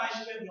anybody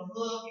should be able to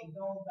hug and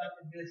go on about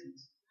their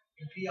business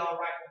and be all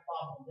right the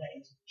following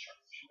days in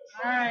church.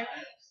 All right.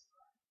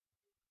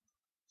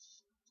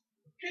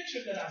 The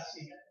picture that I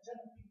see, the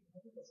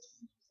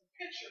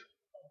picture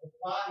of the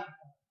body of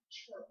the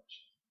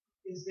church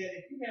is that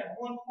if you have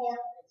one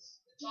part,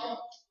 it's all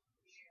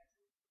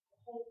the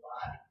whole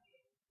body.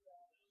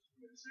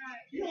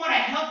 You want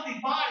a healthy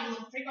body,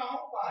 look, take our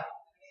own body.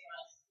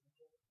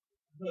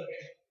 Look,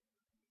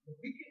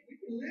 we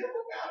can live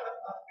without a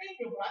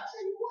finger, but I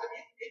tell you what,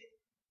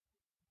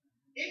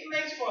 it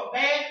makes for a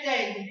bad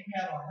day when you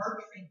have a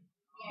hurt finger.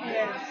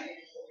 Yes.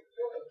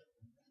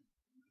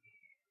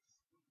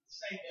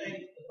 Same thing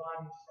with the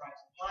body of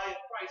Christ. The body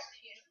of Christ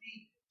can't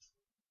be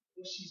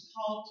what she's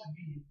called to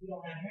be if we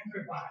don't have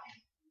everybody.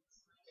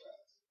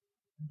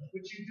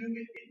 What you do,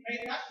 it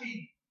may not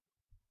be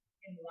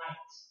in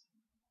light.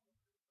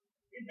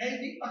 It may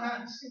be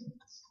behind the scenes.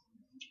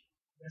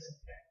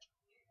 That's okay.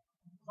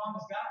 As long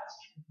as God's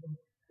true.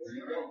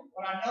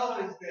 What I know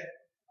is that,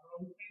 I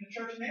don't know who's in the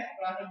church now,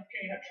 but I know you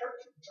can't have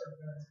church in the church.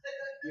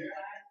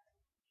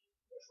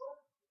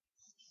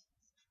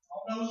 I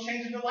don't know who's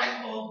changing the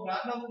light bulb, but I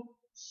know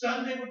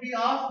Sunday would be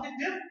awfully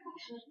difficult.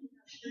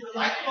 The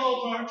light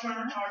bulbs aren't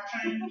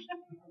changed.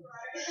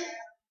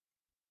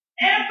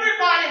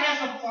 Everybody has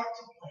a part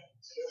to play.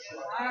 Some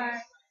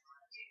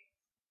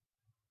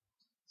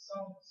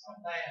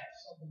laugh,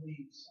 some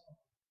believe,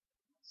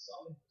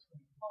 some in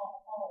between.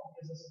 Paul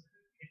gives us a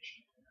good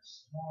picture.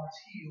 Mars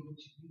heal what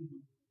you do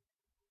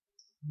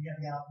when you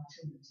have the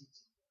opportunity to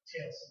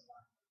tell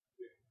somebody.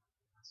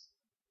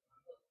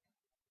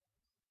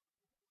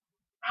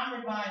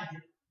 I'm reminded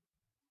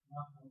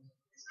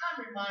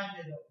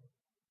of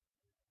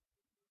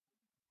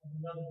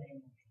another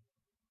man.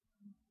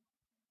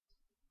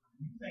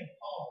 You think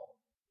Paul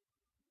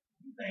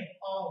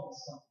was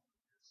something.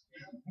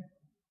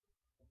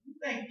 You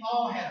think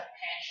Paul had a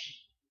passion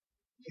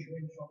to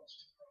bring folks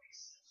to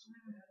Christ.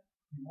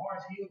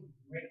 Mars Hill was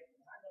great. I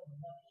know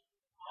another.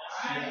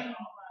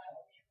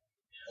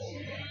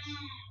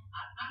 I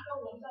know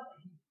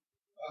another.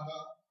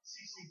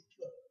 See,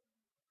 look.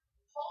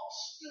 Paul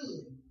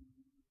stood.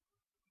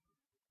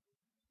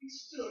 He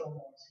stood on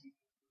Mars Hill.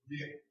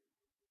 Yeah.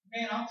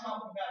 Man, I'm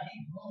talking about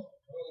he hung.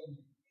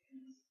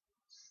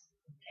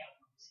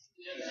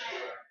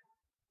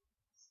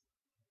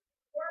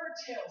 Word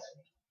tells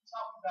me,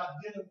 talking about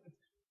dealing with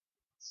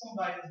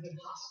somebody that's been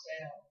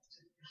hostile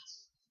to the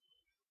gospel.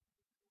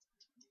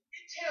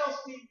 It tells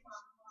me,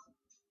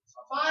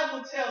 the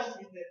Bible tells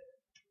me that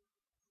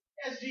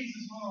as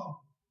Jesus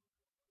hung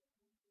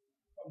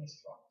from his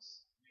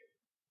cross,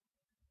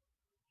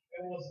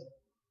 there was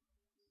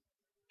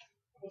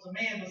a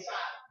man beside him,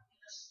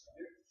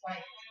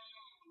 flanking him.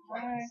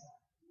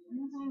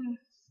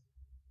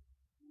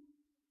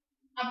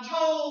 I'm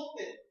told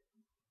that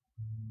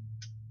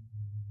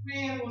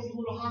man was a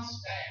little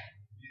hostile.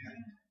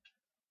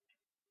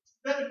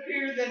 It doesn't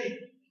appear that he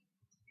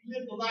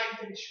lived the life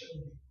that he should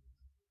have lived.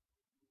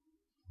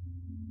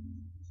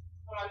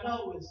 What I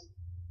know is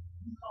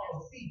you call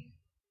him a thief.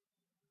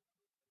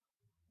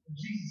 But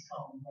Jesus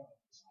called him brother.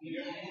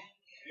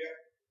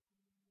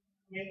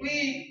 I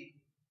mean,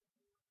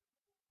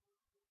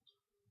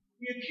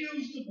 we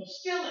accused him of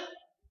stealing,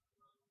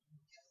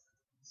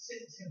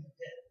 sentenced him to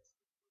death.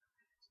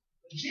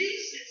 But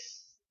Jesus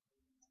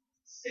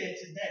said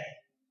today,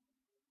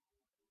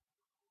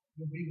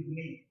 you'll be with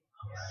me.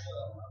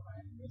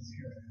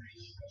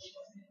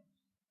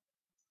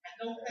 I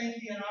don't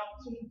think he had an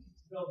opportunity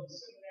to go to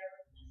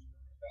seminary.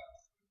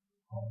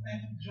 I don't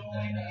think he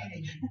joined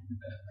any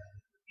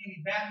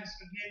Baptist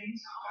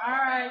committees. All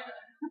right.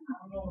 I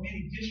don't know of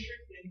any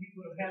district that he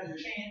would have had a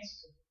chance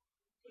to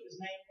put his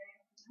name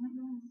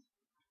down.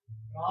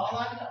 But all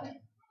I know is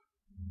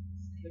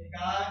that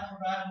God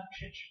provided a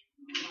picture.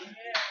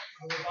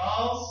 It was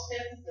all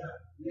said and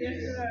done.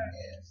 Yes, sir.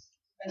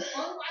 And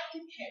unlike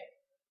the cat,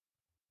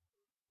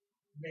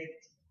 made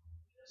it.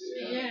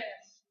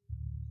 Yes.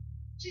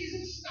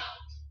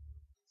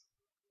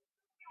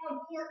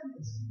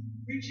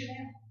 reaching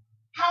out.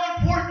 How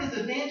important is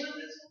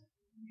evangelism?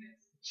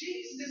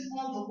 Jesus is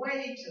on the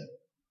way to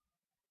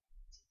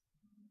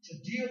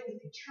deal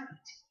with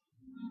eternity.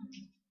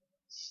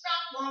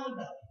 Stop long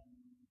enough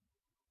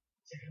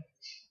to help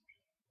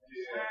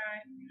you.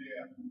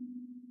 Yeah.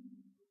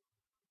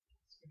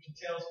 Scripture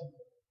tells me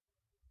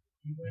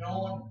he went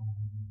on,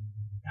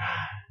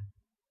 died,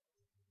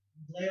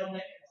 lay on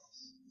that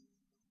cross.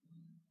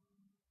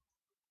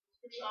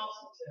 Scripture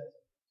also tells me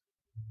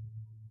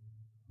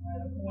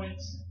at a point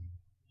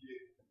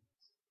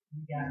we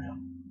got up.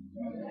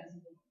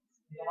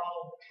 We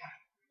all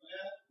kind.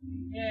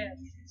 Yes.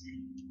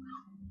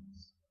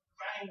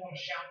 I didn't want to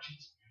shout you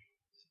tonight.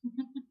 I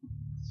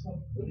just want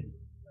to put it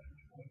right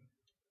before you.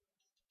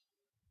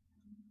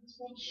 I just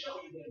want to show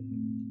you that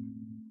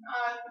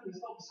God, through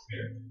His Holy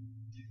Spirit,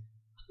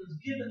 has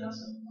given us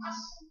an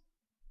awesome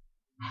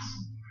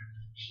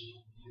privilege.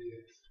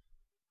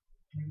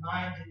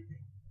 Reminded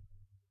them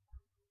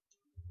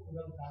who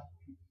love God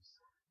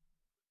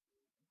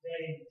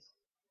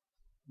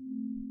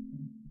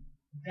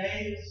the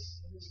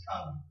days is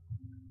coming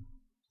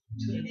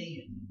to an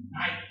end.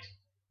 Night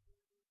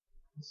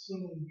will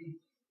soon be.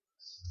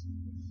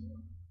 You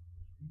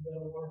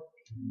better work.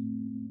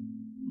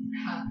 You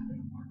have to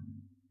work.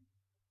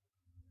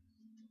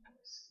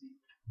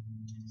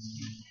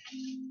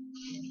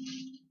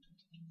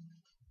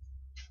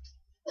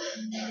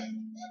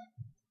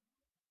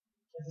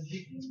 As a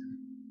deacon,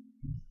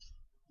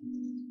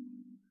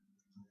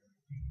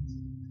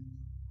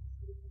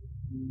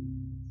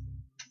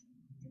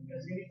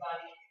 There's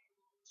anybody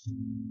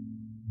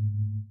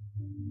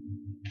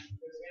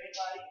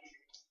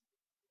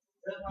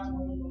that might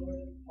know the Lord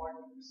and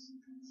pardon their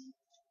sins.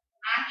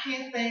 I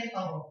can't think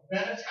of a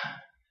better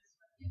time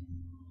than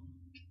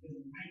the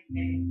right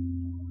name.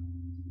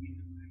 Maybe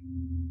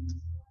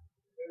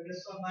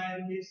there's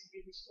somebody who needs to be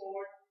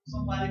restored,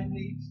 somebody who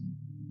needs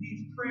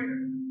prayer.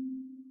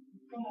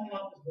 Come on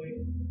up this way.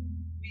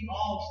 We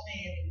all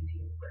stand in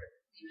need of prayer.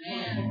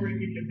 Come bring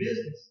in your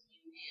business.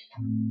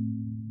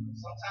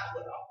 Sometimes,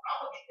 look, I'm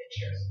going to get that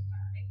chair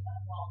sometime. Ain't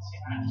nothing wrong with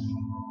saying, I just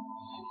want to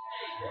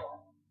go.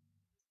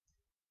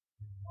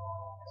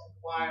 As the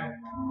choir.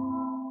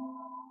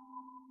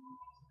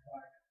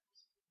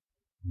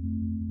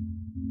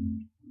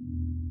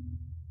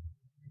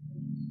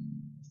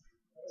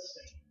 Let's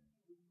sing.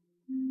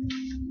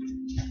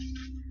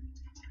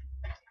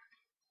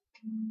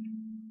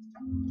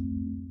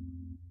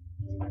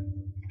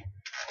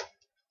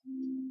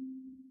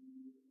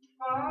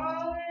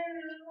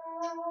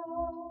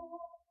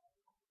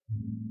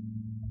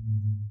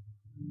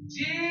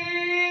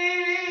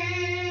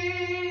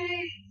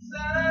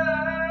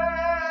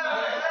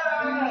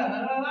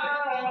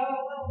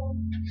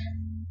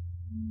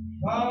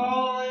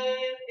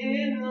 Falling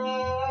in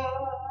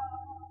love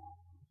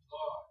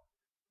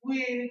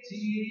with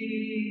Jesus.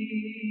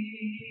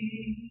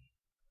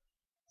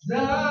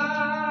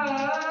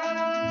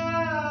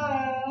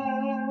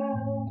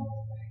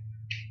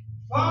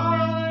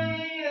 Falling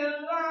in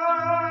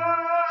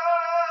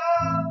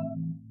love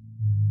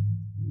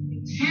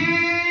with Jesus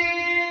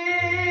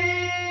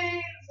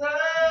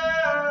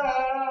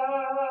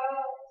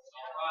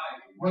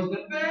was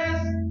the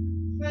best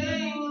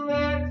thing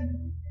that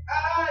I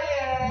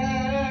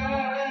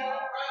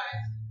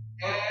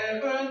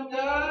ever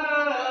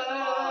done.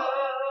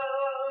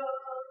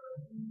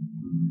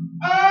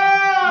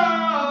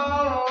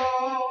 Oh,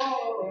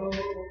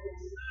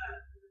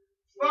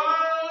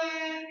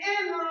 falling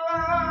in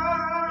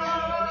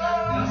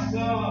love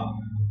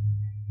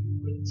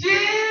with Jesus.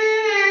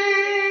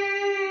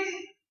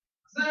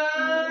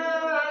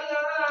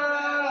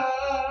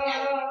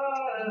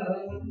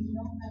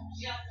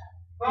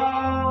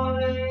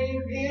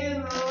 Falling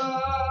in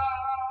love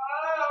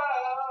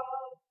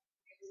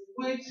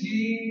with Jesus.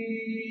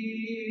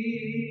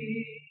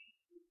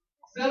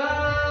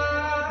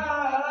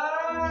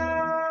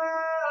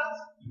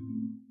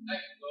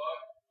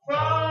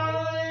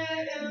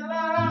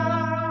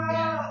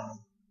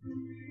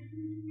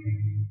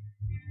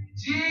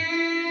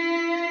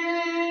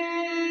 Falling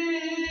in love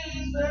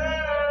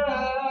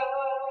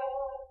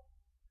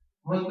with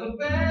Jesus was the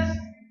best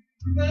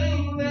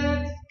thing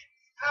that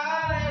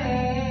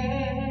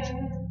I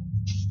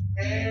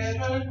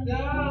ever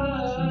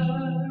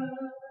done.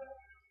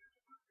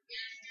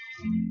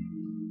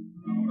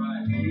 All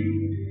right.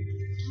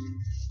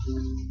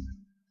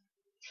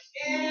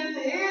 In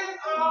His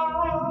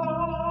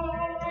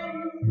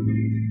arms,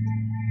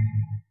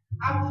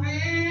 I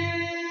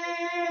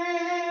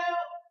feel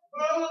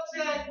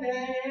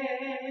protected.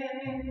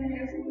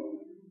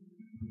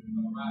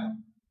 All right.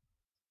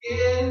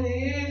 In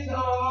His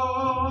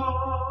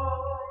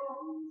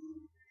arms,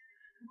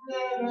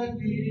 never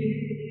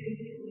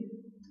did.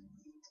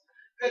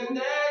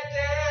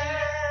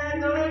 Connected,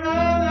 no.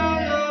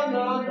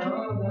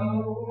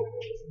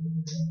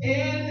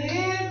 In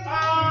His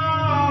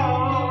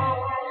arms,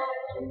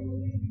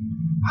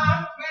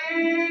 I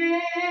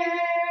feel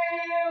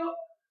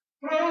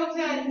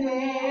protected.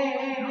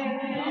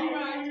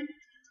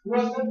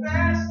 Was the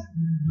best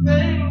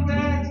thing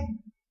that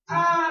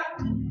I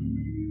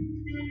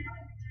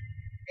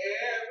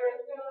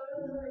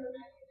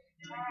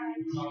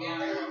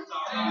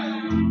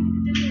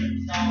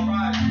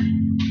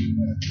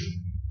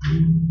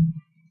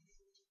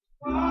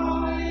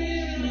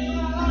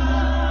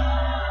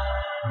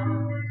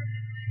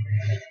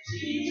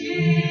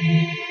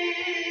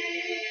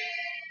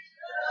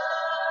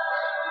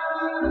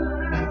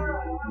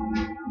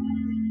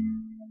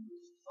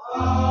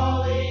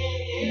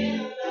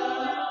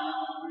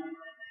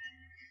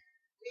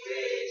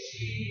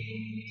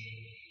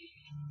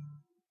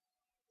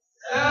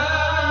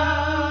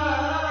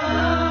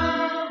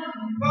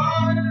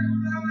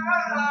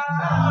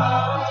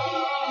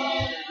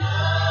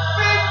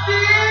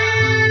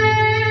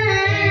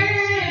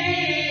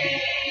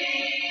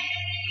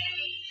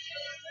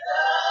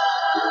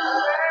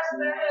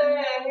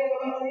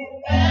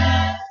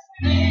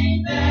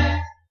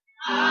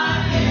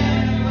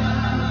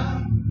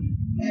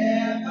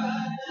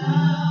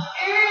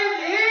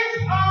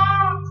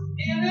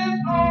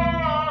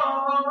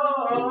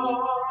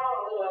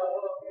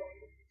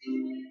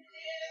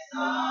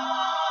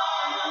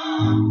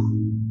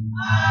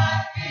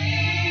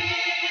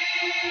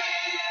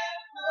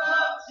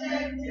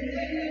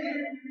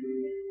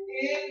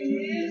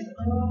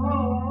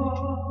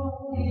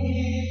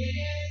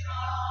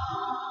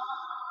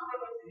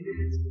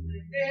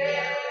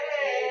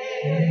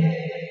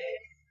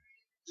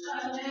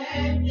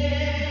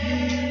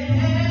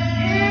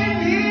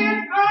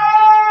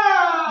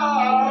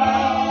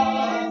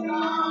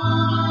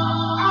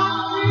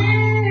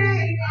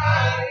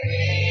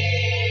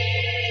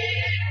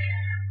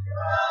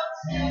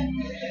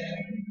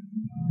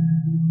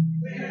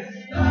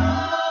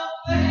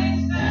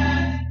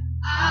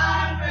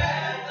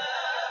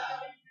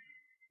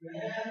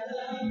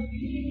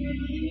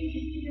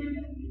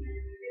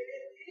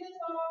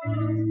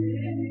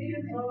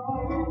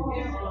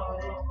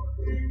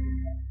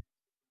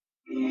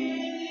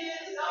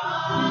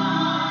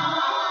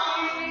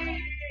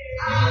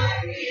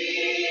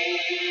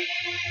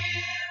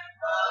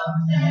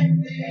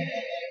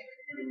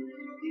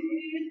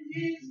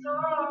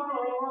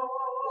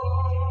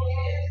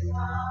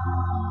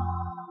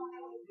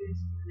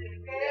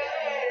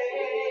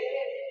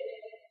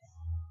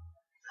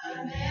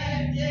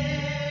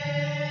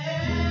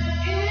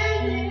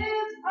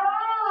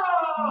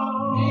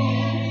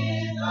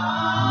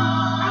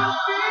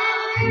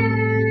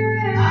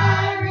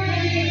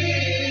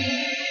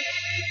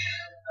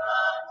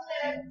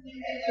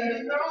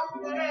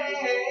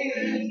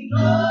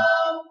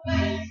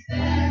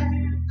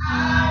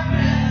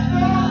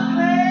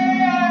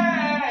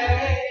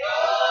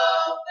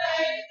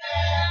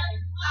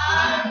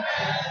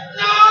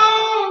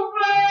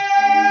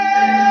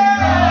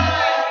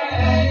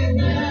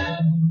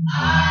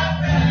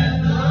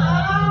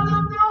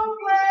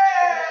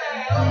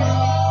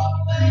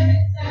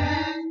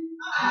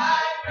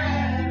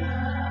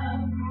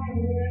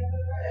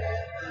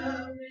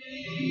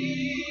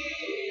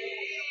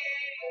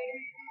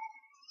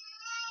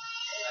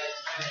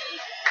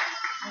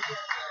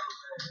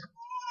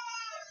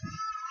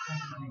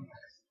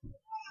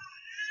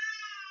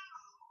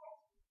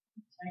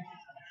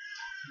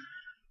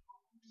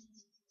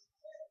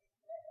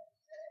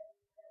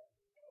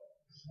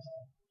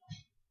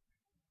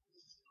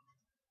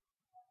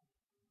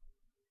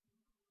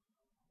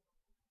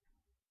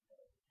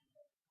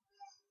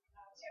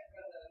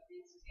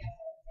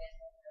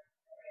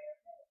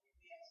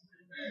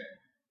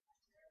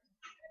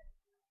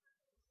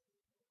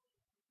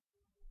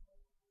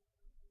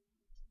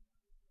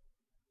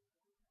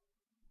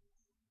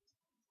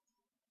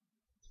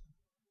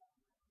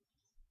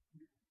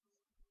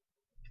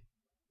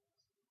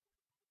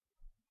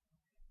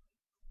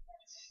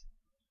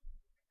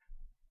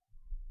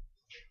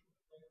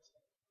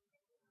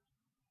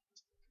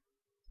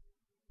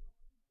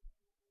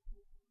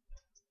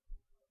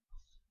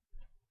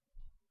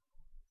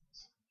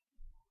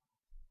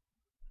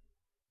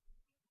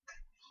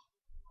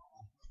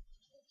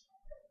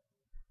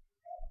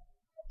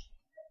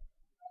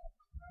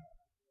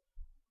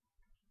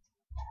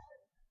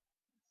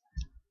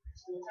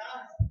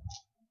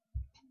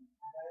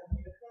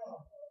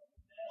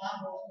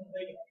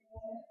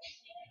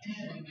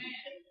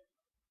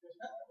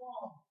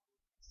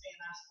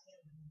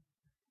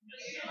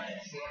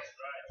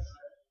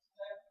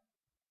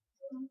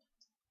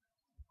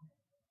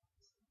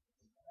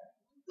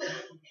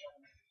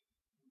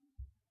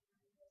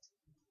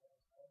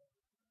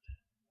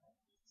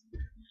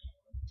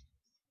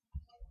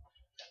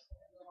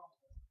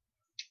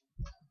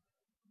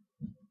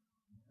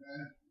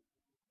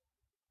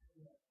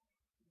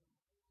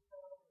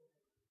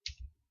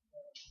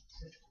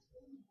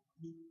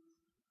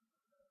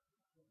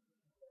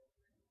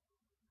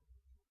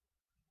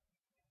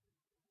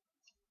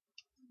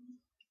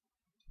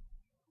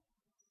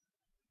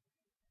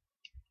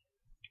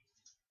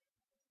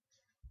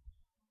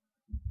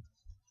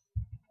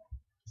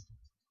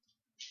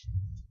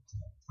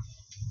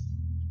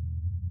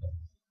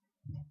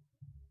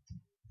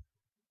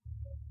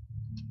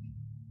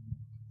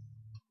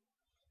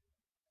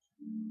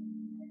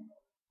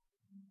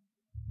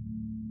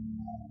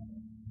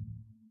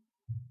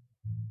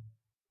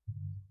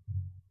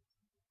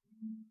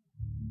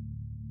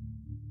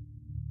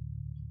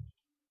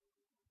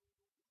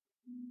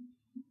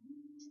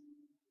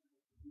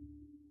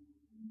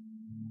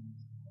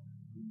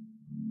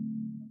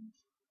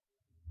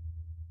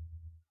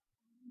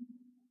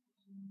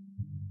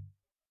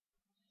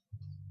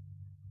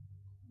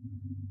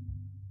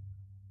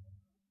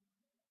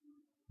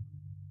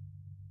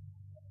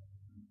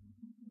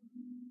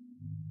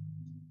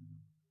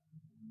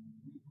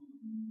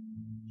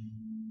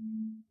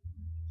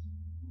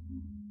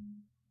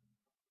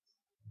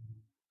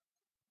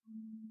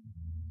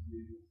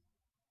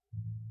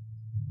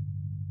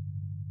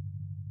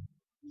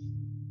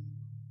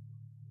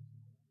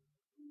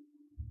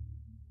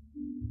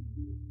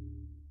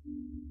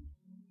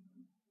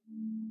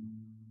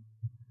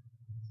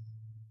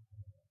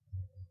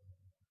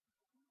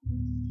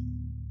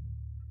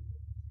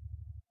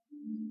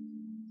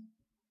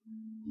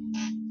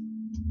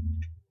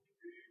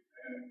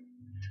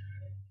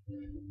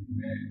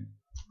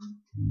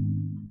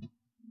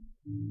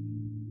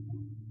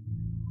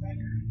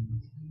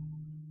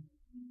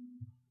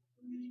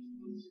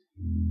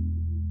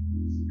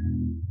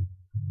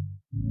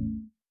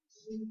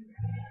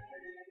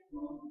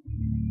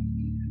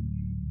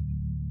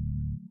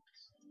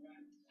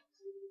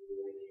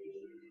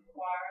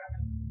Choir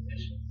and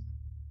musicians.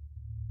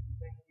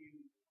 Thank you.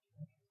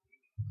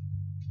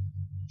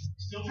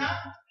 Still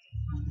time?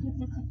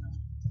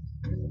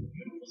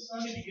 Beautiful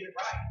Sunday to get it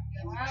right.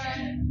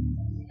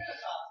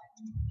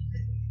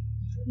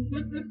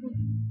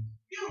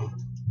 Beautiful,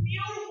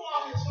 beautiful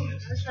opportunity.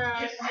 That's right.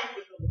 Get right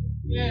with the Lord.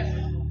 Yes.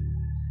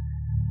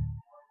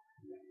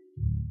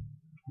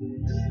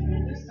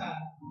 This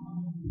time,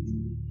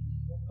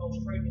 we'll go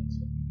straight into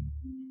it.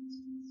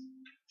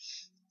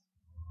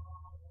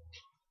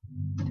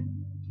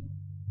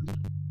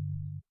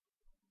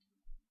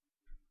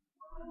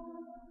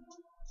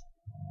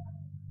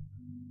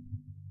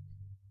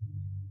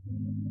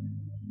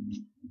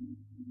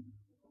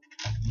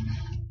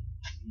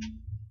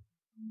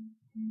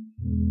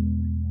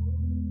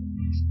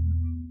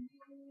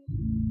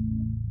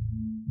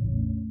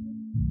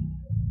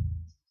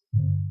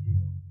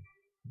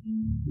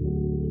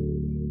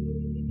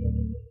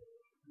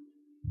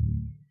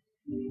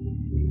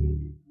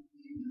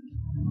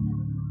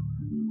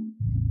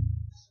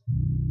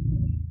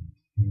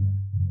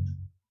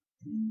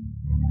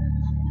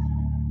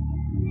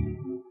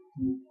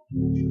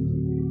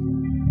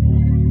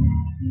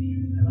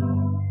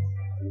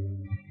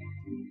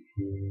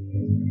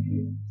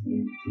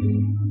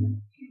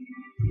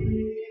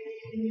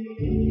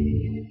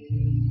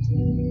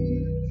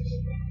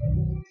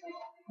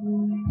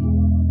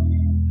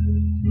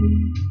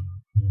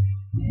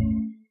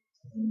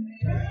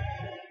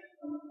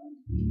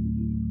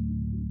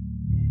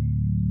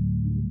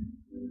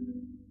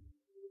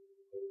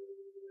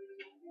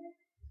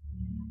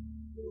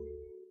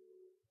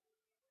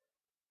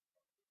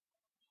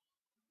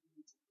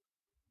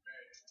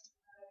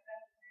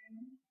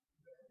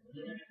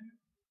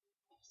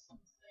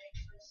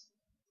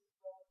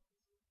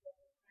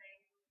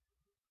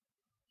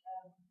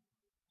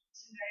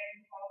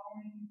 Today,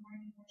 following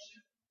morning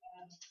worship,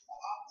 the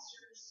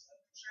officers of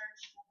the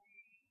church will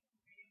be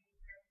reading the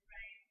prayer of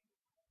faith.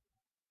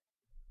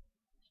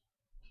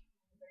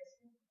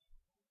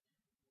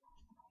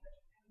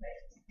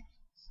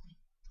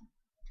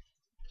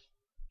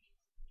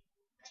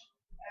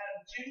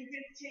 June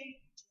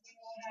 15th, we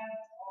will have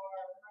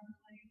our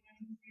monthly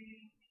women's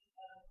meeting.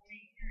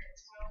 Meet here at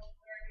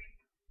 12:30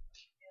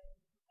 in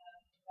the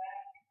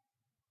back.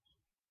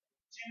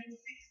 June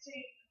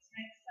 16th,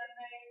 next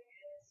Sunday,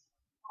 is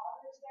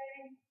Father's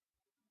Day.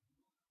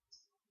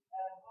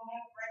 We'll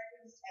have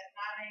breakfast at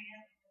 9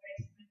 a.m. in the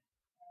basement.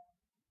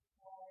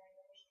 Following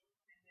worship,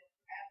 and then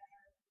after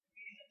the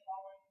meeting and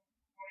following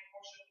morning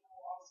worship,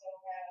 we'll also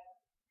have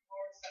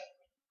Lord's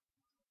Supper.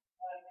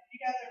 If you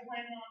guys are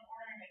planning on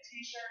ordering a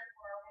T-shirt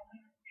for our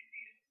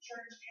 150th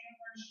church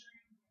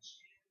anniversary, which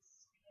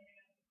is coming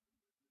up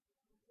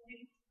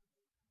quickly,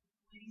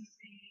 please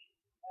see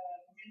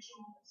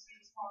Mitchell as soon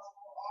as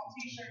possible. All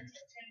T-shirts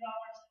are $10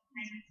 and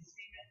payment to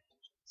Stephen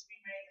to be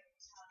made at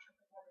the time of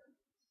the order.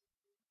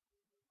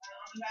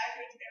 On the back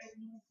of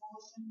everyone's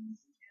bulletins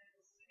is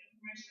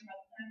information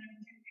about the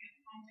 150th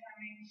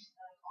homecoming.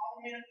 All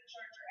the men of the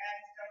church are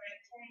asked to donate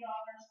 $20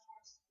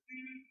 towards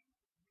food.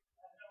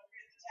 Don't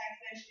forget the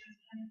taxation is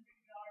 $150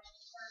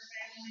 per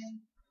family.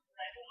 And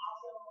I can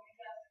also, you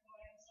guys can go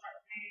ahead and start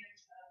paying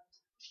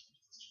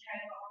Sister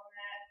Kayla on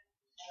that,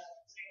 so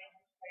you don't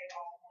have to pay it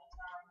all at one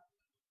time.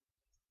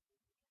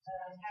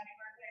 Happy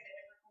birthday to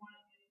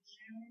everyone in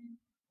June.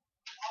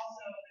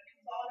 Also, the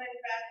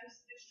Consolidated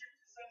Baptist District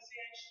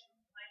Association,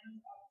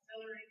 Layman's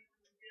Auxiliary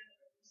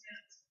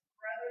presents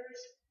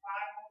Brothers,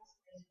 Bibles,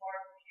 and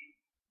Barbecue.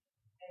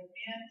 And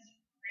men's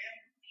Rib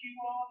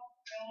Q-Off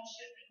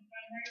Fellowship and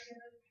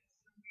Fundraiser is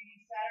going to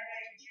be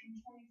Saturday, June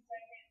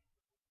 22nd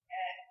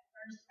at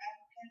First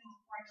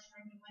African Christ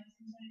Room in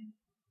Lexington. $5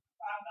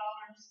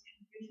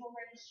 individual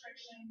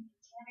registration,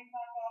 $25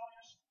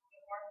 for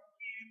the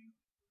barbecue.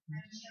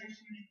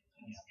 Registration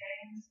includes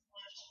games,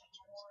 lunch, and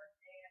more.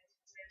 And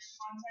there's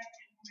contact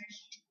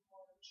information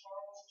for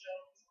Charles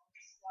Jones on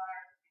this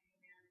flyer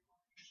if anyone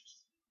is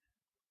interested in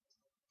that.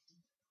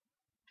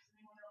 Does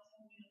anyone else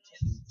have any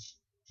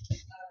announcements?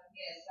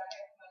 Yes, I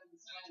have one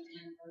sign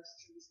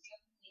anniversary.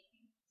 Still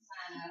thinking to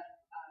sign up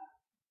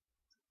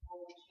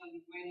for what's going to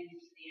be running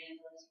into the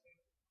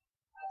anniversary.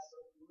 So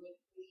if you would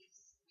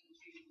please make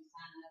sure you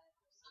sign up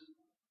for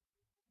something.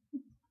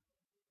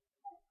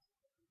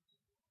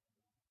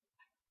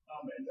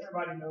 As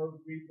everybody knows,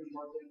 we've been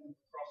working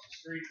across the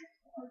street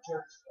on our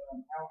church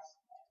house,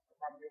 our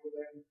property over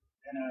there,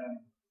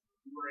 and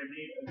we were in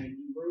need of a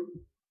new roof.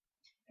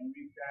 And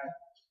we've got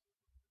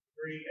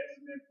 2023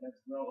 estimate that's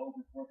well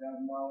over $4,000.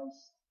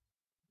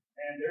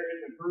 And there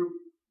is a group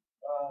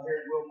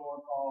here in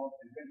Wilmore called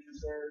Adventure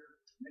Serve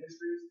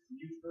Ministries, a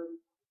youth group,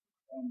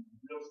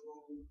 middle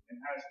school and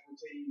high school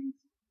teams,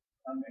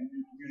 and do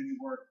community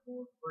work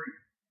for free.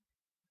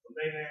 So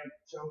they have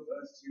chose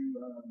us to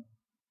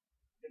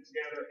get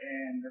together,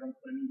 and they're going to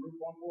put a new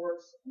roof on for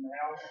us in the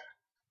house.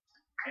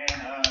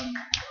 And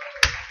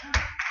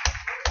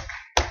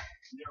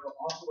they're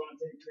also going to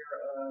take care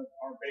of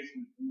our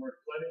basement from where it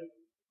flooded.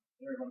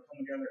 They're going to come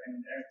together and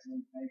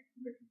actually make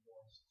the basement for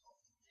us.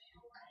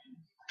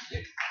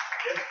 Yep.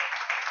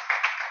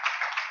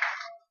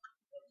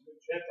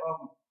 That's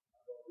awesome.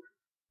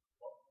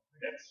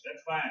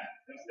 That's fine.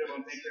 They're still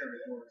going to take care of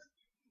it for us.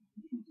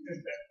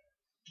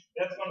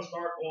 That's going to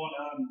start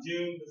on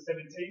June the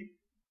 17th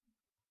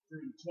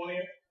through the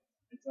 20th.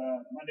 It's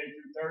Monday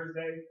through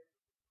Thursday,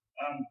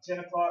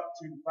 10 o'clock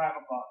to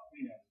 5 o'clock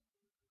p.m.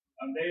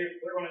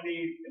 We're going to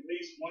need at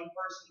least one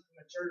person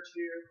from the church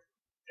here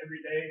every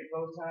day at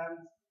those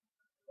times.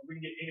 If we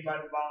can get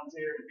anybody to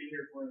volunteer to be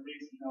here for at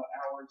least an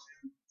hour or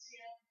two.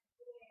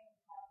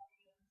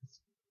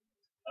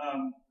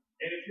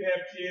 And if you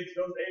have kids,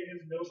 those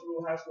ages, middle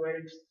school, high school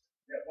age,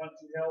 that want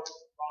to help,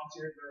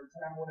 volunteer for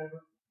time,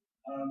 whatever,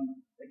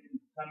 they can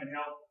come and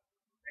help.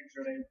 Make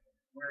sure they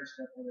wear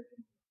stuff where they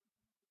can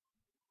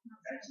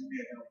actually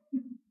be a help.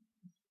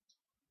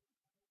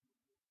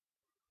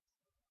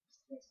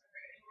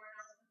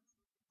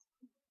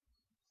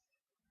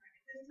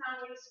 This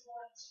time we just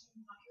want to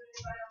not put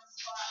anybody on the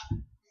spot. We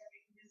have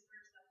any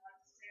visitors that would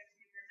like to say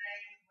your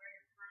name and where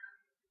you're from.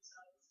 So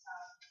it's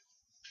time.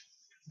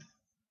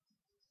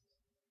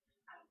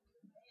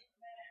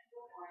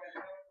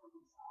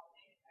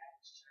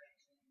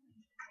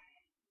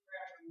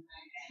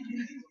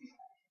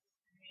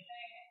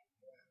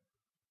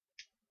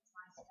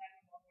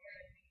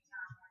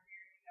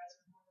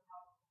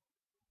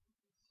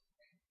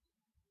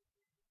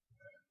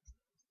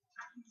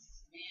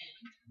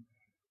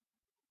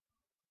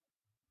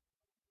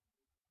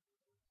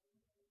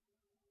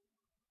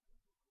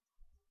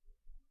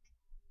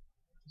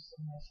 So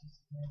much is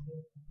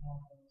providing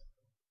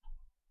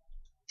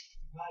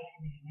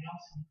the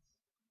announcements.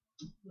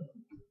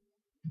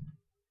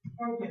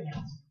 Program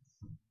announcements.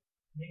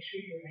 Make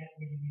sure you're at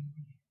where you need to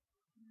be.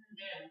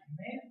 Amen.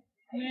 Amen.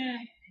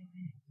 Amen.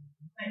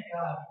 Thank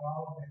God for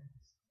all of that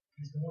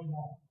is going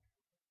on.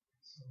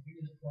 So we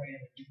just pray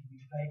that we can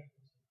be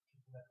faithful to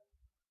what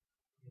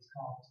He has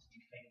called us to be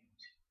faithful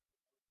to.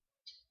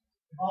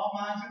 If all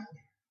minds are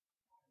clear.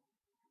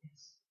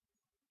 Yes.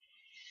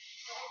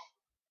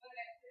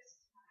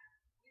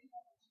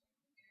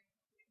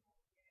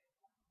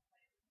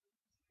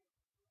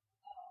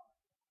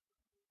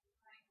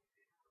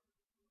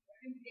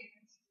 We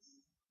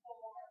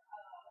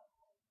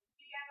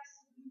got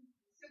some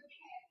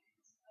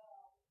cabinets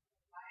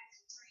by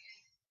his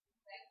friend.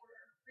 They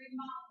were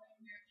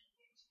remodeling their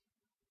kitchen,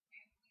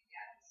 and we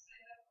got it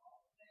set up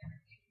over there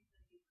in the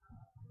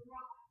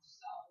garage.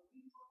 So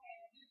we will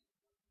have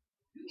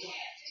new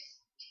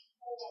cabinets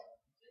for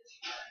the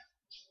church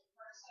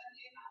for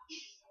Sunday night.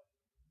 So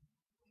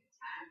when the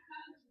time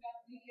comes, we're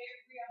going to be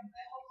every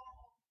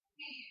available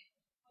hand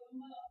put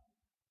them up.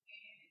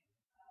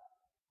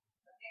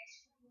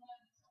 Extra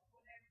ones or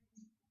whatever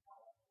in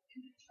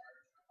the church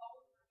or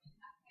over in the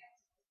house,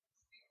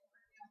 still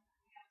working on the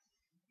house.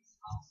 He's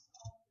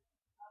also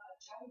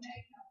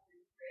donating a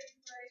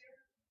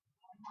refrigerator,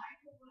 a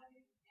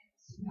microwave, and a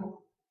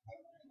stove.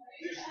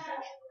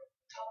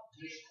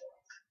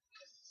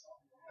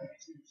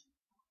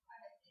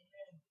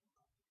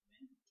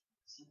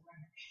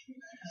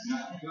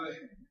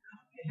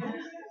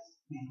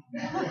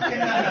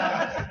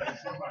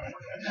 That's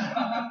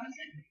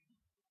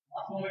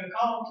what we're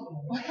called to.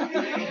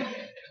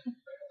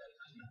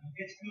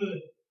 It's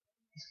good.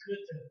 It's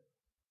good to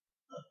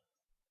look.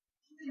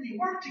 We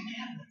work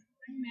together.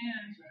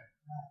 Amen.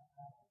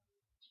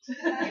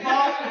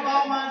 If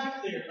all minds are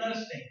clear, let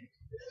us stand.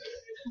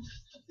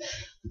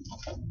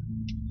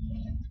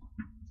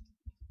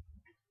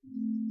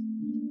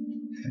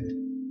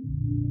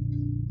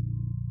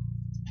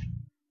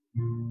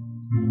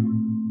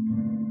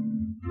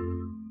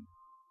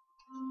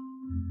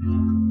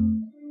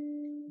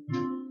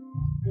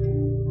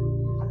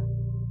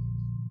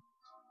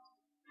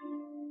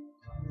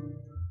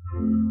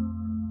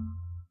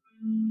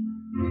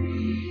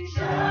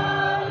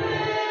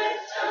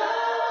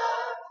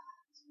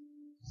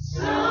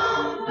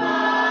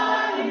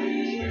 Somebody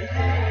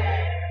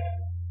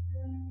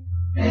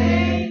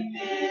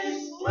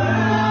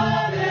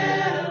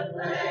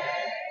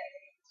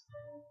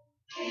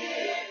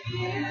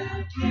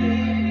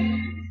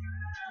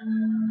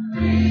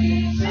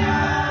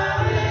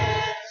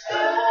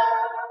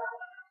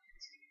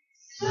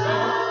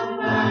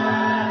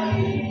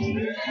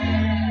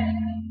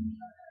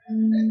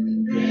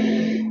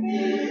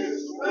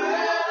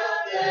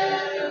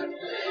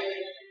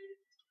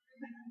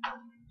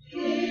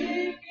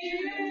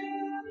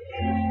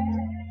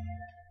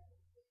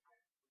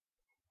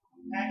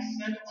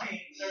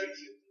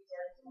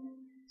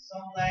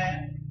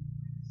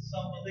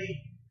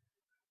believe.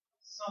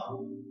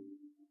 Some.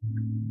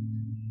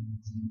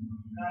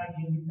 God,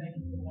 you thank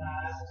you for the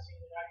eyes of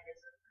seeing our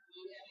ears.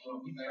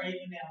 We pray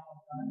you now,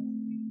 Father God, in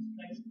this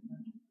place of your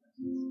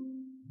presence.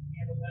 We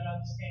have a better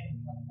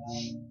understanding, Father God,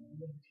 of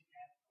what you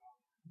have for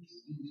us.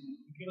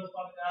 You give us,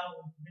 Father God,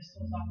 when we miss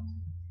those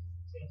opportunities,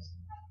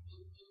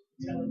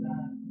 tell us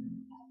God.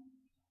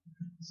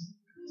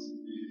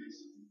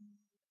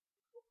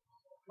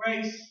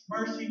 Grace,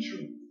 mercy,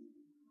 truth.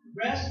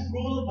 Rest,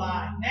 rule,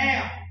 abide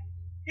now,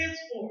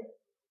 henceforth,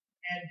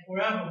 and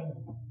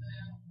forevermore.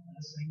 Let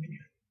us sing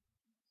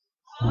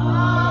together.